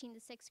only teaching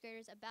the sixth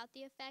graders about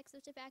the effects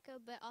of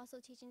tobacco, but also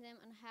teaching them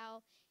on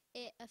how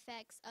it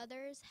affects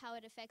others, how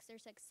it affects their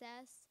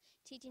success,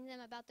 teaching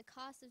them about the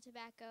cost of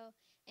tobacco,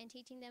 and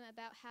teaching them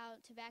about how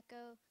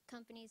tobacco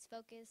companies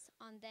focus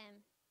on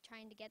them,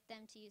 trying to get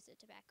them to use the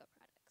tobacco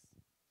products.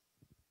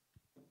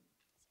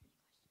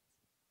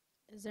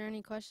 Is there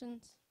any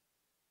questions?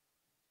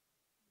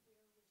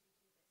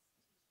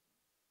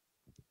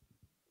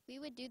 We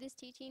would do this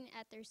teaching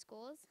at their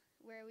schools,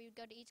 where we would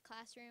go to each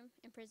classroom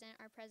and present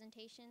our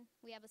presentation.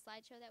 We have a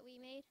slideshow that we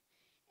made,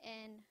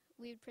 and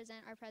we would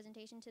present our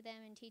presentation to them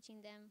and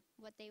teaching them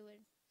what they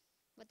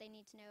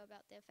need to know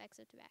about the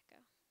effects of tobacco.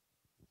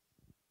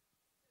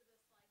 So the slideshow that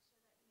you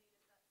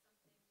made, is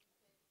that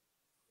something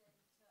you could send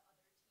to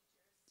other teachers,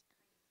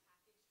 kind of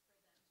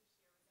packaged for them to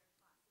share with their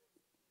classes if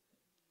you couldn't be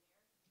there?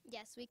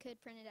 Yes, we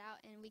could print it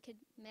out and we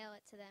could mail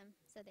it to them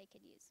so they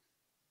could use.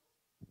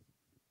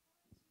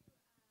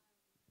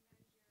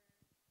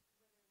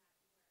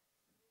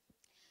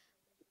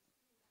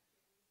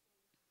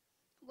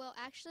 Well,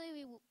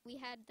 actually,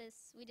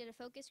 we did a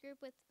focus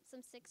group with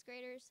some sixth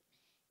graders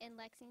in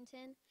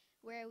Lexington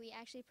where we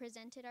actually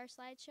presented our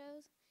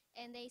slideshows,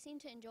 and they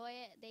seemed to enjoy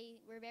it. They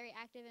were very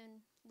active,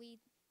 and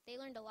they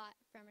learned a lot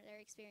from their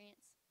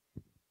experience.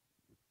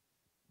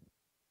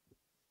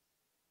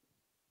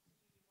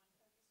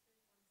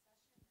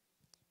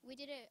 We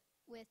did it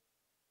with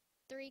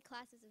 3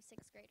 classes of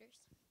sixth graders.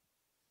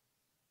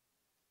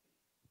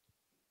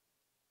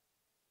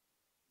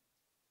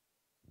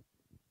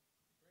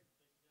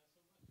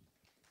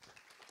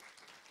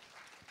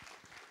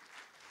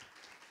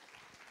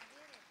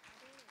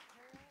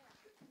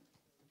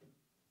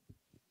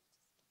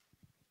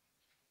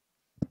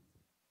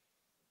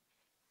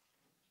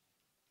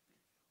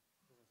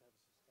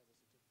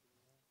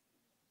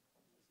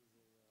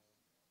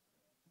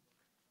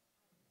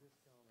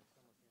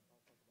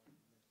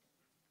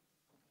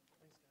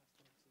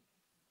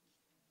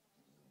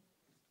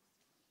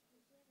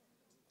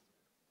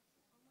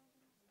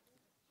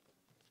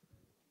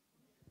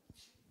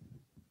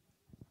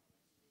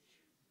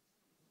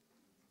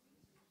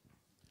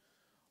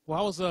 Well,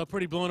 I was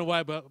pretty blown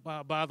away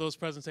by those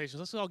presentations.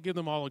 Let's all give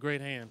them all a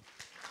great hand.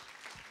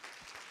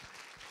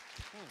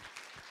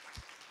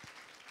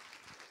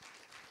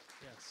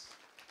 Yes.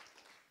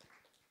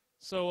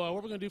 So what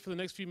we're going to do for the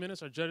next few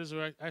minutes, our judges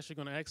are actually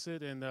going to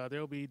exit, and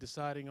they'll be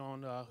deciding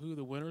on who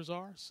the winners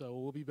are. So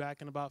we'll be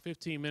back in about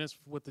 15 minutes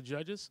with the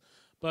judges.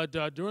 But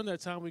during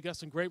that time, we got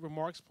some great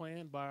remarks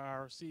planned by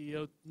our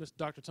CEO, Mr.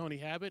 Dr. Tony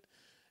Habit,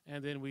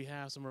 and then we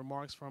have some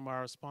remarks from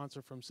our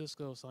sponsor from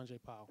Cisco,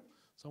 Sanjay Powell.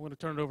 So I'm going to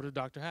turn it over to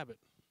Dr. Habit.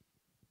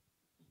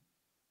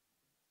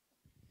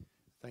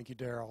 Thank you,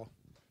 Daryl.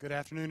 Good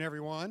afternoon,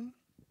 everyone.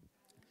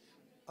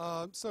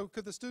 So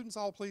could the students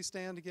all please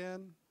stand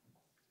again?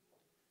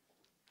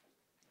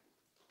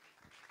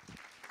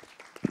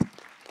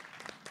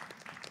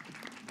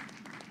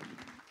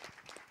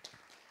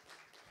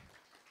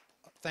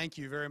 Thank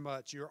you very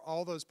much.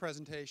 All those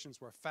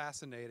presentations were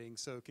fascinating,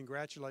 so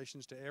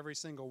congratulations to every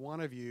single one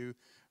of you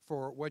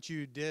for what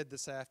you did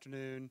this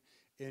afternoon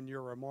in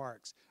your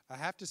remarks. I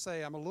have to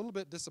say I'm a little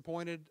bit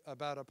disappointed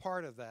about a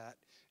part of that.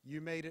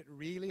 You made it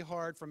really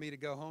hard for me to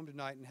go home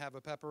tonight and have a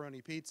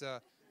pepperoni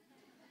pizza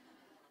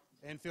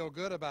and feel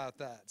good about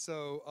that.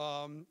 So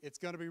it's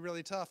going to be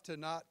really tough to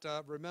not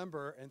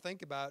remember and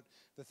think about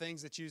the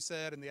things that you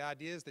said and the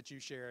ideas that you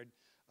shared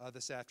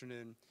this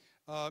afternoon.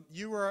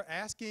 You were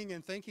asking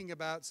and thinking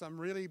about some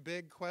really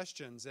big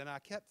questions, and I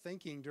kept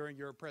thinking during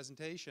your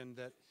presentation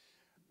that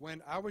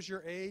when I was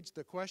your age,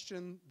 the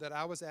question that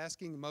I was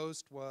asking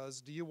most was,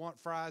 do you want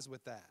fries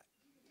with that?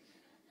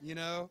 You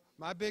know,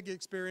 my big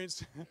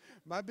experience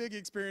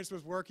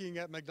was working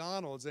at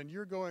McDonald's, and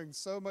you're going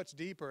so much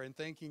deeper and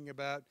thinking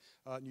about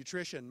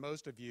nutrition,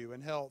 most of you,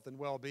 and health and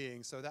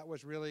well-being. So that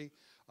was really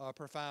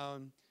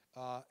profound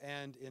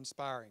and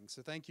inspiring.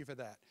 So thank you for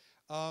that.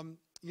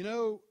 You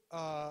know,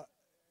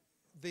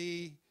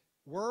 the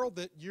world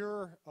that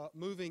you're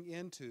moving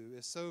into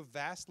is so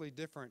vastly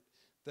different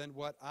than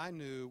what I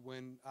knew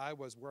when I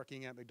was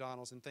working at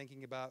McDonald's and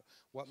thinking about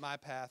what my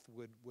path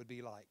would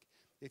be like.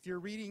 If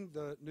you're reading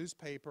the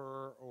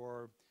newspaper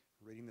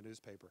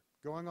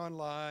going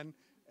online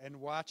and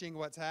watching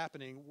what's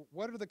happening,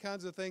 what are the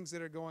kinds of things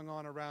that are going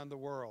on around the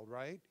world,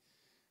 right?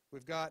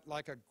 We've got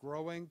like a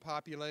growing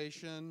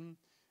population.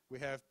 We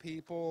have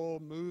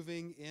people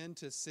moving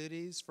into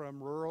cities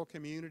from rural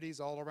communities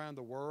all around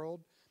the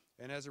world.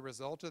 And as a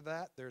result of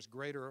that, there's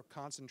greater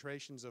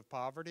concentrations of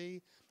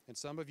poverty. And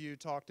some of you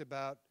talked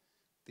about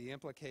the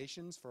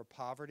implications for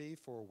poverty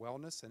for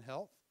wellness and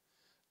health.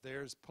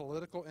 There's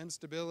political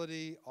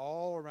instability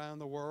all around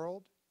the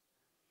world.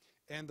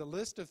 And the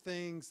list of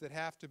things that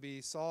have to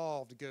be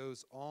solved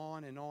goes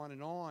on and on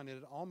and on. And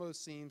it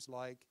almost seems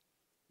like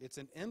it's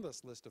an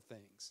endless list of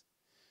things.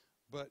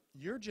 But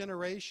your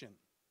generation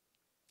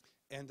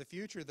and the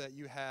future that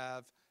you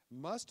have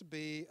must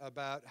be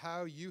about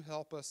how you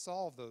help us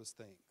solve those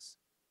things.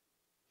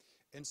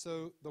 And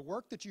so the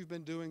work that you've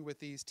been doing with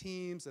these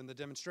teams and the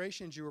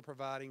demonstrations you were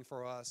providing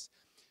for us,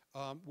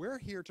 we're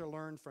here to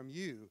learn from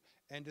you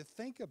and to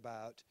think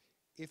about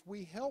if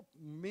we help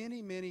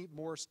many, many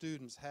more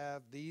students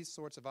have these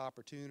sorts of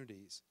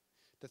opportunities,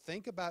 to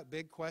think about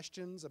big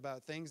questions,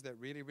 about things that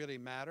really, really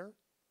matter,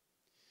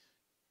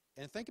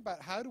 and think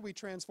about how do we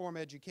transform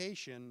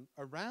education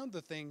around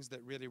the things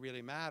that really,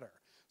 really matter.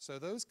 So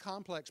those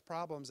complex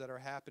problems that are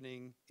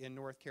happening in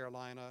North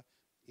Carolina,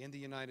 in the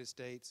United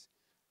States,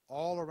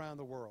 all around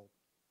the world.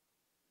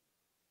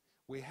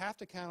 We have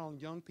to count on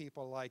young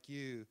people like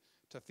you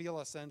to feel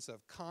a sense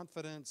of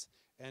confidence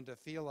and to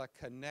feel a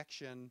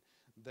connection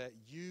that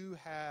you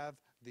have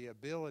the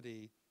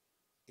ability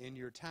in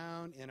your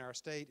town, in our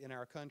state, in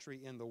our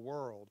country, in the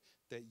world,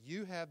 that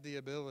you have the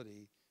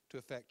ability to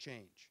affect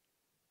change.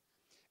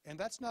 And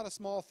that's not a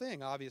small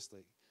thing,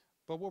 obviously.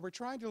 But what we're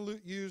trying to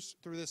use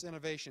through this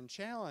innovation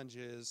challenge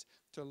is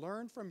to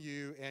learn from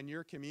you and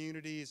your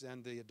communities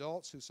and the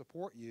adults who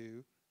support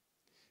you.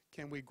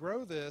 Can we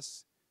grow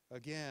this,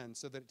 again,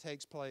 so that it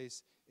takes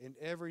place in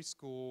every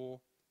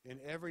school, in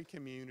every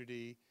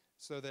community,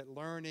 so that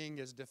learning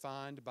is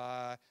defined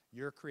by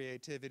your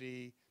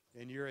creativity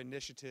and your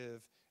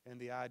initiative and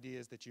the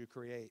ideas that you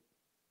create?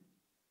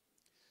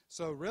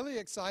 So really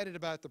excited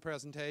about the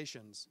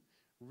presentations,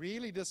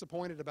 really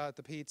disappointed about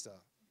the pizza.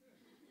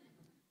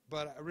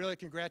 But I really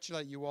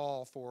congratulate you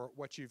all for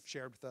what you've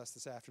shared with us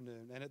this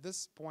afternoon. And at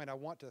this point, I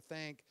want to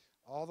thank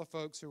all the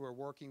folks who are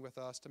working with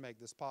us to make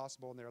this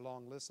possible, and there are a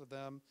long list of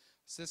them,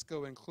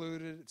 Cisco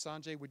included.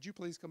 Sanjay, would you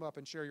please come up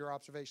and share your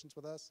observations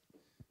with us?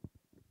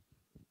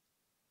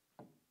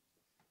 Thank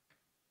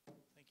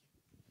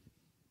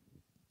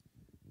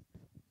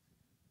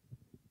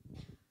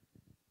you.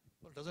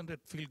 Well, doesn't it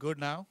feel good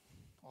now?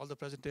 All the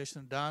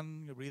presentation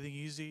done, you're breathing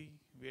easy,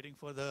 waiting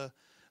for the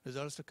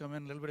results to come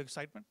in, a little bit of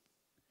excitement.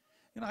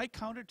 You know, I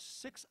counted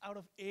 6 out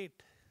of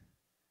 8,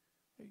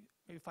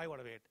 maybe 5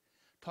 out of 8,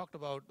 talked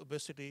about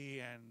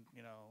obesity and,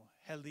 you know,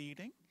 healthy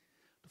eating.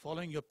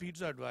 Following your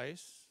pizza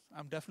advice,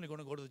 I'm definitely going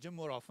to go to the gym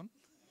more often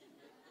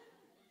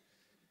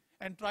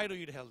and try to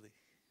eat healthy,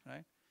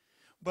 right?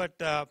 But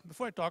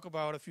before I talk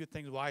about a few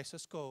things why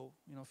Cisco,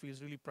 you know,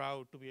 feels really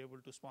proud to be able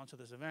to sponsor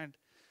this event,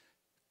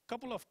 a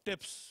couple of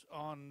tips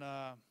on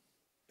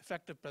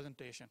effective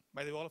presentation.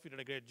 By the way, all of you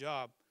did a great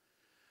job.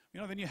 You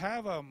know, when you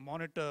have a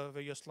monitor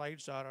where your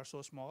slides are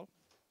so small,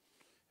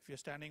 if you're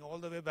standing all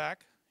the way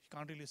back, you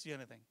can't really see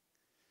anything.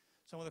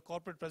 Some of the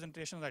corporate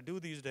presentations I do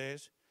these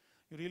days,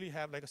 you really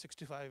have like a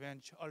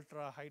 65-inch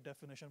ultra high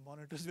definition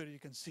monitors where you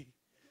can see.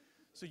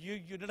 So you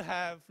did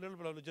have a little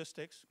bit of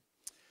logistics.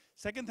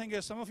 Second thing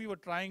is some of you were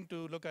trying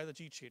to look at the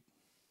cheat sheet,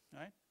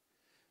 right?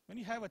 When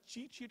you have a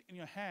cheat sheet in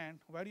your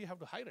hand, why do you have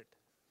to hide it,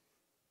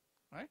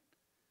 right?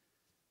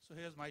 So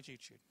here's my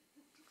cheat sheet.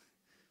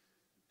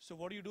 So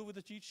what do you do with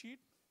the cheat sheet?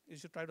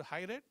 Is you try to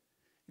hide it.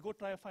 You go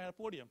try to find a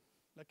podium.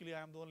 Luckily,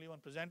 I'm the only one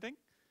presenting.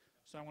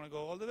 So I'm going to go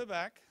all the way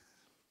back.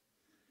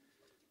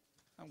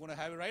 I'm going to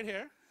have it right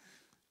here.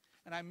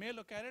 And I may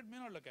look at it, may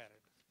not look at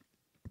it.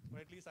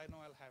 But at least I know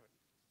I'll have it.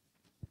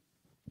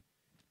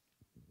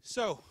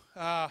 So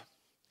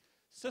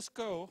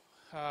Cisco,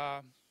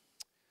 now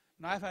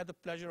I've had the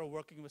pleasure of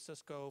working with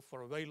Cisco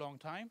for a very long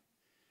time.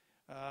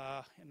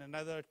 In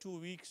another 2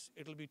 weeks,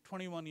 it'll be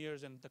 21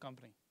 years in the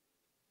company.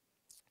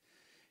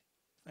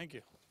 Thank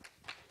you.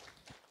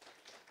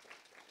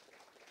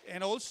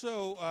 And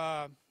also,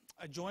 I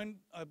joined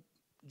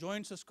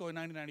Cisco in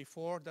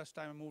 1994. That's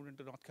the time I moved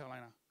into North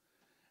Carolina.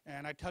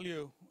 And I tell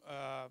you,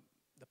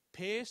 the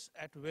pace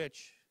at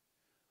which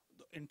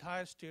the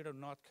entire state of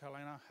North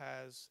Carolina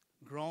has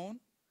grown,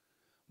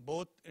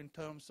 both in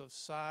terms of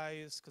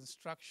size,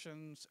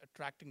 constructions,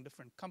 attracting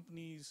different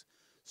companies,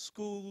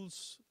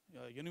 schools,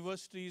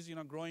 universities, you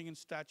know, growing in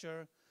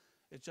stature,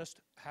 it just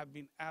have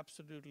been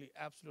absolutely,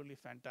 absolutely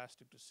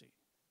fantastic to see.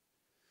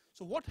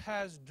 So what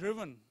has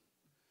driven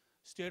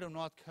state of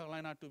North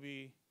Carolina to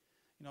be,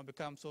 you know,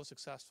 become so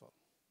successful?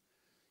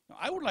 Now,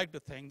 I would like to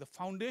think the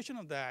foundation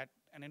of that,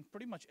 and in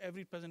pretty much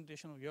every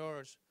presentation of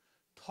yours,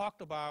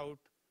 talked about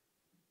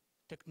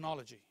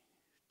technology.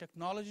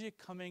 Technology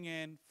coming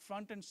in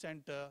front and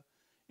center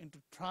into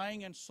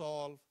trying and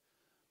solve,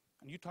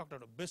 and you talked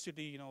about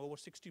obesity, you know, over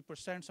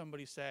 60%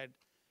 somebody said.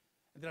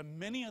 And there are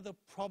many other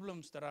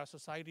problems that our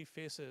society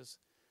faces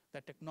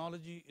that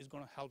technology is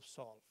going to help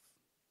solve.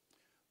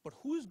 But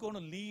who is going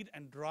to lead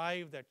and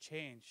drive that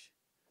change?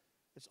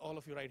 It's all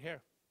of you right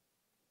here,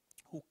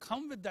 who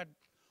come with that,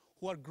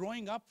 who are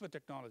growing up with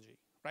technology,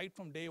 right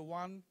from day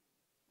one.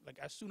 Like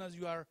as soon as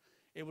you are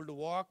able to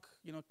walk,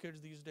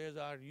 kids these days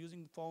are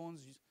using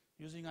phones,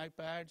 using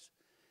iPads,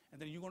 and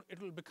then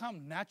it will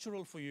become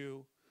natural for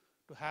you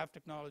to have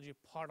technology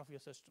part of your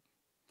system.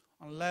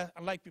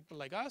 Unlike people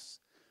like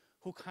us,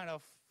 who kind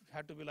of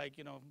had to be like,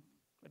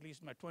 at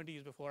least in my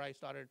 20s before I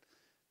started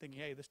thinking,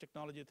 hey, this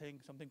technology thing,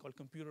 something called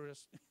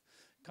computers,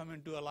 come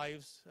into our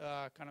lives,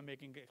 kind of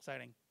making it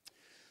exciting.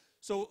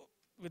 So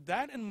with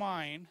that in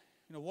mind,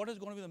 what is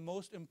going to be the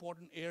most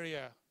important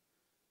area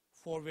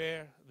for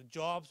where the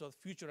jobs of the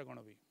future are going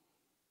to be?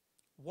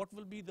 What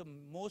will be the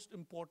most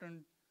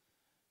important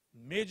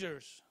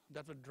measures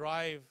that will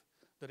drive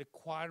the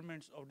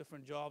requirements of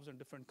different jobs and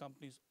different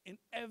companies in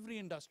every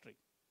industry?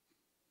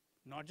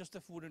 Not just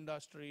the food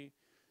industry,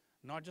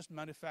 not just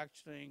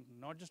manufacturing,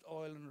 not just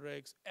oil and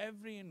rigs.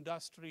 Every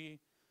industry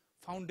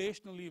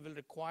foundationally will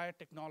require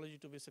technology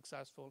to be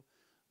successful,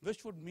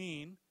 which would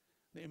mean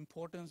the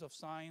importance of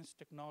science,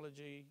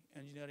 technology,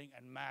 engineering,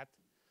 and math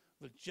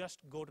will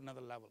just go to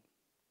another level.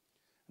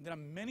 And there are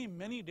many,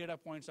 many data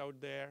points out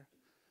there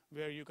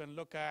where you can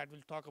look at.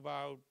 We'll talk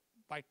about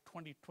by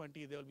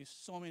 2020, there will be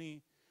so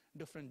many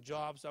different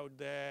jobs out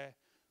there,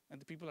 and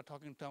the people are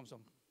talking in terms of,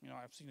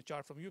 I've seen a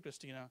chart from you,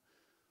 Christina,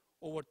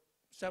 over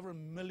several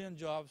million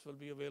jobs will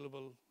be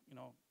available,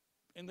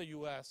 in the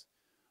US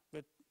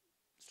with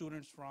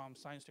students from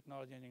science,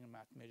 technology, engineering, and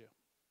math major.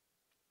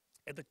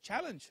 And the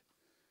challenge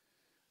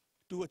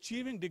to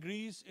achieving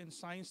degrees in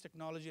science,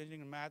 technology,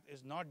 engineering, and math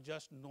is not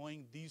just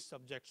knowing these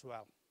subjects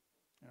well.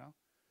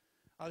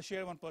 I'll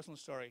share one personal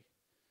story.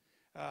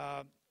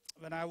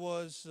 When I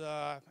was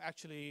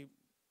actually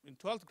in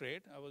 12th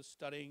grade, I was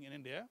studying in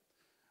India.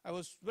 I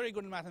was very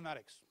good in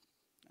mathematics.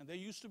 And there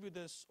used to be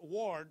this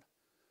award,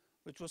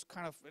 which was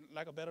kind of,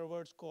 like a better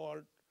word,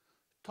 called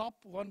top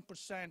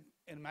 1%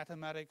 in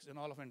mathematics in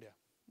all of India.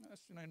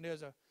 India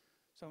is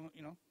some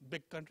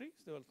big country,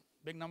 so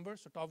big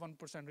numbers, so top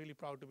 1%, really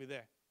proud to be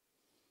there.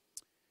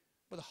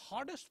 But the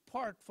hardest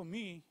part for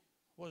me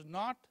was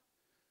not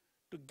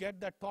to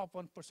get that top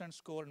 1%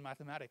 score in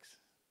mathematics,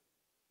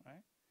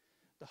 right?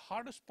 The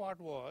hardest part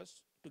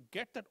was to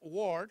get that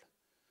award,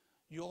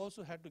 you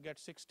also had to get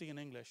 60 in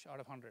English out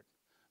of 100,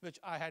 which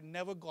I had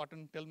never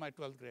gotten till my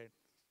 12th grade.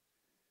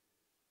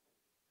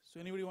 So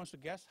anybody wants to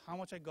guess how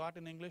much I got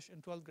in English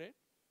in 12th grade?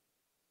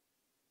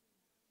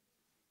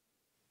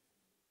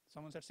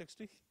 Someone said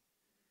 60?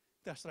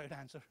 That's the right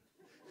answer.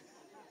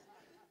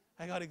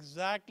 I got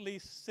exactly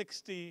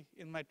 60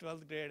 in my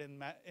 12th grade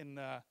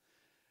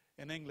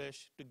in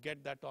English to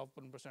get that top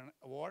 1%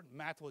 award.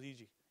 Math was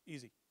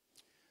easy.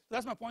 So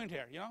that's my point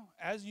here.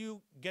 As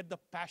you get the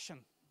passion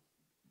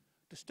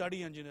to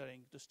study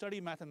engineering, to study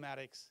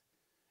mathematics,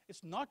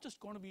 it's not just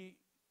going to be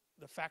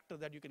the factor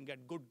that you can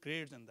get good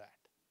grades in that.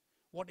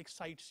 What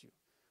excites you?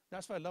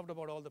 That's what I loved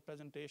about all the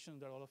presentations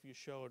that all of you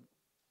showed,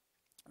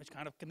 which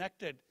kind of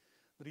connected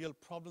the real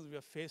problems we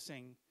are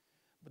facing,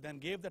 but then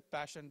gave that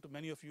passion to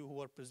many of you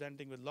who are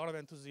presenting with a lot of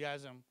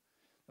enthusiasm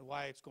and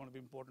why it's going to be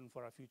important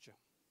for our future.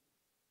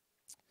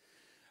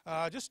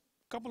 Just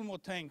a couple more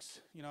things,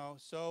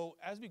 So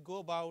as we go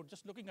about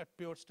just looking at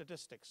pure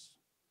statistics,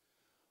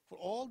 for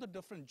all the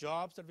different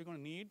jobs that we're going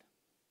to need,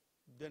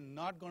 they're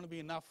not going to be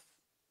enough,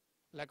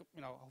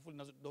 hopefully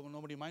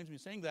nobody minds me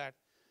saying that,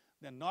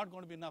 there are not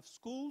going to be enough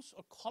schools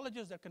or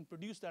colleges that can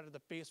produce that at the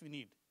pace we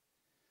need.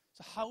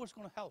 So how it's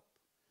going to help?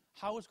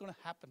 How it's going to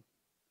happen?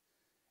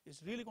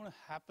 It's really going to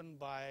happen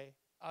by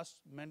us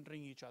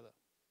mentoring each other.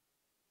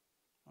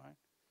 All right?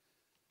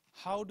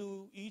 How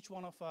do each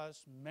one of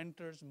us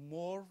mentors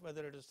more,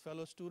 whether it is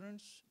fellow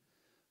students,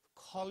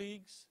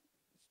 colleagues,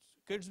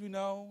 kids we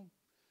know,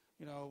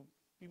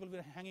 people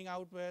we're hanging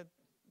out with?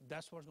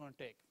 That's what it's going to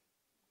take.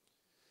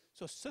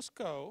 So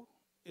Cisco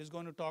is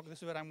going to talk,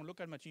 this is where I'm going to look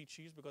at my cheat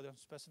sheets because there are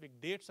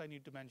specific dates I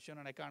need to mention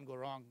and I can't go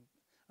wrong,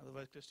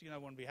 otherwise Christina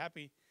won't be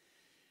happy.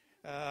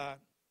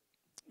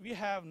 We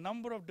have a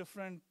number of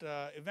different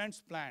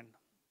events planned,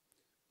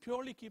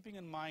 purely keeping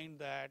in mind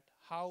that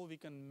how we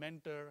can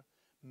mentor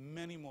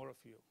many more of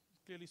you.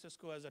 Clearly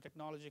Cisco as a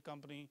technology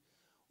company,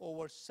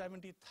 over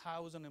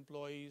 70,000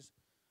 employees,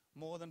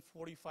 more than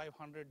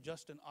 4,500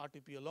 just in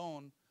RTP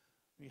alone.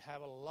 We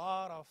have a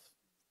lot of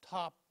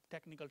top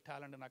technical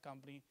talent in our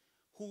company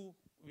who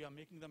we are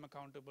making them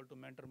accountable to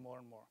mentor more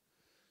and more.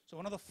 So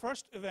one of the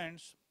first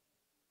events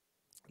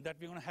that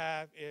we're going to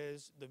have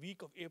is the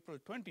week of April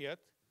 20th.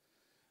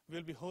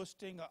 We'll be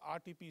hosting a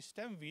RTP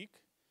STEM week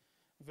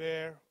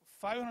where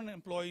 500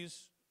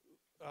 employees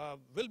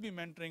will be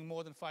mentoring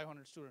more than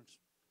 500 students.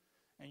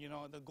 And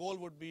the goal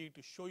would be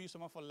to show you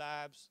some of our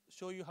labs,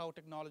 show you how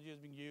technology is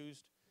being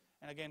used,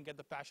 and again, get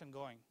the passion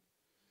going.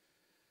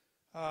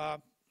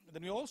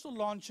 Then we're also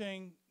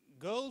launching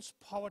Girls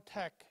Power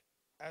Tech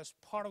as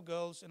part of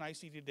Girls in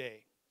ICT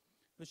Day,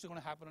 which is going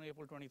to happen on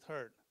April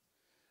 23rd.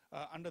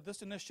 Under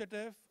this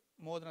initiative,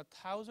 more than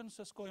 1,000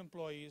 Cisco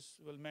employees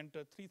will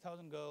mentor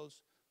 3,000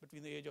 girls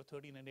between the age of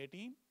 13 and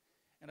 18,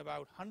 and about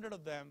 100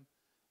 of them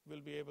will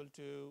be able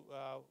to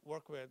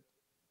work with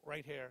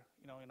right here,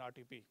 in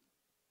RTP.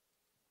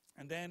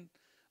 And then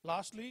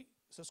lastly,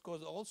 Cisco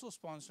is also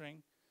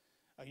sponsoring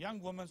a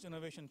Young Women's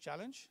Innovation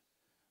Challenge,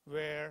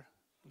 where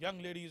young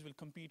ladies will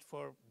compete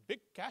for big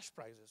cash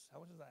prizes. How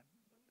much is that? $1,000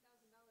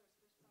 first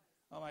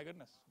prize. Oh my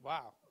goodness,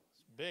 wow,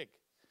 it's big.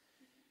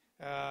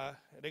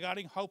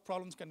 Regarding how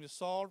problems can be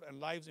solved and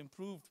lives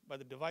improved by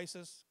the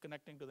devices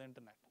connecting to the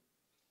internet.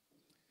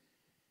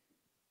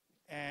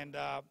 And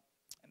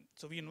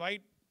so we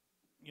invite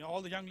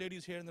all the young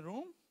ladies here in the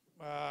room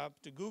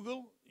to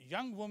Google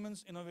Young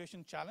Women's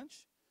Innovation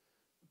Challenge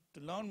to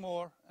learn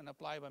more and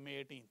apply by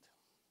May 18th.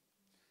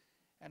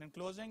 And in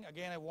closing,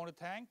 again, I want to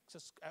thank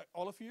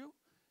all of you,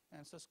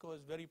 and Cisco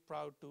is very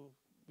proud to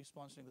be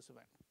sponsoring this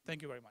event.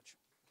 Thank you very much.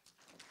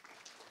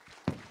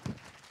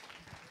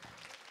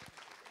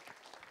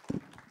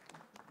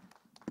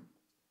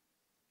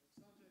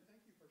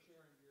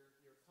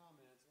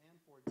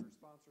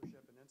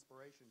 Sponsorship and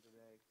inspiration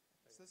today.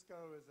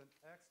 Cisco is an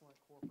excellent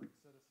corporate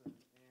citizen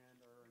and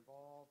are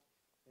involved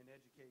in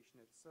education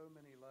at so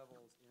many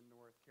levels in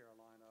North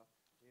Carolina.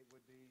 It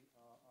would be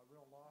a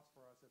real loss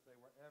for us if they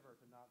were ever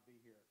to not be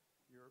here.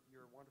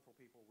 You're wonderful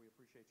people. We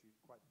appreciate you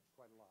quite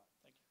a lot.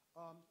 Thank you.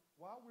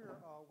 While we're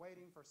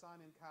waiting for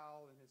Simon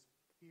Cowell and his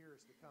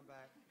peers to come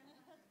back,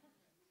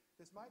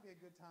 this might be a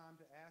good time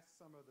to ask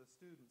some of the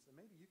students, and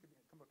maybe you could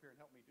come up here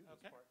and help me do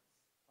this part.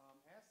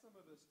 Ask some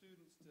of the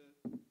students to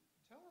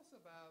tell us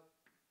about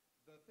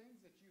the things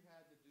that you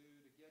had to do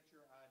to get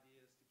your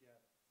ideas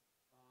together.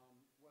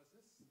 Was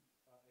this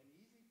an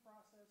easy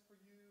process for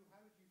you?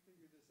 How did you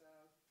figure this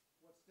out?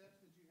 What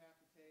steps did you have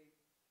to take?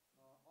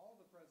 All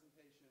the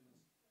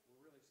presentations were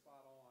really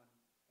spot on.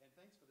 And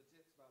thanks for the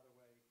tips, by the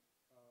way.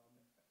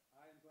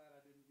 I am glad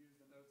I didn't use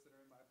the notes that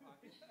are in my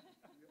pocket.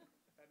 You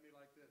had me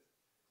like this.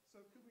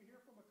 So could we hear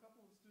from a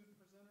couple of student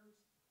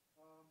presenters?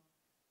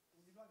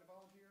 Would you like to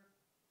volunteer?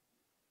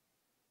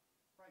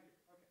 Right here.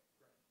 Okay.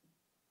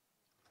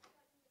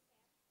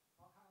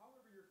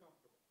 However you're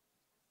comfortable.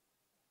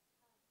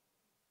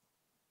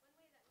 One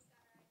way that we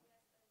got our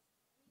ideas was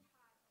we had a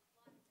lot of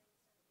brainstorming.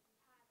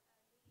 We had a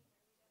meeting where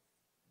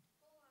we just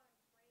full-on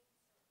brainstormed,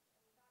 and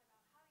we thought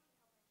about how we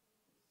can help our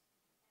community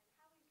and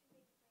how we can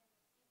make a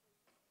plan that's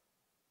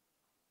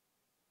easily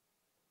sustainable.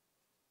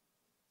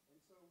 And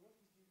so what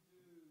did you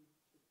do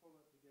to pull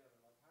it together?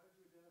 Like, how did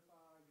you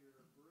identify your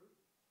group,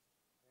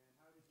 and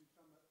how did you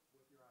come up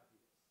with your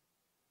ideas?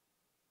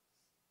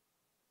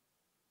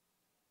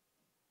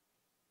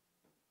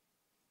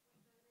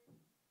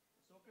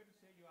 It's okay to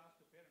say you asked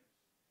the parents.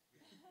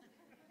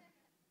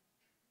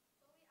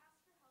 Well, we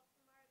asked for help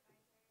from our advisors,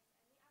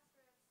 and we asked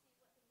for them to see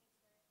what the needs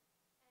were.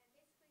 And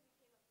basically, we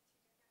came up with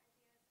 2 different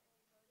ideas, and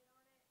we voted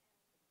on it, and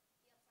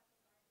the upcycled garbage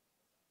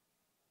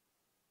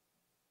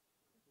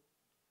was one.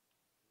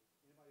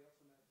 Anybody else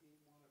on that team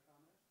want to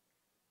comment?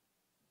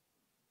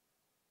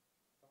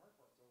 The hard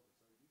part's over,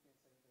 so you can't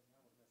say anything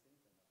now and mess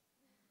anything up.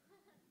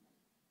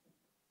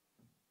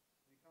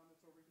 Any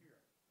comments over here?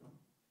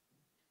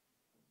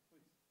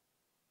 Please.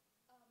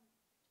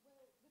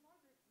 Well, with our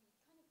group, we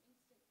kind of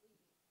instantly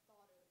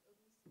thought of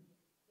obesity and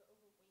the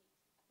overweight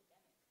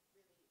epidemic,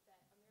 really, that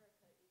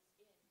America is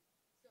in.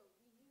 So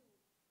we knew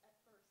at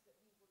first that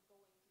we were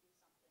going to do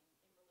something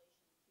in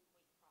relation to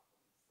weight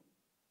problems.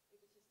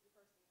 It was just the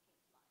first thing that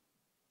came to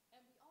mind.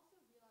 And we also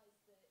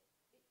realized that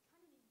it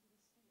kind of needed to be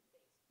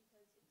student-based,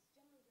 because it's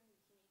generally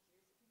during the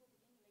teenage years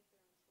that people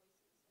begin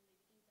to make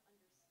their own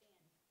choices, and they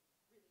begin to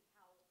understand really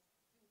how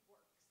food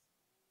works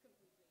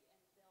completely,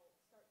 and they'll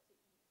start to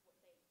eat what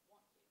they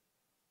want to.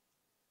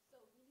 So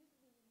we knew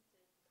that we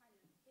needed to kind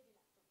of hit it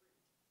at the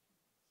root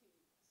to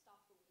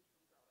stop the weed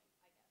from growing,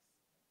 I guess.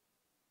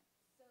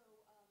 So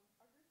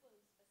our group was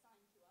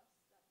assigned to us.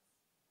 That's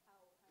how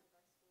kind of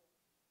our school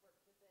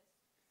worked with this.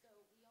 So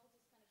we all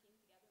just kind of came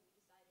together and we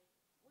decided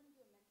we're going to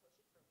do a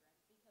mentorship program,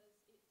 because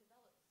it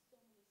develops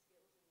so many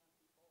skills in young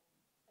people,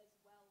 as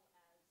well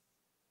as,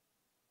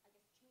 I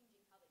guess,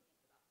 changing how they think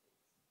about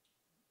foods.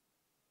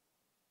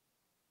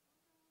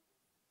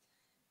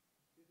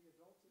 Did the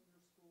adults in your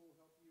school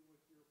help you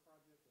with your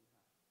project, and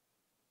how?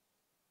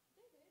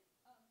 They did,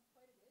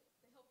 quite a bit.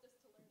 They helped us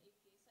to learn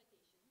APA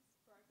citations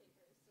for our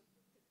papers, so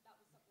because that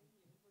was something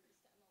new. We're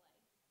used to MLA.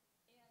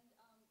 And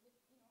with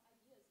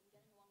ideas and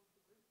getting along with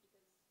the group,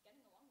 because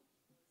getting along with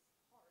people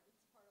is hard.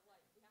 It's a part of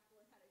life. We have to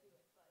learn how to do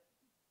it. But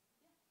yeah, they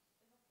helped a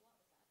lot with that.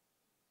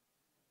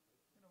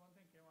 One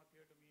thing came out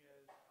clear to me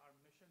is our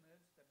mission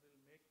is that we'll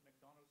make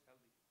McDonald's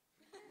healthy.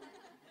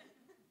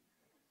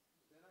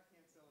 Then I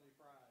can't sell any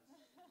fries. The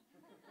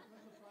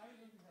fries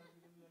will be healthy.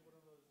 They'll be like one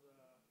of those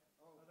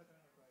other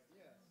kind of fries.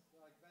 Yes,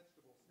 like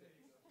vegetable sticks.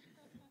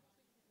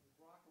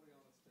 Broccoli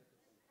on a stick or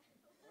something.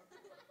 Okay.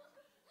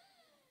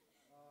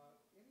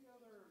 Any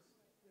others?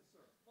 Yes,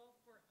 sir. Well,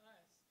 for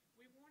us,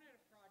 we wanted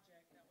a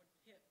project that would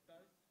hit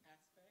both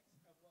aspects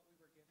of what we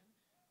were given,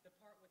 the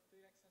part with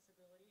food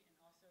accessibility and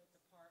also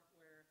the part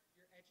where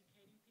you're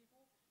educating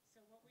people.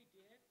 So what we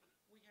did,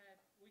 we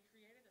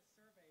created a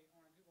survey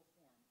on a Google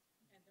form,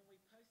 and then we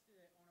posted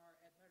it on our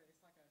Edmodo.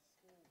 It's like a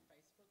school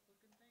Facebook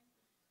looking thing.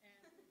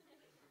 And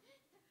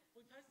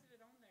we posted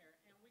it on there,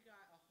 and we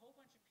got a whole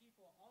bunch of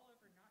people all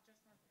over, not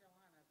just North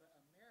Carolina, but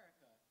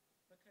America,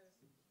 because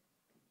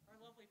our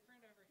lovely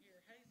friend over here,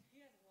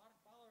 he has a lot of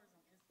followers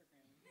on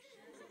Instagram. He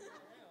shared the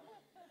URL.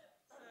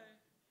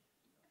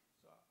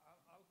 So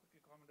I'll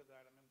quickly comment to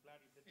that. I mean, I'm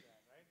glad you did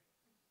that, right?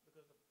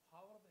 Because the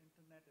power of the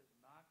internet is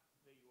not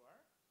where you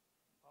are.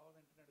 The power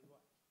of the internet is what?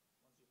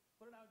 Once you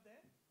put it out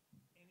there,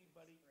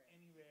 anybody,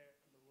 anywhere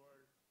in the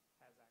world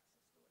has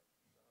access to it.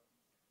 So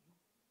you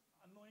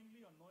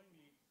unknowingly or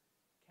knowingly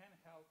can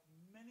help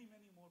many,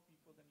 many more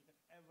people than you can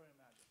ever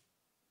imagine.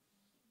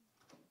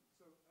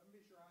 So let me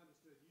be sure I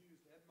understood. You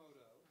used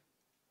Edmodo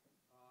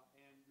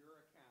and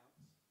your accounts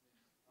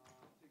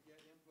to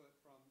get input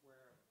from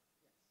wherever.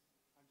 Yes.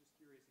 I'm just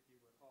curious if you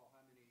recall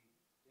how many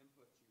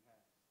inputs you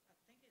had. I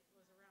think it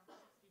was around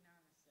 69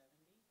 or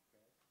 70.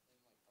 Okay.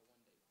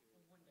 In like a one-day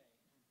period. In one day.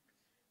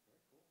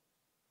 Very cool.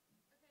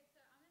 Okay, so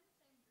I'm in the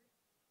same group,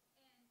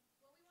 and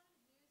what we wanted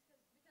to do is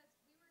because we had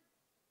to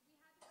focus on our begin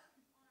by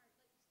focusing on our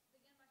county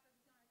and like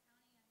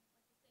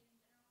the state in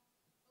general,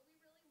 but we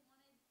really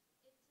wanted it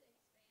to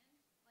expand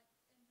like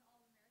into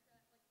all of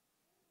America.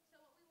 So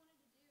what we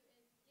wanted to do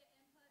is get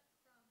input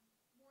from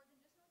more than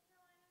just North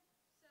Carolina,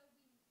 so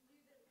we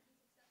knew that it would be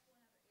successful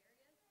in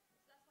other areas.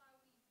 So that's why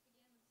we began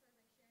with the survey,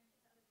 sharing it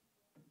to other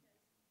people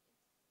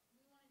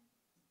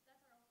because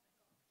that's our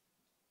ultimate goal.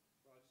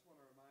 Well, I just want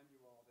to remind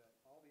you all that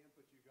all the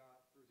input you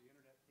got through the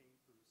internet came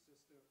through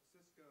Cisco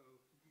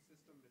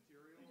system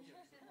materials and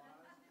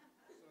supplies.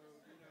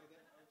 So, you know,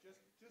 that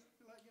just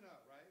to let you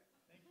know, right?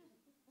 Thank you.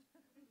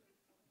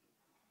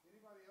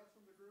 Anybody else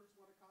from the groups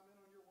want to comment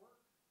on your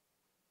work?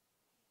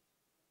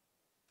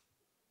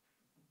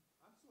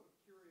 I'm sort of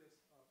curious.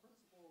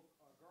 Principal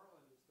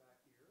Garland is back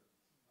here,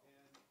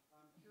 and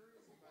I'm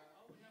curious about...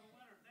 Oh, we have a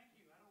winner. Thank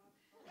you. I don't have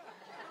to...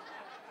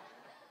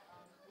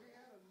 We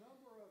had a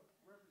number of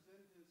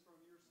representatives from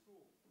your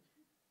school.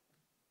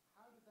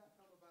 How did that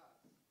come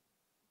about?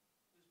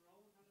 Ms.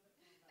 Rowland, how did that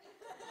come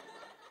about?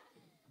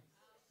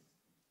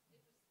 It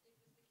was the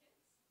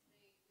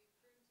kids. We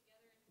crewed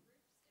together in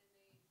groups,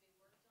 and they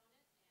worked on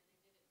it,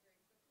 and they did it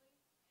very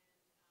quickly.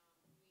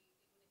 And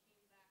when it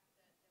came back that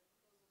their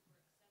proposals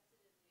were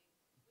accepted,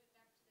 and they went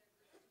back to their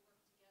groups to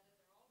work together.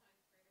 They're all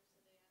ninth graders,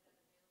 so they had that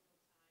available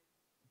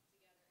time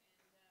together, and they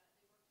worked hard to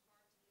get it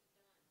done.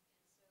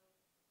 And so,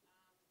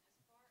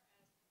 as far as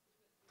with the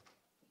PBL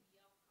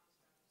construct,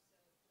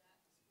 so that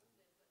the school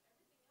did, but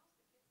everything else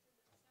the kids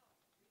did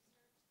themselves.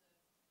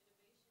 The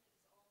research, the innovation,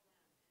 it's all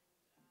them,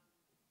 and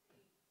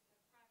they have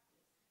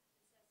practiced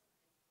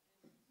incessantly,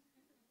 and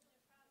I'm really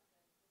proud of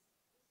them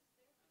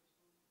because this is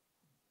their vision.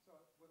 So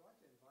I would like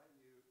to invite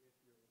you, if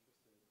you're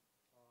interested,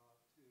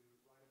 to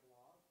write a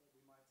blog that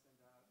we might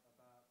send out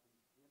about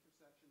the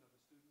intersection of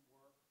the student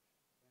work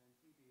and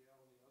PBL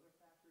and the other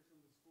factors in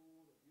the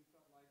school that you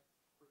felt like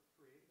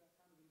created that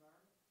kind of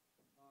environment.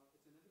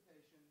 It's an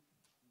invitation,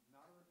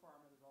 not a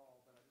requirement at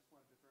all, but I just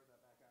wanted to throw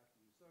that back out to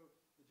you. So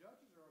the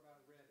judges are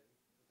about ready.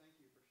 Thank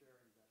you for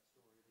sharing that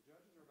story. The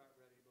judges are about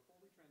ready. Before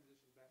we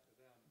transition back to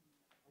them,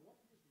 I want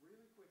to just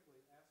really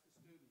quickly ask the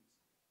students,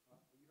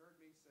 you heard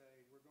me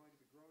say we're going to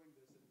be growing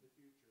this into the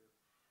future.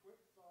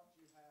 Quick thoughts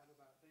you have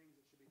about things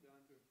that should be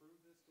done to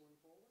improve this going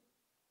forward?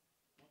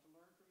 Want to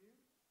learn from you?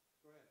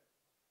 Go ahead.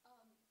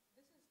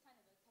 This is kind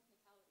of a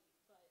technicality,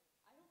 but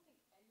I don't think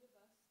any of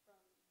us from the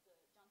Johnston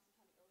County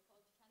Early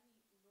College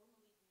Academy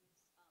normally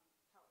use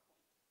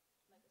PowerPoint,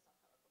 Microsoft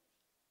PowerPoint.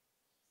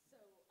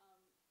 So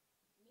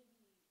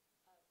maybe,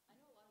 I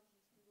know a lot of you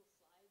use Google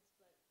Slides,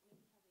 but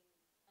maybe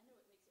I know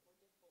it makes it more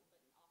difficult, but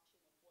an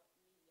option of what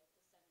media to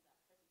send that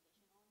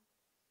presentation on.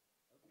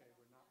 Okay,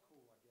 we're not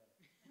cool, I get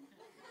it.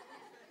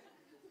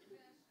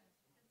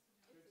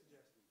 Good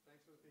suggestion.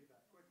 Thanks for the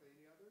feedback. Quickly,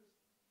 any others?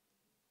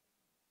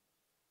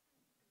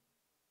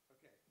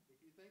 Okay, if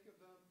you think of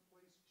them,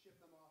 please ship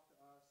them off to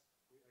us.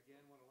 We,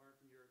 again, want to learn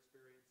from your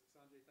experience.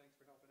 Sanjay, thanks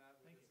for helping out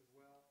with this as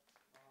well.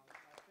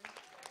 I think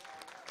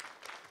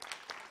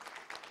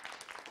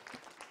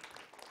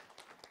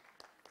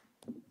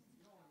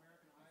you know, on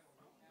American Idol,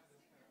 we don't have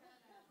this kind of...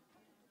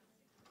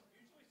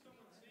 Usually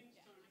someone sings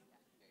to me. You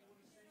want to sing?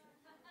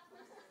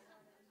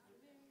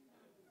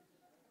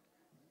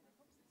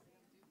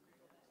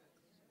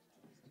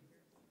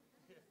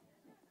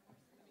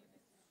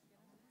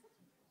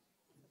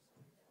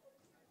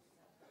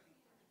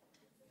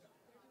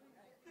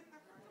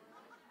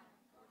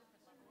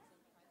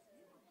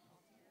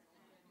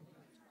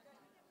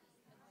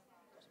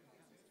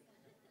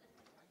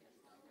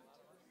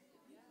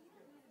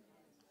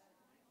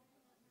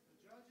 The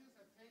judges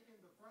have taken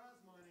the prize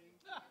money.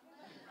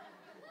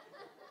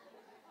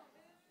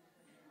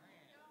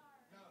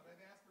 No,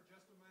 they've asked for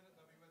just a minute.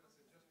 They'll be with us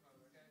in just a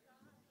moment, okay?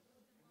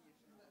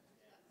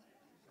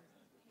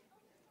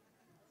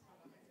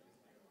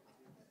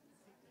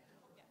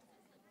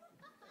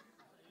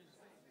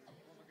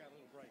 Well, we got a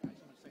little break. I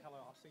just want to say hello.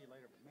 I'll see you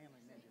later. But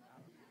Manly mentioned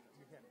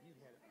you had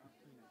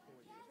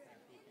employees this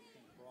past week that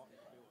came brought to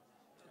do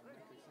a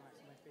elementary science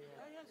Olympiad.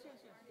 Oh, yes.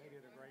 They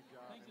did a great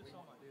job. Thank you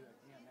so much. We want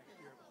to do it again next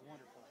year. It was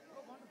wonderful.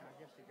 Oh, wonderful. And I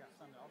guess you got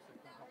some that also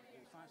come help do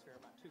science fair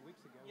about 2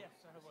 weeks ago. Yes,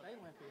 I The was. State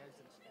Olympiads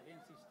at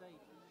NC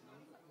State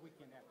the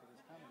weekend after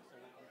this coming, so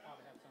we'll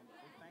probably have some. But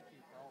we thank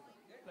you for all the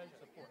pleasure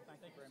to support.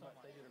 Thank you very much.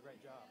 They did a great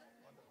job.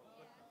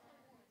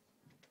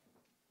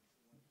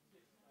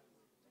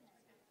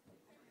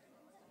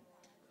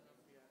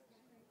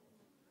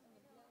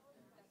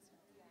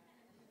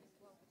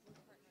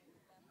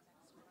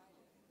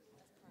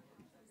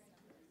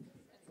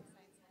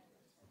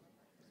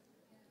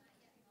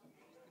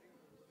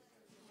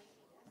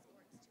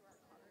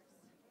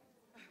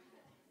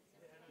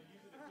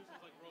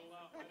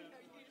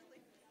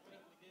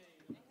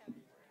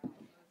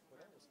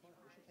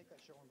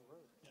 Show on the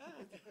road. Yeah,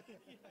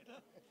 I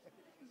know.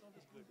 It's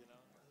always good, you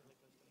know. Like I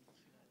was telling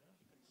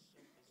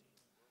Christina,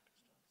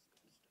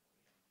 you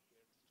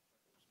know, you've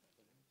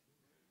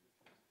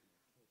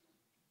been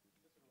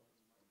so busy in work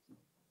and stuff.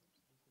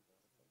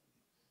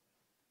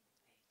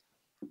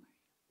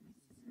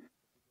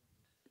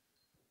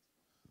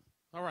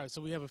 All right,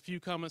 so we have a few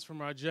comments from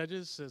our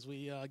judges as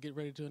we get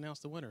ready to announce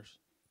the winners.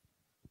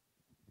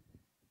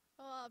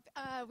 Well,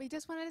 we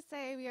just wanted to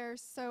say we are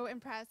so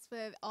impressed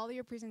with all of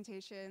your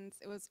presentations.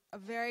 It was a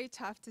very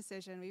tough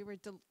decision. We were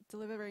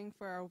delivering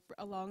for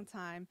a long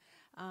time.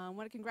 I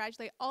want to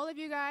congratulate all of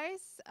you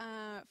guys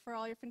for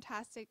all your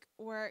fantastic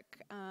work.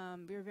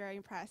 We were very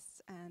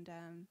impressed, and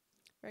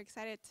we're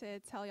excited to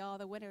tell you all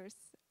the winners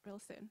real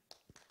soon.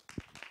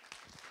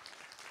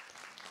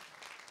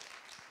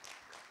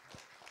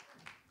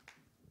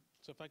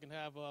 So if I can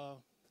have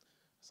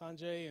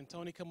Sanjay and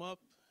Tony come up.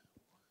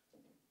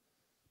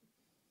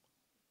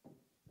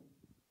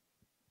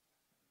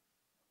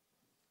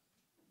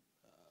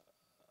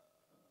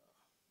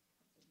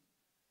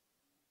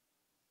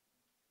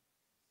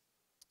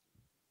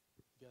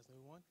 You guys know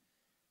who won?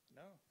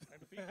 No, I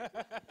defeated.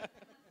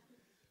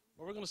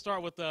 Well, we're going to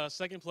start with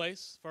second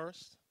place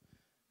first.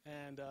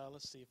 And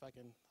let's see if I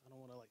can, I don't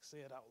want to like say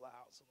it out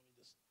loud, so let me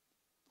just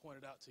point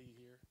it out to you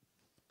here.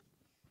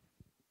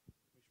 Make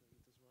sure I get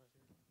this right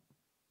here.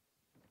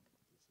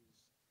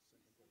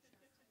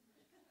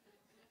 This is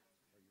second place.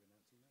 Are you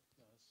announcing that?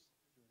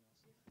 No,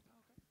 you're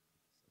announcing that.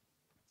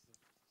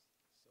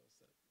 Oh,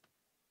 okay.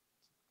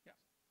 Yeah.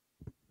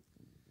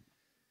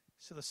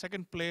 So the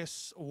second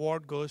place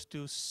award goes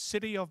to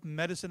City of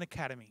Medicine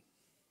Academy.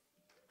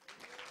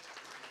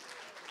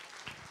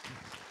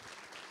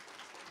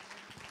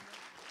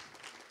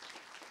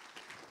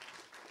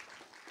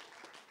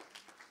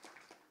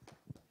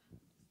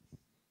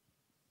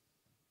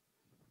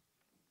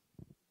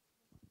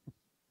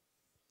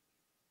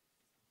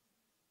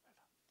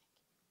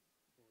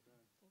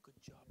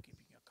 Good job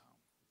keeping your calm.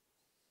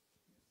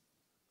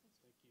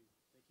 Thank you.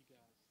 Thank you,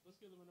 guys. Let's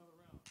give them another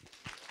round.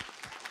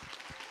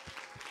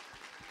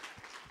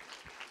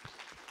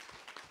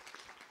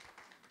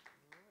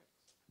 All right.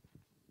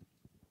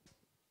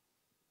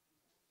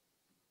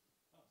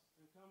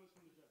 And comments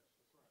from the judge.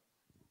 That's right.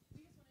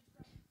 We just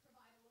wanted to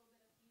provide a little bit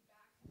of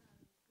feedback.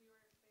 We were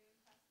very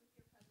impressed with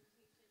your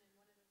presentation, and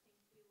one of the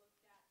things we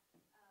looked at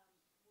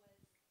was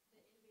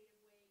the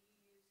innovative way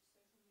you used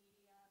social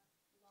media,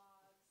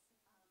 blogs,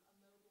 a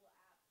mobile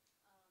app.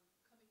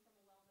 Coming from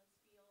a wellness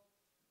field,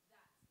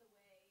 that's the way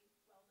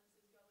wellness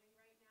is going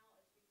right now.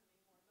 It's becoming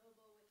more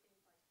mobile with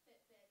things like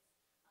Fitbits.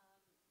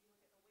 You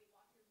look at the Weight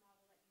Watchers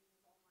model that uses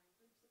online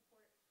group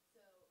support. So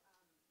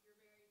you're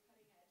very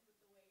cutting edge with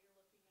the way you're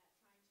looking at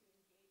trying to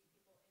engage people in their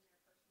personal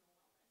wellness.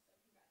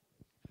 So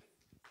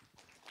congratulations.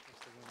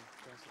 That's the winner.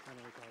 That's the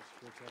penalty cards.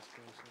 Good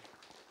classification.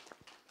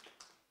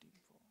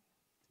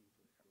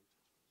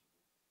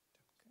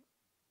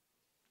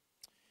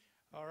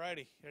 All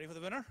righty, ready for the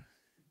winner?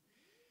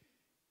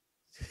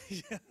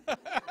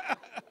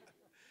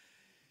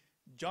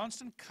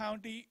 Johnston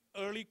County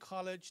Early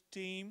College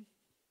Team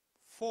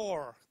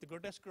 4, the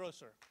Grotesque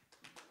Grocer.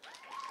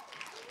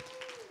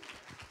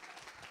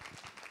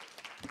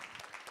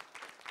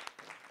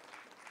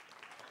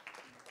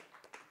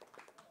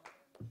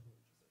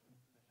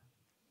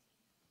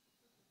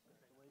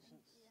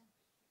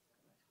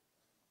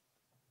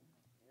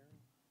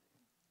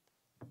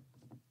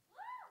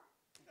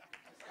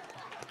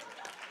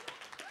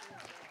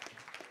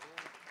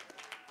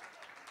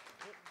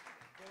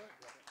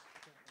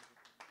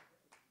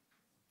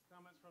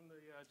 Comments from the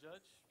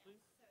judge,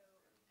 please. So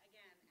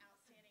again,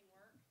 outstanding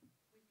work.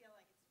 We feel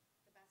like it's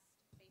the best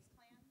base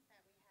plan that we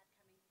had coming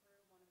through,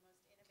 one of the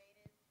most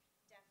innovative,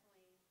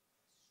 definitely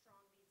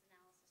strong needs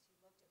analysis.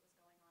 You looked at what's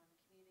going on in the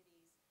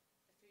communities,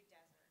 the food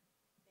desert,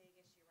 big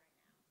issue right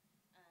now.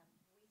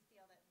 We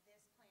feel that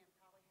this plan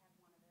probably had one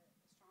of the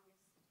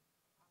strongest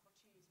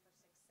opportunities for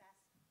success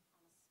on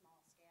a small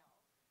scale.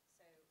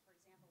 So for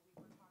example, we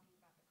were talking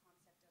about the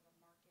concept of a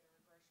market or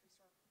a grocery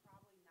store,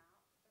 probably not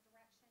the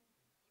direction.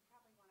 You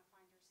probably want to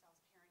find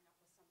yourselves pairing up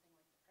with something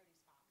like the produce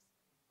box.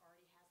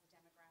 Already has the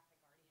demographic,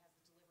 already has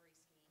the delivery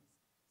schemes,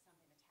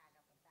 something to tag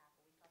up with that.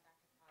 But we thought that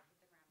could probably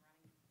hit the ground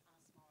running on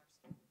a smaller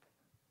scale quicker.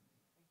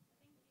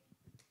 Thank you.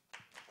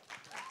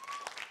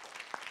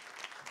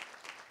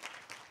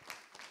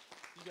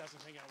 You guys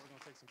can hang out. We're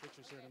going to take some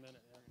pictures here in a minute.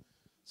 Yeah.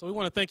 So we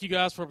want to thank you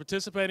guys for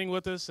participating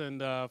with us,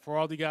 and for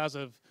all the guys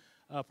have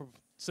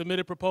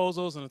submitted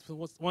proposals. And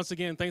once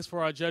again, thanks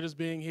for our judges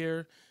being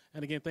here.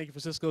 And again, thank you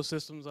for Cisco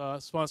Systems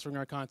sponsoring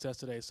our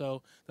contest today.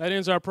 So that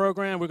ends our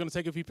program. We're going to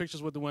take a few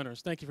pictures with the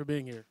winners. Thank you for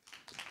being here.